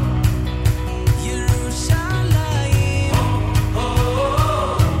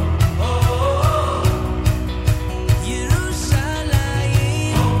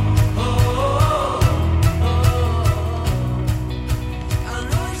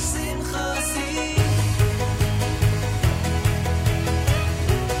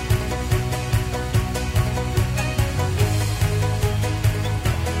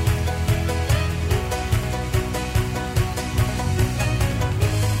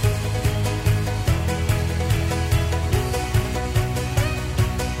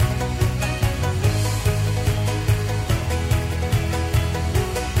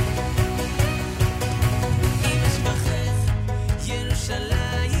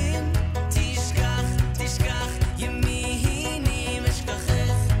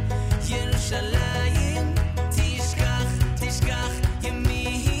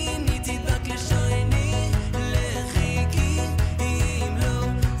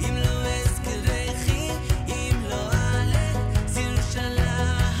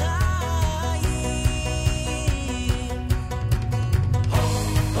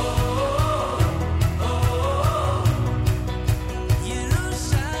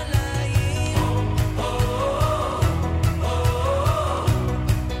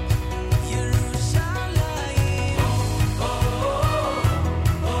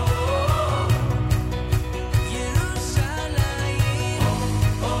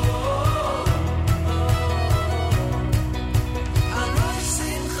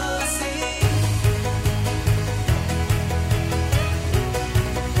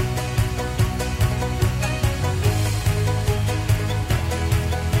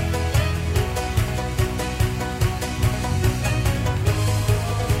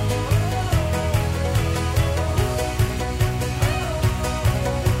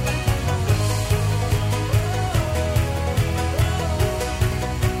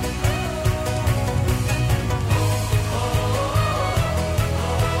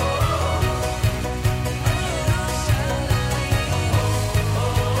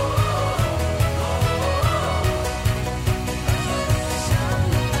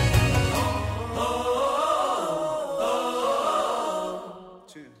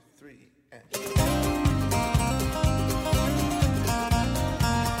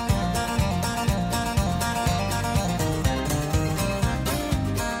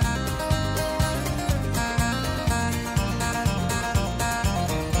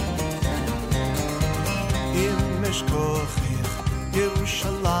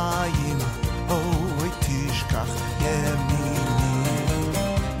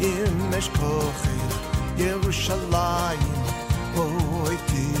אשכוחך ירושלים בואי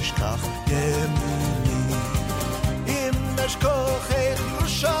תשכח ימיני אם אשכוחך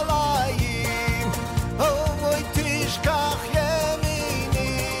ירושלים בואי תשכח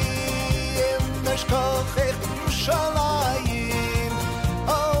ימיני אם אשכוחך ירושלים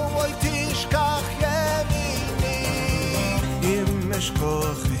בואי תשכח ימיני אם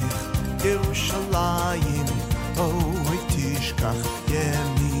אשכוחך ירושלים בואי תשכח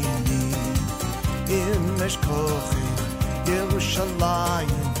ימיני אם אשכוחך ירושלים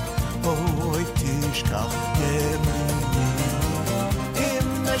בואי תשכח ימיני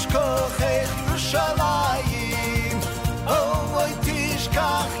אם אשכוחך ירושלים בואי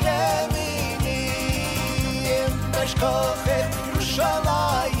תשכח ימיני אם אשכוחך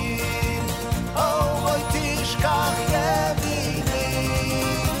ירושלים בואי תשכח ימיני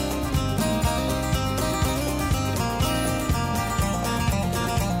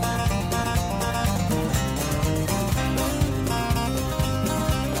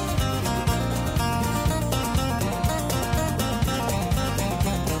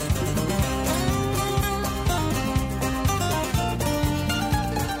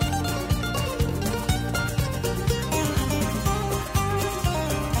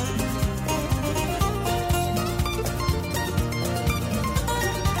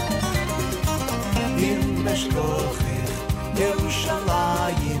אשכוחך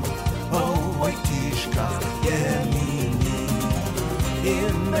ירושלים בואי תשכח ימיני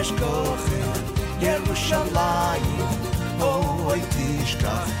אם אשכוחך ירושלים בואי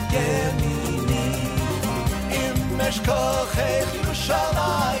תשכח ימיני אם אשכוחך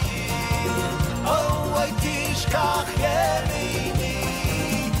ירושלים בואי תשכח ימיני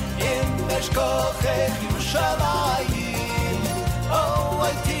אם אשכוחך ירושלים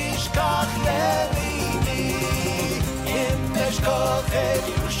בואי תשכח ימיני אם אשכוחך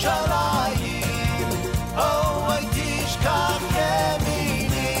ירושלים בואי תשכח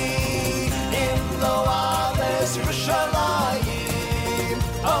ימיני אם לא ארץ ירושלים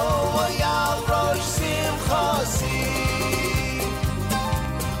בואי על ראש שמחתי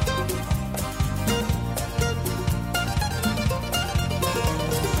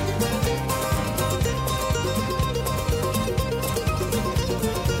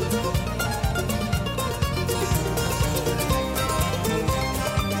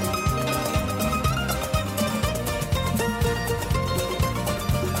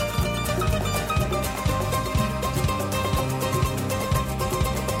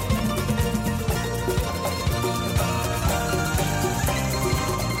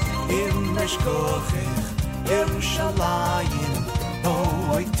אשכוחך ירושלים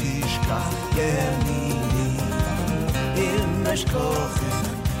בואי תשכח ימיני אם אשכוחך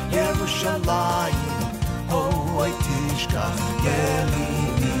ירושלים בואי תשכח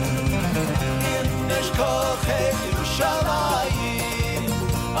ימיני אם אשכוחך ירושלים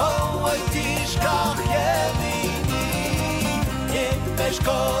בואי תשכח ימיני אם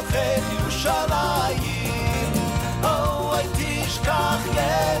אשכוחך ירושלים בואי תשכח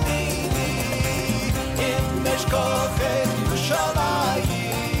ימיני אם אשכוחך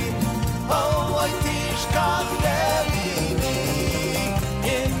ירושלים בואי תשכח ימיני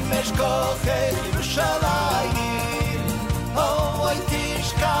אם אשכוחך ירושלים בואי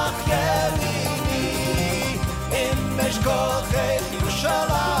תשכח ימיני אם אשכוחך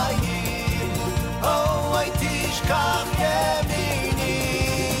ירושלים בואי תשכח ימיני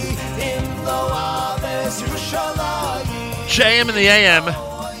אם לא ארץ ירושלים JM in the AM.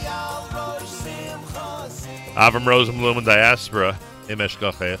 Avram Rosenblum and Diaspora. Imesh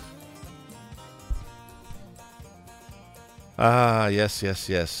Gachech.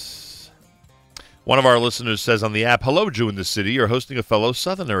 Yes. One of our listeners says on the app, hello, Jew in the city. You're hosting a fellow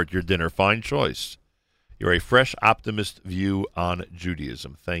Southerner at your dinner. Fine choice. You're a fresh, optimist view on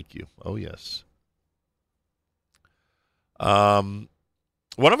Judaism. Thank you. Oh, yes.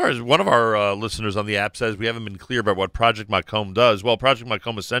 One of our listeners on the app says we haven't been clear about what Project Makom does. Well, Project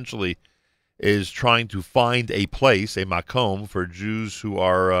Makom essentially is trying to find a place, a Makom, for Jews who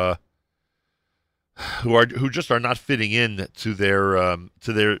just are not fitting in to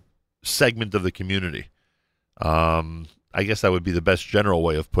their segment of the community. I guess that would be the best general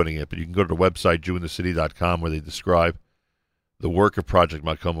way of putting it. But you can go to the website jewinthecity.com where they describe the work of Project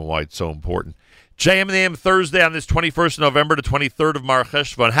Makom and why it's so important. JM and the AM Thursday on this 21st of November to 23rd of Mar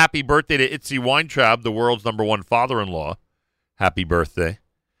Cheshvan. Happy birthday to Itzi Weintraub, the world's #1 father-in-law. Happy birthday.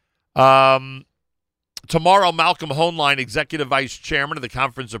 Tomorrow, Malcolm Hoenlein, Executive Vice Chairman of the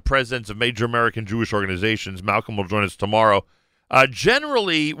Conference of Presidents of Major American Jewish Organizations. Malcolm will join us tomorrow.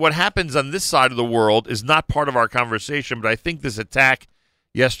 Generally, what happens on this side of the world is not part of our conversation, but I think this attack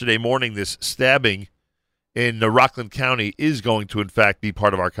yesterday morning, this stabbing in Rockland County is going to, in fact, be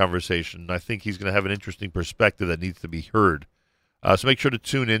part of our conversation. I think he's going to have an interesting perspective that needs to be heard. So make sure to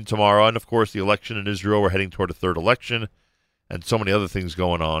tune in tomorrow. And, of course, the election in Israel. We're heading toward a third election and so many other things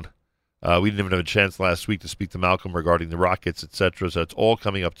going on. We didn't even have a chance last week to speak to Malcolm regarding the rockets, etc. So it's all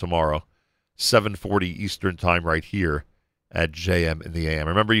coming up tomorrow, 7:40 Eastern Time right here at JM in the AM.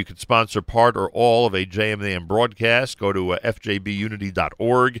 Remember, you can sponsor part or all of a JM in the AM broadcast. Go to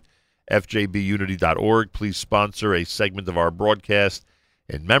fjbunity.org, fjbunity.org. Please sponsor a segment of our broadcast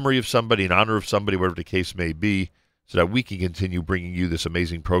in memory of somebody, in honor of somebody, whatever the case may be, so that we can continue bringing you this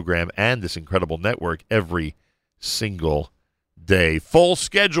amazing program and this incredible network every single day. Full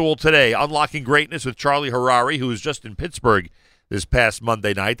schedule today. Unlocking Greatness with Charlie Harari, who was just in Pittsburgh this past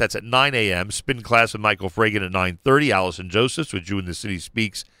Monday night. That's at 9 a.m. Spin class with Michael Fragan at 9:30. Allison Josephs with You in the City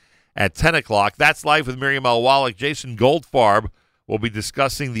Speaks at 10 o'clock. That's Live with Miriam L. Wallach. Jason Goldfarb will be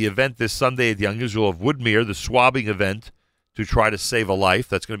discussing the event this Sunday at the Young Israel of Woodmere, the swabbing event to try to save a life.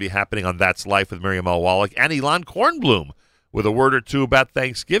 That's going to be happening on That's Life with Miriam L. Wallach. And Elon Kornblum with a word or two about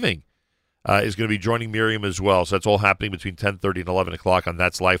Thanksgiving is going to be joining Miriam as well. So that's all happening between 10:30 and 11 o'clock on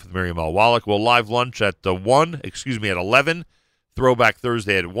That's Life with Miriam L. Wallach. We'll live lunch at 11. Throwback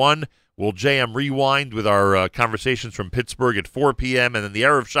Thursday at 1. We'll JM Rewind with our conversations from Pittsburgh at 4 p.m. And then the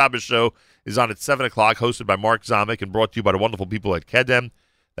Erev Shabbos show is on at 7 o'clock, hosted by Mark Zamek and brought to you by the wonderful people at Kedem.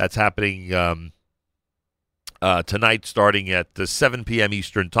 That's happening tonight starting at 7 p.m.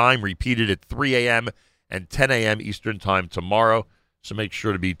 Eastern Time, repeated at 3 a.m. and 10 a.m. Eastern Time tomorrow. So make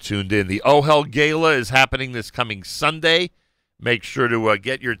sure to be tuned in. The Ohel Gala is happening this coming Sunday. Make sure to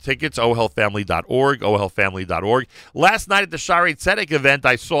get your tickets, ohelfamily.org, ohelfamily.org. Last night at the Shari Tzedek event,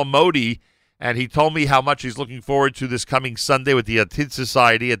 I saw Modi, and he told me how much he's looking forward to this coming Sunday with the Atid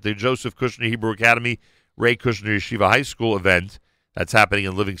Society at the Joseph Kushner Hebrew Academy, Ray Kushner Yeshiva High School event. That's happening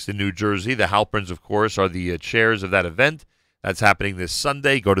in Livingston, New Jersey. The Halperns, of course, are the chairs of that event. That's happening this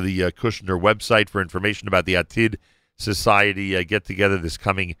Sunday. Go to the Kushner website for information about the Atid Society get-together this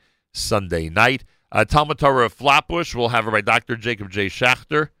coming Sunday night. Talmud Torah of Flatbush will have Rabbi Dr. Jacob J.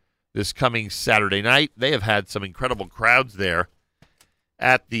 Schachter this coming Saturday night. They have had some incredible crowds there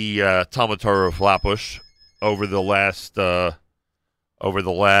at the Talmud Torah of Flatbush over the last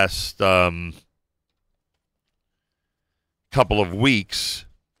couple of weeks,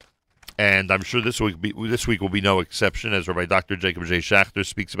 and I'm sure this week will be no exception as Rabbi Dr. Jacob J. Schachter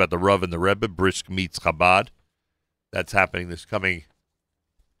speaks about the Rav and the Rebbe. Brisk meets Chabad. That's happening this coming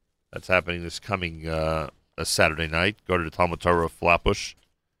Saturday night. Go to the Talmud Torah of Flatbush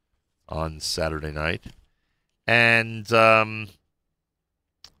on Saturday night. And the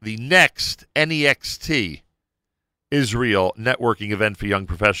next NEXT Israel networking event for young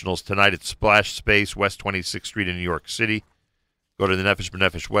professionals tonight at Splash Space, West 26th Street in New York City. Go to the Nefesh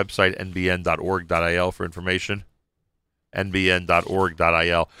B'Nefesh website, nbn.org.il for information.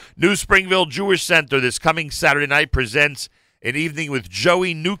 nbn.org.il. New Springville Jewish Center this coming Saturday night presents an evening with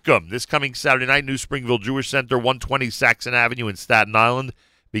Joey Newcomb. This coming Saturday night, New Springville Jewish Center, 120 Saxon Avenue in Staten Island.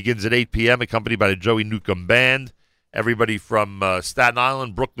 Begins at 8 p.m., accompanied by the Joey Newcomb Band. Everybody from Staten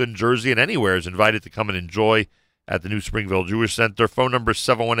Island, Brooklyn, Jersey, and anywhere is invited to come and enjoy at the New Springville Jewish Center. Phone number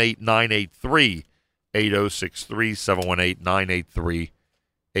 718-983-8063,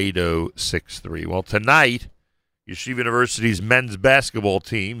 718-983-8063. Well, tonight, Yeshiva University's men's basketball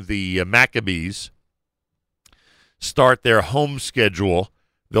team, the Maccabees, start their home schedule.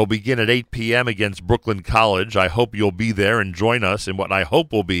 They'll begin at 8 p.m. against Brooklyn College. I hope you'll be there and join us in what I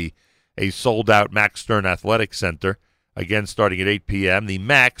hope will be a sold-out Max Stern Athletic Center. Again, starting at 8 p.m. The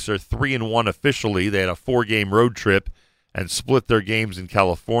Macs are 3-1 officially. They had a 4-game road trip and split their games in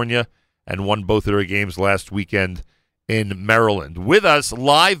California and won both of their games last weekend in Maryland. With us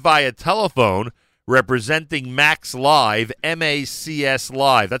live via telephone, representing MacsLive, MACS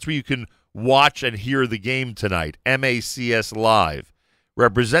Live. That's where you can watch and hear the game tonight, MACS Live.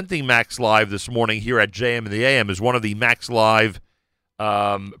 Representing MacsLive this morning here at JM and the AM is one of the MacsLive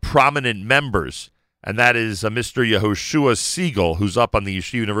prominent members, and that is Mr. Yehoshua Segal, who's up on the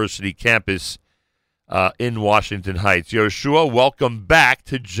Yeshiva University campus in Washington Heights. Yehoshua, welcome back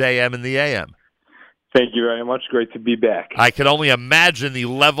to JM and the AM. Thank you very much. Great to be back. I can only imagine the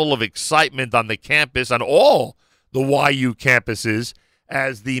level of excitement on the campus, on all the YU campuses,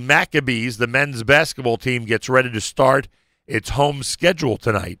 as the Maccabees, the men's basketball team, gets ready to start its home schedule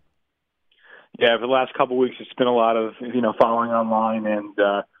tonight. Yeah, for the last couple of weeks, it's been a lot of following online and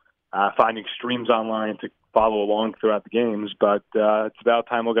finding streams online to follow along throughout the games. But it's about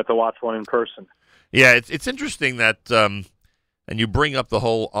time we'll get to watch one in person. Yeah, it's interesting that, and you bring up the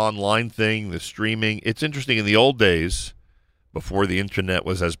whole online thing, the streaming. It's interesting in the old days, before the internet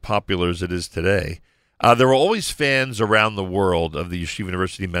was as popular as it is today, there were always fans around the world of the Yeshiva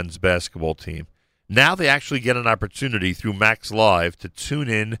University men's basketball team. Now they actually get an opportunity through MacsLive to tune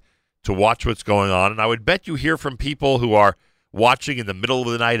in to watch what's going on. And I would bet you hear from people who are watching in the middle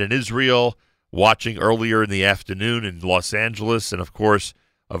of the night in Israel, watching earlier in the afternoon in Los Angeles, and, of course,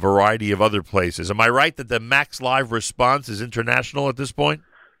 a variety of other places. Am I right that the MacsLive response is international at this point?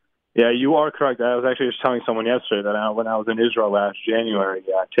 Yeah, you are correct. I was actually just telling someone yesterday that when I was in Israel last January,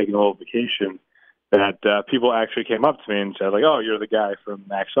 taking a little vacation, that people actually came up to me and said, like, oh, you're the guy from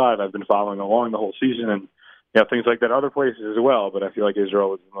MacsLive. I've been following along the whole season, and things like that. Other places as well, but I feel like Israel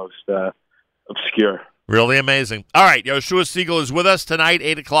was the most obscure. Really amazing. All right, Yehoshua Segal is with us tonight,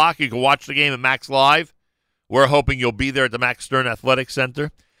 8 o'clock. You can watch the game at MacsLive. We're hoping you'll be there at the Max Stern Athletic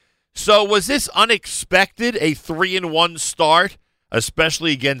Center. So was this unexpected, a 3-1 start,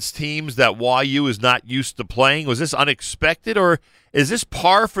 especially against teams that YU is not used to playing? Was this unexpected, or is this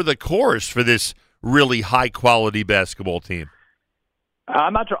par for the course for this really high-quality basketball team?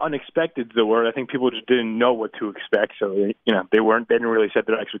 I'm not sure unexpected is the word. I think people just didn't know what to expect, so they didn't really set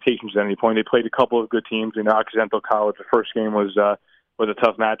their expectations at any point. They played a couple of good teams. Occidental College, the first game was a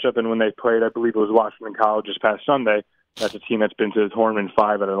tough matchup, and when they played, I believe it was Washington College this past Sunday. That's a team that's been to the tournament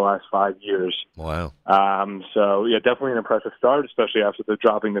 5 out of the last 5 years. Wow. So definitely an impressive start, especially after the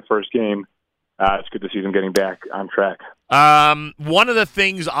dropping the first game. It's good to see them getting back on track. One of the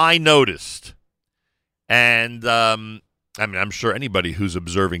things I noticed, and I'm sure anybody who's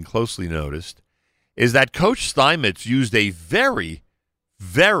observing closely noticed, is that Coach Steinmetz used a very,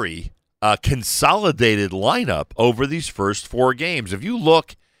 very consolidated lineup over these first 4 games. If you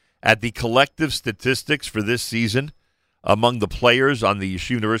look at the collective statistics for this season among the players on the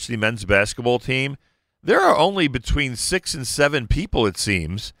Yeshiva University men's basketball team, there are only between 6 and 7 people, it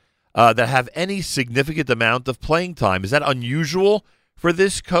seems, that have any significant amount of playing time. Is that unusual for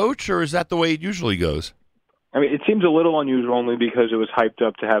this coach, or is that the way it usually goes? I mean, it seems a little unusual only because it was hyped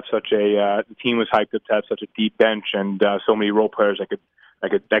up to have the team was hyped up to have such a deep bench and so many role players that could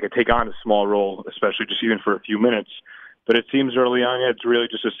take on a small role, especially just even for a few minutes. But it seems early on it's really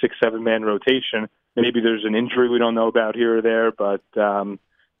just a 6-7 man rotation. Maybe there's an injury we don't know about here or there, but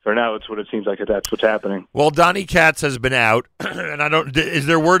for now it's what it seems like that's what's happening. Well, Donnie Katz has been out, and is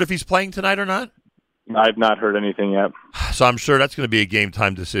there word if he's playing tonight or not? I've not heard anything yet. So I'm sure that's going to be a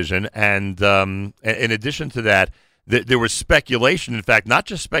game-time decision. And in addition to that, there was speculation. In fact, not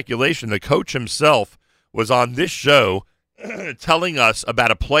just speculation. The coach himself was on this show telling us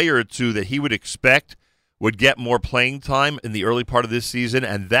about a player or two that he would expect would get more playing time in the early part of this season,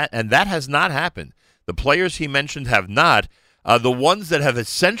 and that has not happened. The players he mentioned have not. The ones that have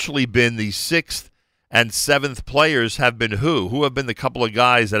essentially been the 6th and 7th players have been who? Who have been the couple of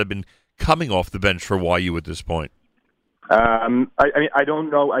guys that have been coming off the bench for YU at this point? I don't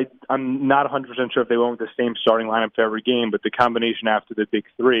know. I'm not 100% sure if they went with the same starting lineup for every game, but the combination after the big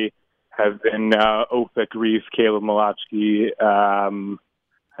 3 have been Ofek Reef, Caleb Malatsky,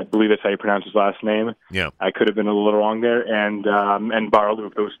 I believe that's how you pronounce his last name. Yeah, I could have been a little wrong there. And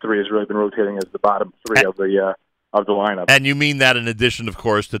Barlow, those 3 has really been rotating as the bottom 3 of the lineup. And you mean that in addition, of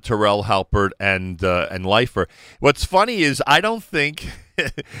course, to Terrell Halpert and Leifer. What's funny is I don't think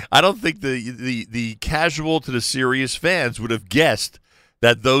the casual to the serious fans would have guessed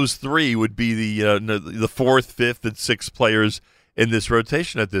that those 3 would be the 4th, 5th, and 6th players in this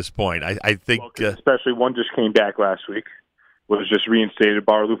rotation at this point. I think especially one just came back last week. Was just reinstated.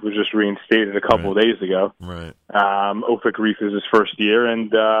 Barlouf was just reinstated a couple of days ago. Right. Ofek Reef is his first year,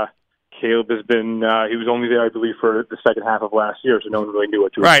 and Caleb has been, he was only there, I believe, for the second half of last year, so no one really knew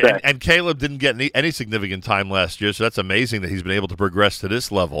what to expect. Right, and Caleb didn't get any significant time last year, so that's amazing that he's been able to progress to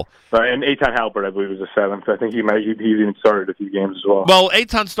this level. Right, and Eitan Halpert, I believe, was the 7th. I think he even started a few games as well. Well,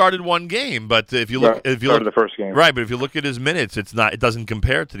 Eitan started 1 game, but if you look, the first game, right, but if you look at his minutes, it doesn't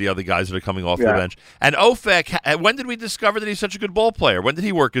compare to the other guys that are coming off the bench. And Ofek, when did we discover that he's such a good ball player? When did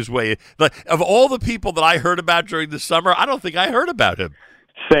he work his way? Like, of all the people that I heard about during the summer, I don't think I heard about him.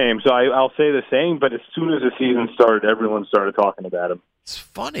 Same. So I'll say the same, but as soon as the season started, everyone started talking about him. It's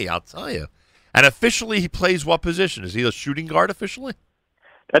funny, I'll tell you. And officially, he plays what position? Is he a shooting guard officially?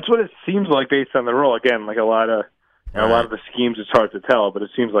 That's what it seems like based on the role. Again, like a lot of the schemes, it's hard to tell, but it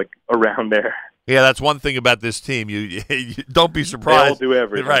seems like around there. Yeah, that's one thing about this team. You don't be surprised. They all do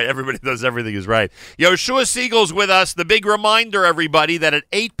everything. Right, everybody does everything is right. Yehoshua Segal's with us. The big reminder, everybody, that at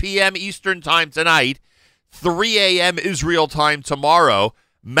 8 p.m. Eastern Time tonight, 3 a.m. Israel time tomorrow,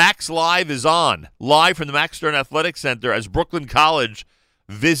 MacsLive is on, live from the Max Stern Athletic Center as Brooklyn College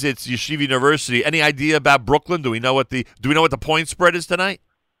visits Yeshiva University. Any idea about Brooklyn? Do we know what the point spread is tonight?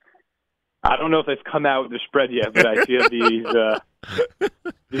 I don't know if they've come out with the spread yet, but I feel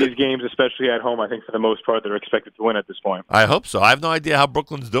these games, especially at home, I think for the most part they're expected to win at this point. I hope so. I have no idea how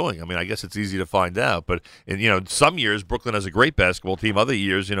Brooklyn's doing. I mean, I guess it's easy to find out, but some years Brooklyn has a great basketball team. Other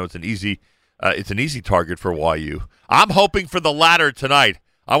years, it's an easy target for YU. I'm hoping for the latter tonight.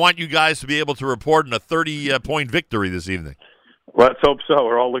 I want you guys to be able to report on a 30-point victory this evening. Let's hope so.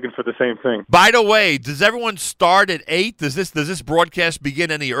 We're all looking for the same thing. By the way, does everyone start at 8? Does this broadcast begin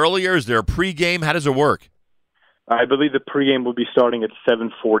any earlier? Is there a pregame? How does it work? I believe the pregame will be starting at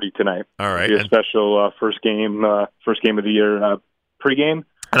 7:40 tonight. All right. It'll be a special first game of the year pregame.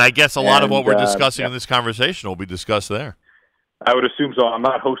 And I guess a lot of what we're discussing in this conversation will be discussed there. I would assume so. I'm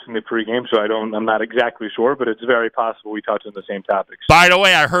not hosting the pregame, so I'm not exactly sure, but it's very possible we touch on the same topics. By the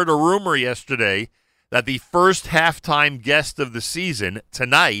way, I heard a rumor yesterday that the first halftime guest of the season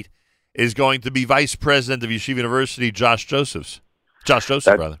tonight is going to be Vice President of Yeshiva University, Josh Joseph.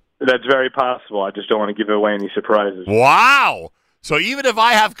 That's very possible. I just don't want to give away any surprises. Wow! So even if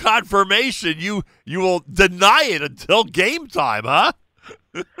I have confirmation, you will deny it until game time, huh?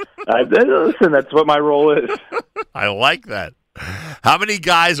 Listen, that's what my role is. I like that. How many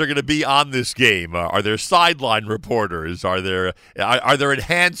guys are going to be on this game? Are there sideline reporters? Are there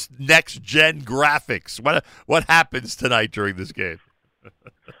enhanced next-gen graphics? What happens tonight during this game?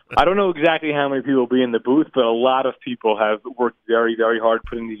 I don't know exactly how many people will be in the booth, but a lot of people have worked very, very hard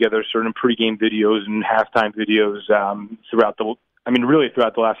putting together certain pregame videos and halftime videos throughout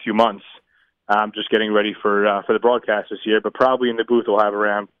the last few months. Just getting ready for the broadcast this year, but probably in the booth we'll have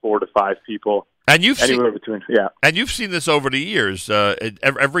around 4 to 5 people. And you've seen this over the years.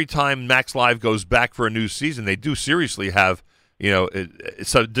 Every time MacsLive goes back for a new season, they do seriously have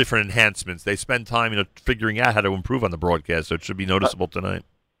some different enhancements. They spend time figuring out how to improve on the broadcast, so it should be noticeable tonight.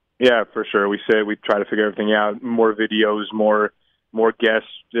 Yeah, for sure. We try to figure everything out. More videos, more guests,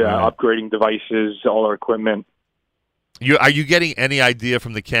 upgrading devices, all our equipment. Are you getting any idea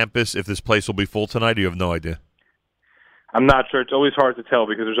from the campus if this place will be full tonight, or you have no idea? I'm not sure. It's always hard to tell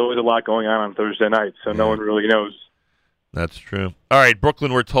because there's always a lot going on Thursday night, so no one really knows. That's true. All right,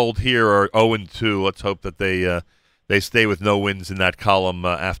 Brooklyn, we're told here, are 0-2. Let's hope that they stay with no wins in that column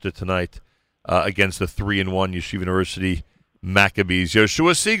after tonight against the 3-1 Yeshiva University Maccabees.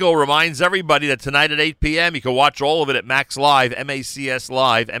 Yehoshua Segal reminds everybody that tonight at 8 p.m. you can watch all of it at MacsLive, MACS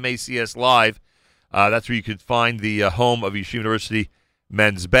Live. That's where you can find the home of Yeshiva University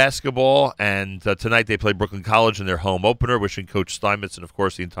men's basketball. And tonight they play Brooklyn College in their home opener, wishing Coach Steinmetz and, of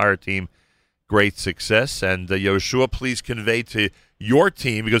course, the entire team great success. And Yehoshua, please convey to your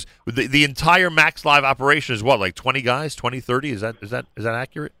team, because the entire MacsLive operation is what, like 20 guys, 20, 30? Is that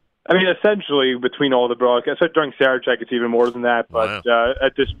accurate? I mean, essentially, between all the broadcasts, during Sarachek, it's even more than that. But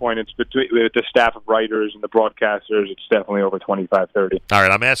at this point, it's between the staff of writers and the broadcasters, it's definitely over 25, 30. All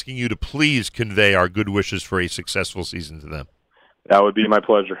right, I'm asking you to please convey our good wishes for a successful season to them. That would be my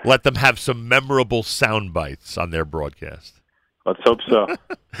pleasure. Let them have some memorable sound bites on their broadcast. Let's hope so.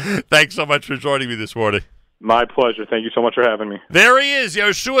 Thanks so much for joining me this morning. My pleasure. Thank you so much for having me. There he is,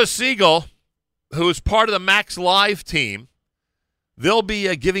 Yehoshua Segal, who is part of the MacsLive team. They'll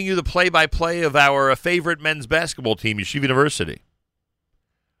be giving you the play-by-play of our favorite men's basketball team, Yeshiva University.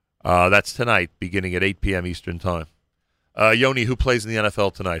 That's tonight, beginning at 8 p.m. Eastern Time. Yoni, who plays in the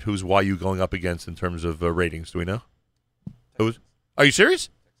NFL tonight? Who's YU going up against in terms of ratings? Do we know? Are you serious?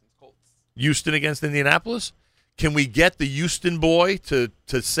 Houston against Indianapolis? Can we get the Houston boy to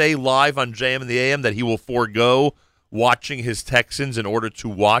say live on JM and the AM that he will forego watching his Texans in order to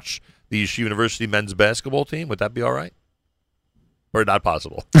watch the Yeshiva University men's basketball team? Would that be all right? Or not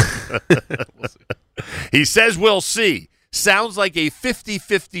possible? We'll see. He says we'll see. Sounds like a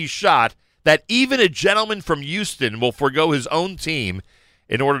 50-50 shot that even a gentleman from Houston will forego his own team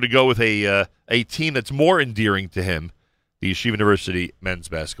in order to go with a team that's more endearing to him, the Yeshiva University men's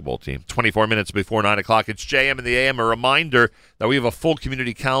basketball team. 24 minutes before 9 o'clock. It's JM and the AM. A reminder that we have a full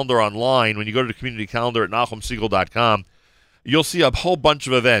community calendar online. When you go to the community calendar at NachumSegal.com, you'll see a whole bunch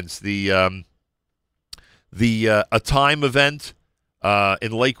of events. The A Time event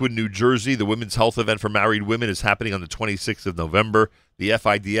in Lakewood, New Jersey, the Women's Health event for married women, is happening on the 26th of November. The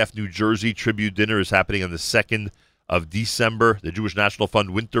FIDF New Jersey Tribute Dinner is happening on the 2nd of December. The Jewish National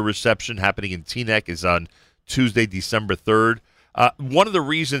Fund Winter Reception happening in Teaneck is on Tuesday, December 3rd. One of the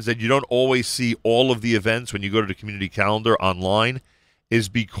reasons that you don't always see all of the events when you go to the community calendar online is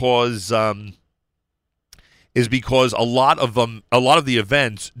because a lot of the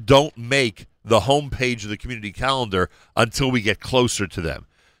events don't make the homepage of the community calendar until we get closer to them.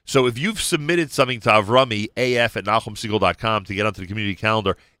 So if you've submitted something to Avrami, af@NachumSegal.com to get onto the community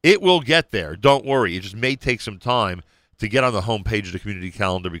calendar, it will get there. Don't worry. It just may take some time to get on the homepage of the community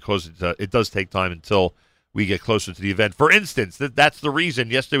calendar because it does take time until we get closer to the event. For instance, that's the reason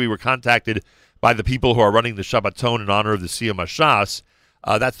yesterday we were contacted by the people who are running the Shabbaton in honor of the Siyam HaShas.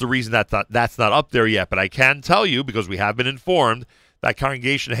 That's the reason that's not up there yet. But I can tell you, because we have been informed, that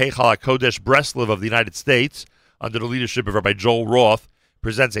congregation Heichal HaKodesh Breslov of the United States, under the leadership of Rabbi Joel Roth,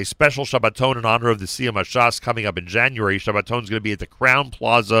 presents a special Shabbaton in honor of the Siyam HaShas coming up in January. Shabbaton is going to be at the Crown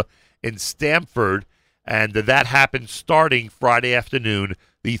Plaza in Stamford, and that happens starting Friday afternoon,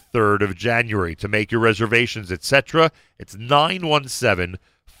 the 3rd of January. To make your reservations, etc., it's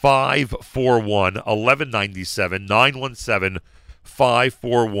 917-541-1197,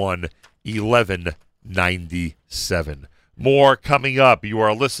 917-541-1197. More coming up. You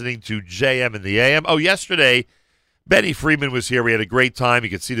are listening to JM in the AM. Oh, yesterday, Benny Friedman was here. We had a great time. You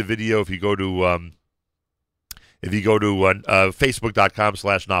can see the video if you go to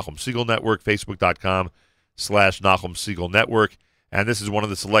Facebook.com/Nachum Segal Network, Facebook.com/Nachum Segal Network. And this is one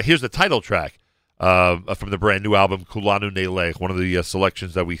of the here's the title track from the brand new album Kulanu Nelech, one of the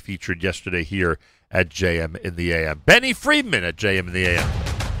selections that we featured yesterday here at JM in the AM. Benny Friedman at JM in the AM.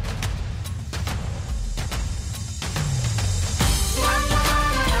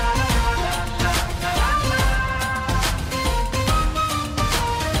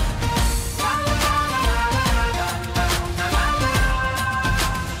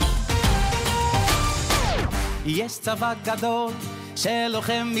 יש צבא גדול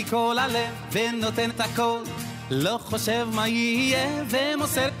שלוחם מכל הלב ונותן את הכל, לא חושב מה יהיה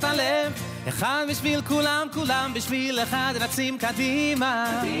ומוסר את הלב, אחד בשביל כולם, כולם בשביל אחד, רצים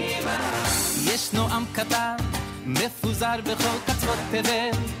קדימה. ישנו עם קטן מפוזר בכל קצוות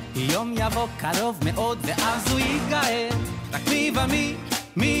תבל, יום יבוא קרוב מאוד ואז הוא ייגאל, רק מי ומי,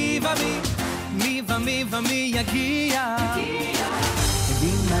 מי ומי, מי ומי ומי יגיע.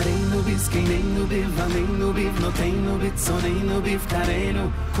 בנערינו, בזקנינו, בבנינו, בבנותינו, בצוננו, בבקרינו,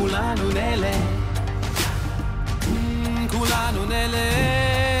 כולנו נלך, כולנו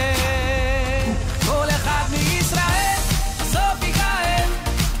נלך. כל אחד מישראל, בסוף ייגאל,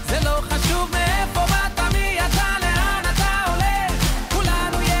 זה לא חשוב מאיפה באת, מי אתה, לאן אתה הולך,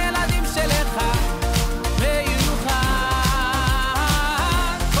 כולנו ילדים שלך, ויוחד.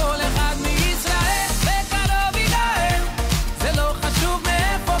 כל אחד מישראל, בקרוב ייגאל, זה לא חשוב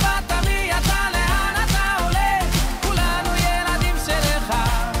מאיפה באת, מי אתה, לאן אתה הולך, כולנו ילדים שלך,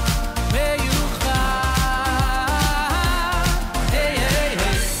 ויוחד. היי היי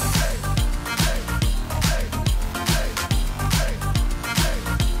היי.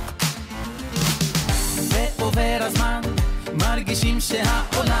 ועובר הזמן, מרגישים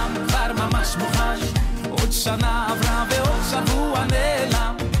שהעולם כבר ממש מוכן, עוד שנה עברה ועוד שבוע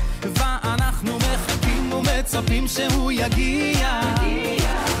נעלם, ואנחנו מחכים ומצפים שהוא יגיע.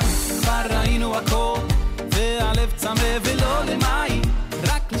 כבר ראינו הכל והלב צמא ולא למים,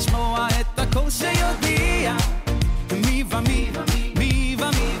 רק לשמוע את הקול שיודיע מי ומי, מי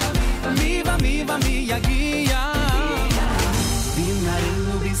ומי, מי ומי ומי יגיע.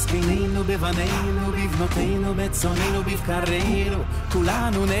 בנערינו, בזקנינו, בבנינו, בבנותינו, בצוננו, בבקרינו,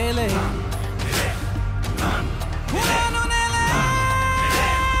 כולנו נלך, כולנו נלך.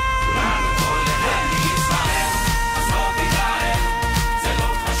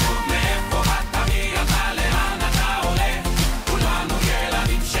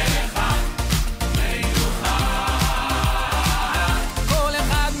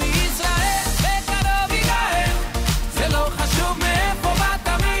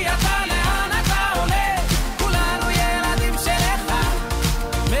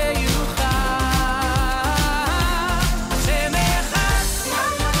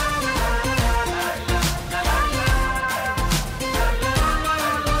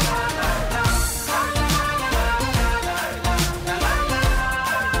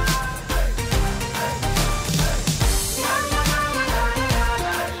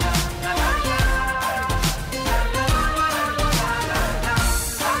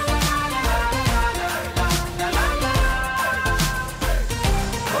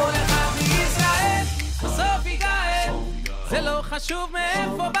 חשוב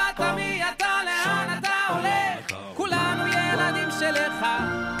מאיפה באת, מי אתה, לאן אתה הולך, כולנו ילדים שלך,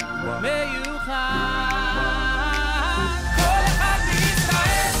 מיוחד. כל אחד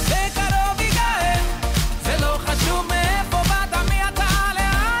מישראל בקרוב ייגאל, זה לא חשוב מאיפה באת, מי אתה,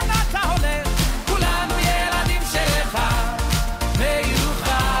 לאן אתה הולך, כולנו ילדים שלך,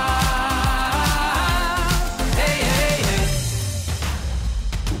 מיוחד. היי היי היי.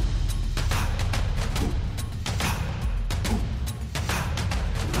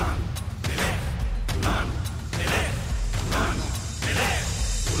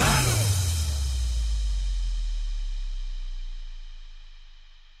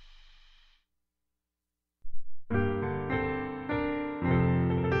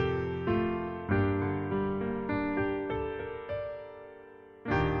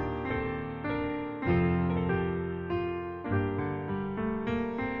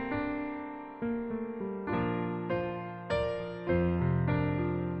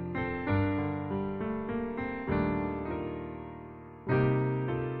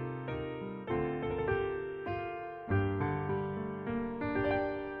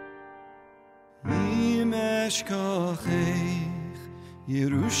 אשכחך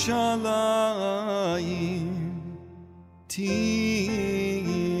ירושלים תשכח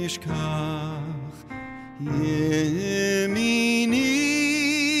ימיני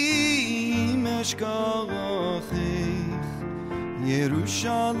אשכחך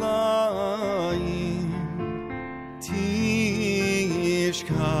ירושלים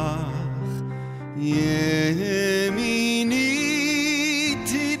תשכח ימיני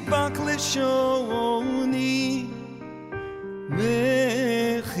תדבק לשוני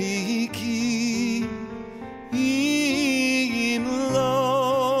וחיכי אם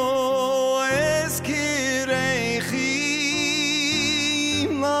לא אזכרך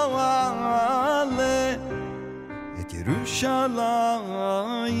אם לא אעלה את ירושלים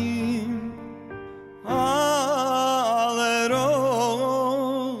על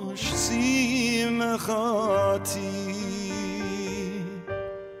ראש שמחתי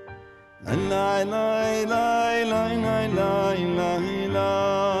la la la la la la la la la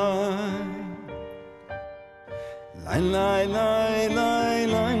la la la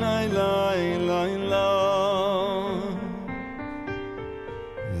la la la la la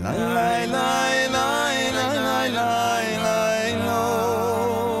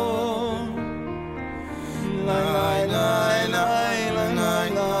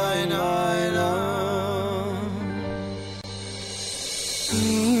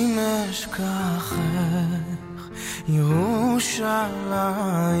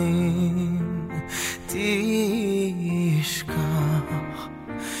ירושלים תשכח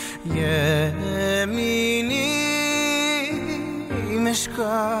ימיני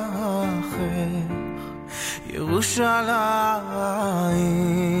משכחך ירושלים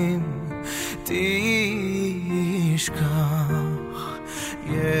תשכח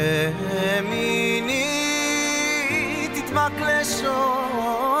ימיני תדבק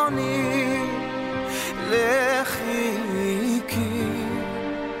לשוני לחיכי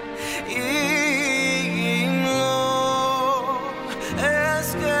אם לא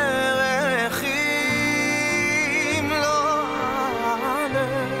אזכרך אם לא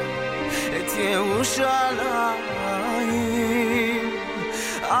אעלה את ירושלים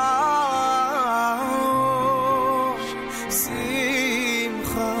על ראש שמחתי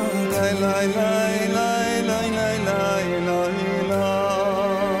la la la la la la la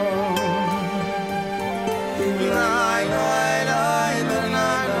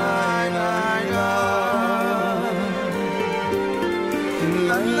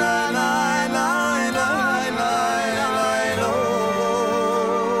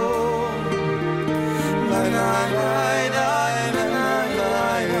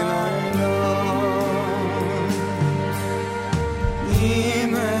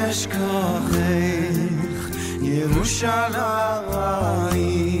ירושלים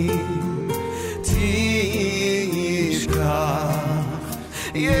תשכח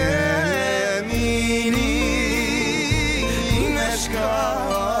ימיני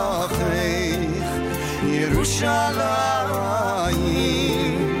אשכחך ירושלים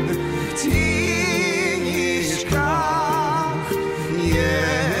תשכח ימיני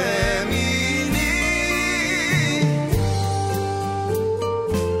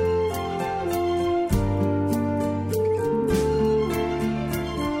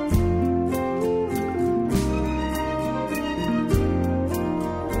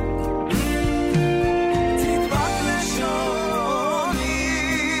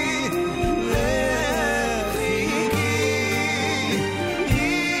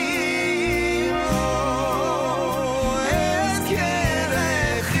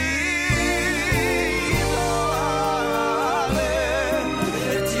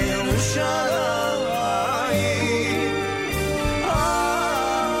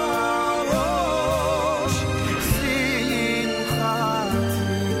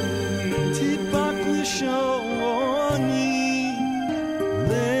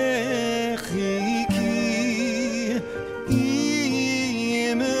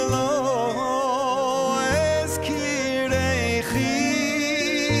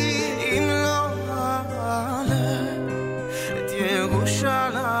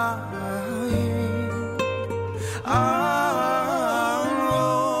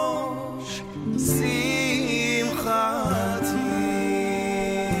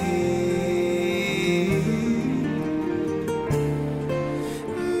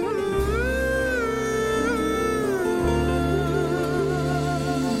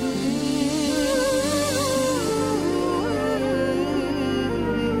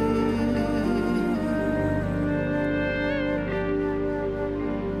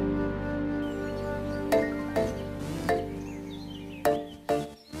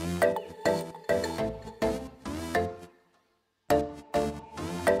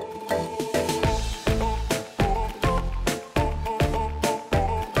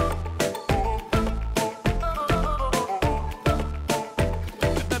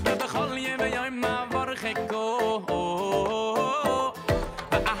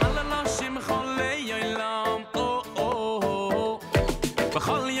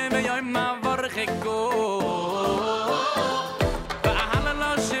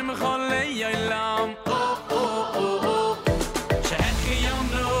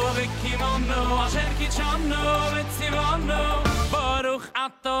Chano Vitzivano Baruch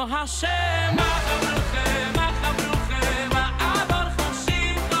Ato Hashem Machabruche Machabruche Ma'abar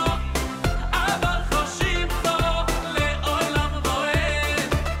Choshimto Abar Choshimto Le'olam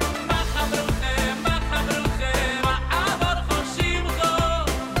Voed Machabruche Machabruche Ma'abar Choshimto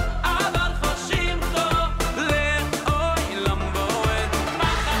Abar Choshimto Le'olam Voed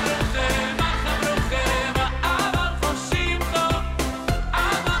Machabruche Machabruche Ma'abar Choshimto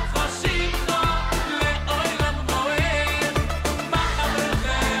Abar Choshimto Le'olam Voed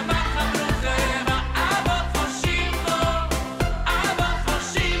Machabruche Machabruche Ma'abar Choshimto Abar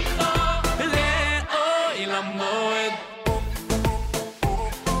Choshimto Le'olam Voed.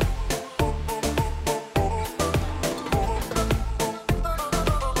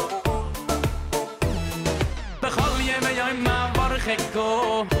 בכל ימי יום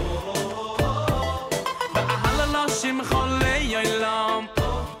מברכו ואהלה לשמחו ליום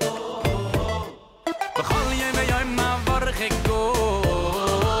בכל ימי יום מברכו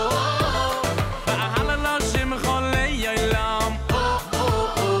ואהלה לשמחו ליום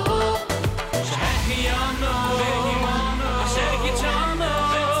שהחיינו אשר קידשנו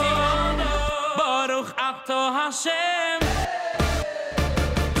ברוך אתה השם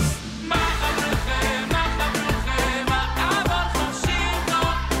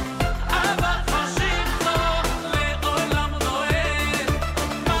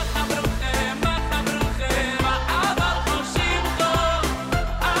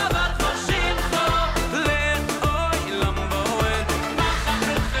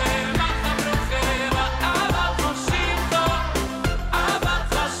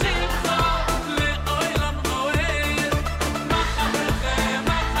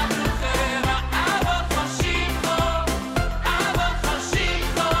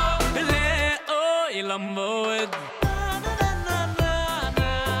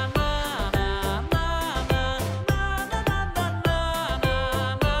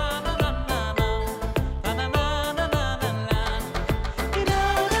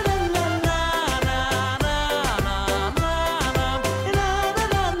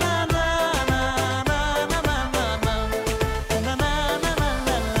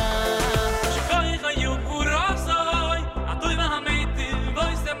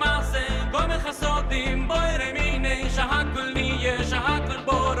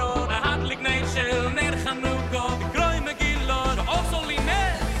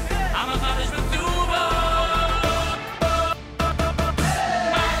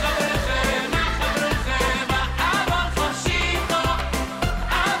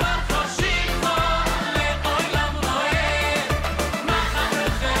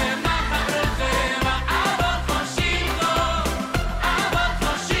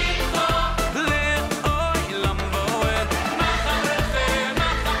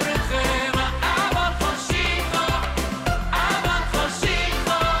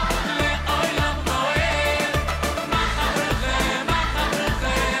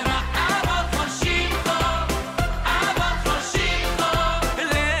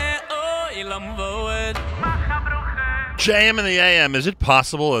JM in the AM. Is it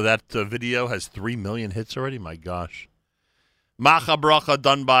possible that video has 3 million hits already? My gosh. Macha Bracha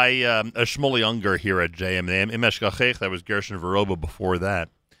done by Shmuley Unger here at JM in the AM. Imesh Gachech, that was Gershon Veroba before that.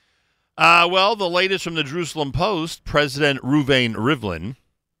 Well, the latest from the Jerusalem Post, President Reuven Rivlin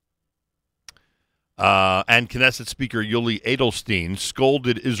and Knesset Speaker Yuli Edelstein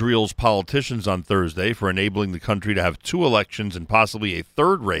scolded Israel's politicians on Thursday for enabling the country to have 2 elections and possibly a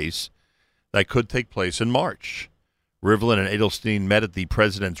third race that could take place in March. Rivlin and Edelstein met at the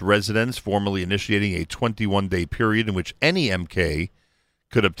president's residence, formally initiating a 21-day period in which any MK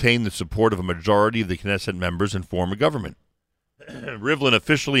could obtain the support of a majority of the Knesset members and form a government. Rivlin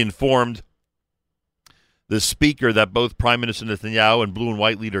officially informed the speaker that both Prime Minister Netanyahu and Blue and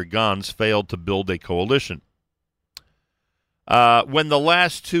White leader Gantz failed to build a coalition. When the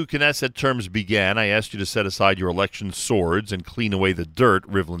last 2 Knesset terms began, I asked you to set aside your election swords and clean away the dirt,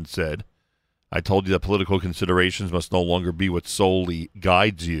 Rivlin said. I told you that political considerations must no longer be what solely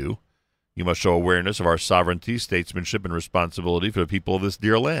guides you. You must show awareness of our sovereignty, statesmanship, and responsibility for the people of this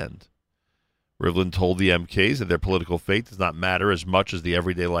dear land. Rivlin told the MKs that their political fate does not matter as much as the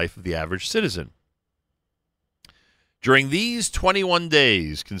everyday life of the average citizen. During these 21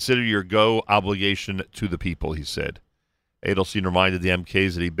 days, consider your go obligation to the people, he said. Edelstein reminded the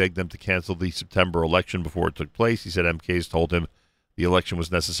MKs that he begged them to cancel the September election before it took place. He said MKs told him the election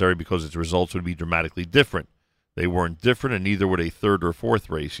was necessary because its results would be dramatically different. They weren't different, and neither would a third or fourth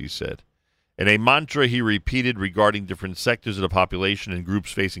race, he said. In a mantra he repeated regarding different sectors of the population and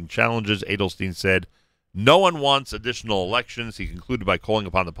groups facing challenges, Edelstein said, no one wants additional elections. He concluded by calling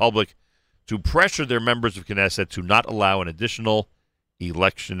upon the public to pressure their members of Knesset to not allow an additional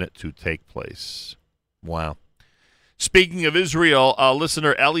election to take place. Wow. Speaking of Israel,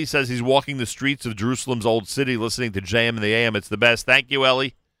 listener Ellie says he's walking the streets of Jerusalem's Old City listening to JM and the AM. It's the best. Thank you,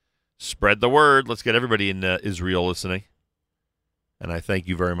 Ellie. Spread the word. Let's get everybody in Israel listening. And I thank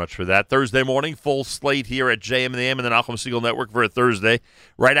you very much for that. Thursday morning, full slate here at JM and the AM and the Nachum Segal Network for a Thursday.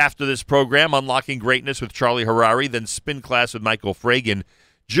 Right after this program, Unlocking Greatness with Charlie Harari, then Spin Class with Michael Fragan.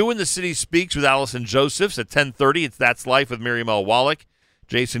 Jew in the City Speaks with Allison Josephs at 10:30. It's That's Life with Miriam L. Wallach.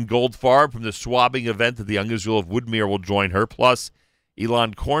 Jason Goldfarb from the swabbing event at the Young Israel of Woodmere will join her. Plus,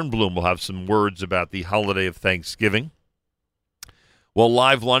 Elon Kornblum will have some words about the holiday of Thanksgiving. We'll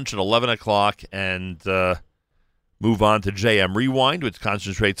live lunch at 11 o'clock and move on to JM Rewind, which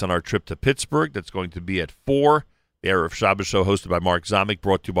concentrates on our trip to Pittsburgh. That's going to be at 4. The Erev Shabbos show hosted by Mark Zamek,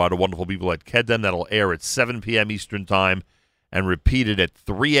 brought to you by the wonderful people at Kedem. That'll air at 7 p.m. Eastern Time and repeated at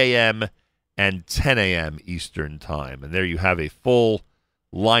 3 a.m. and 10 a.m. Eastern Time. And there you have a full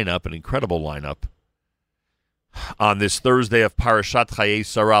lineup, an incredible lineup, on this Thursday of Parashat Chayei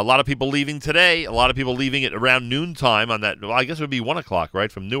Sarah. A lot of people leaving today. A lot of people leaving at around noontime on that. Well, I guess it would be 1 o'clock,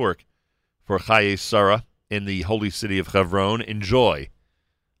 right, from Newark for Chayei Sarah in the holy city of Hebron. Enjoy.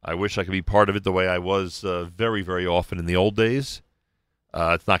 I wish I could be part of it the way I was very, very often in the old days.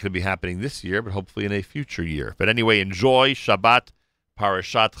 It's not going to be happening this year, but hopefully in a future year. But anyway, enjoy Shabbat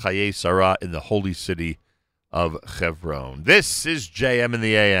Parashat Chayei Sarah in the holy city of Hebron. This is JM in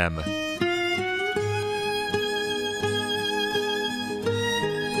the AM.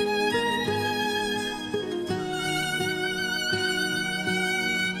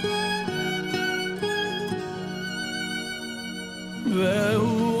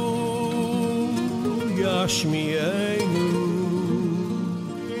 והוא ישמיענו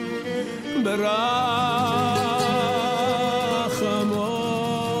ברחמו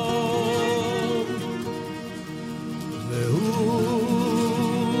והוא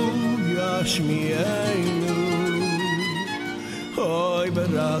ישמיענו אוי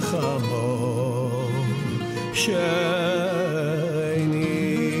ברחמו שני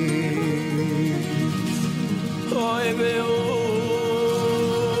אוי והוא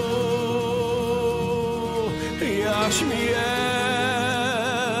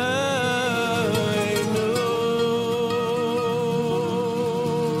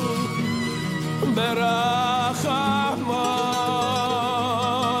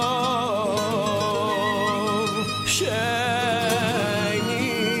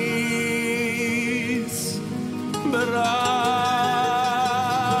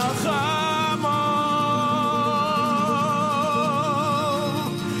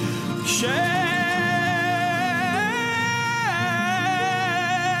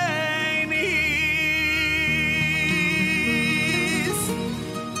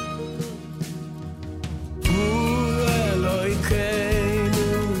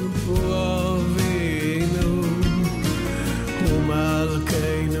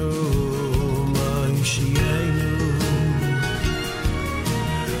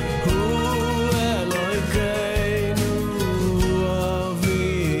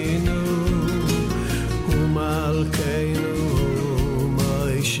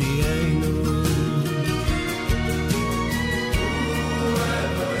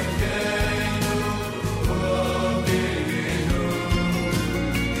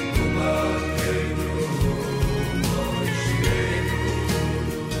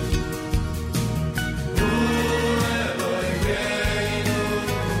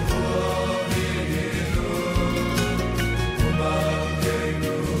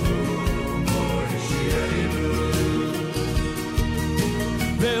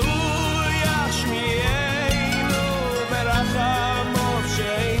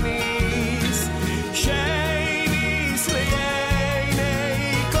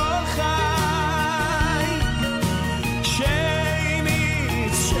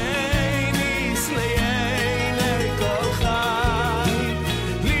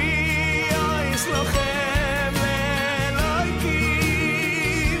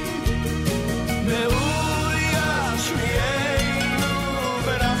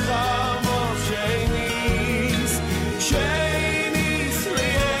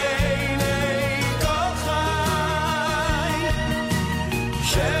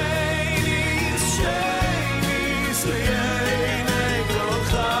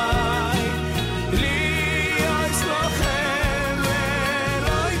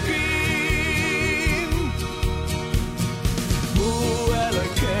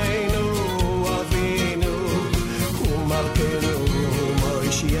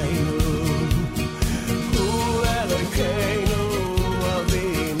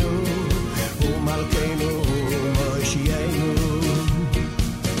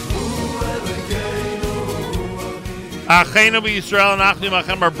Achenu Yisrael and Achim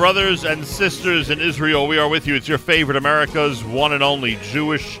Achem, our brothers and sisters in Israel. We are with you. It's your favorite America's one and only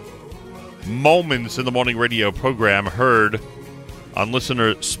Jewish Moments in the Morning radio program, heard on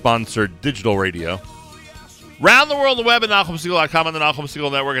listener-sponsored digital radio. Round the world, the web at NachumSegal.com, on the Nachum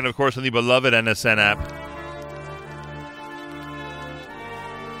Segal Network, and of course on the beloved NSN app.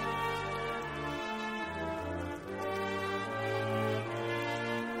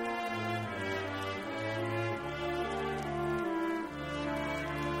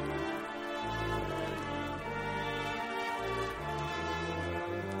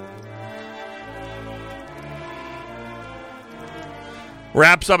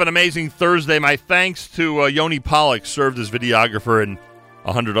 Wraps up an amazing Thursday. My thanks to Yoni Pollack, served as videographer in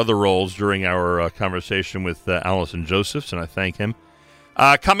 100 other roles during our conversation with Allison Josephs, and I thank him.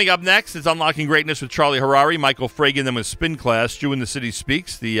 Coming up next is Unlocking Greatness with Charlie Harari, Michael Fragan, then with Spin Class, Jew in the City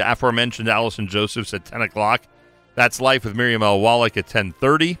Speaks, the aforementioned Allison Josephs at 10 o'clock. That's Life with Miriam L. Wallach at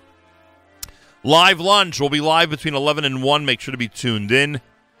 10:30. Live Lunch will be live between 11 and 1. Make sure to be tuned in.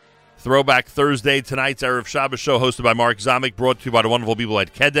 Throwback Thursday, tonight's Erev Shabbos show hosted by Mark Zamek, brought to you by the wonderful people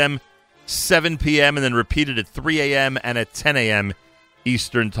at Kedem, 7 p.m. and then repeated at 3 a.m. and at 10 a.m.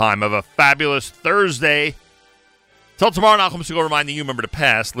 Eastern Time. Have a fabulous Thursday. Till tomorrow, Nachum Segal reminding you, remember the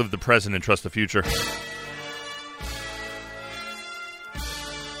past, live the present, and trust the future.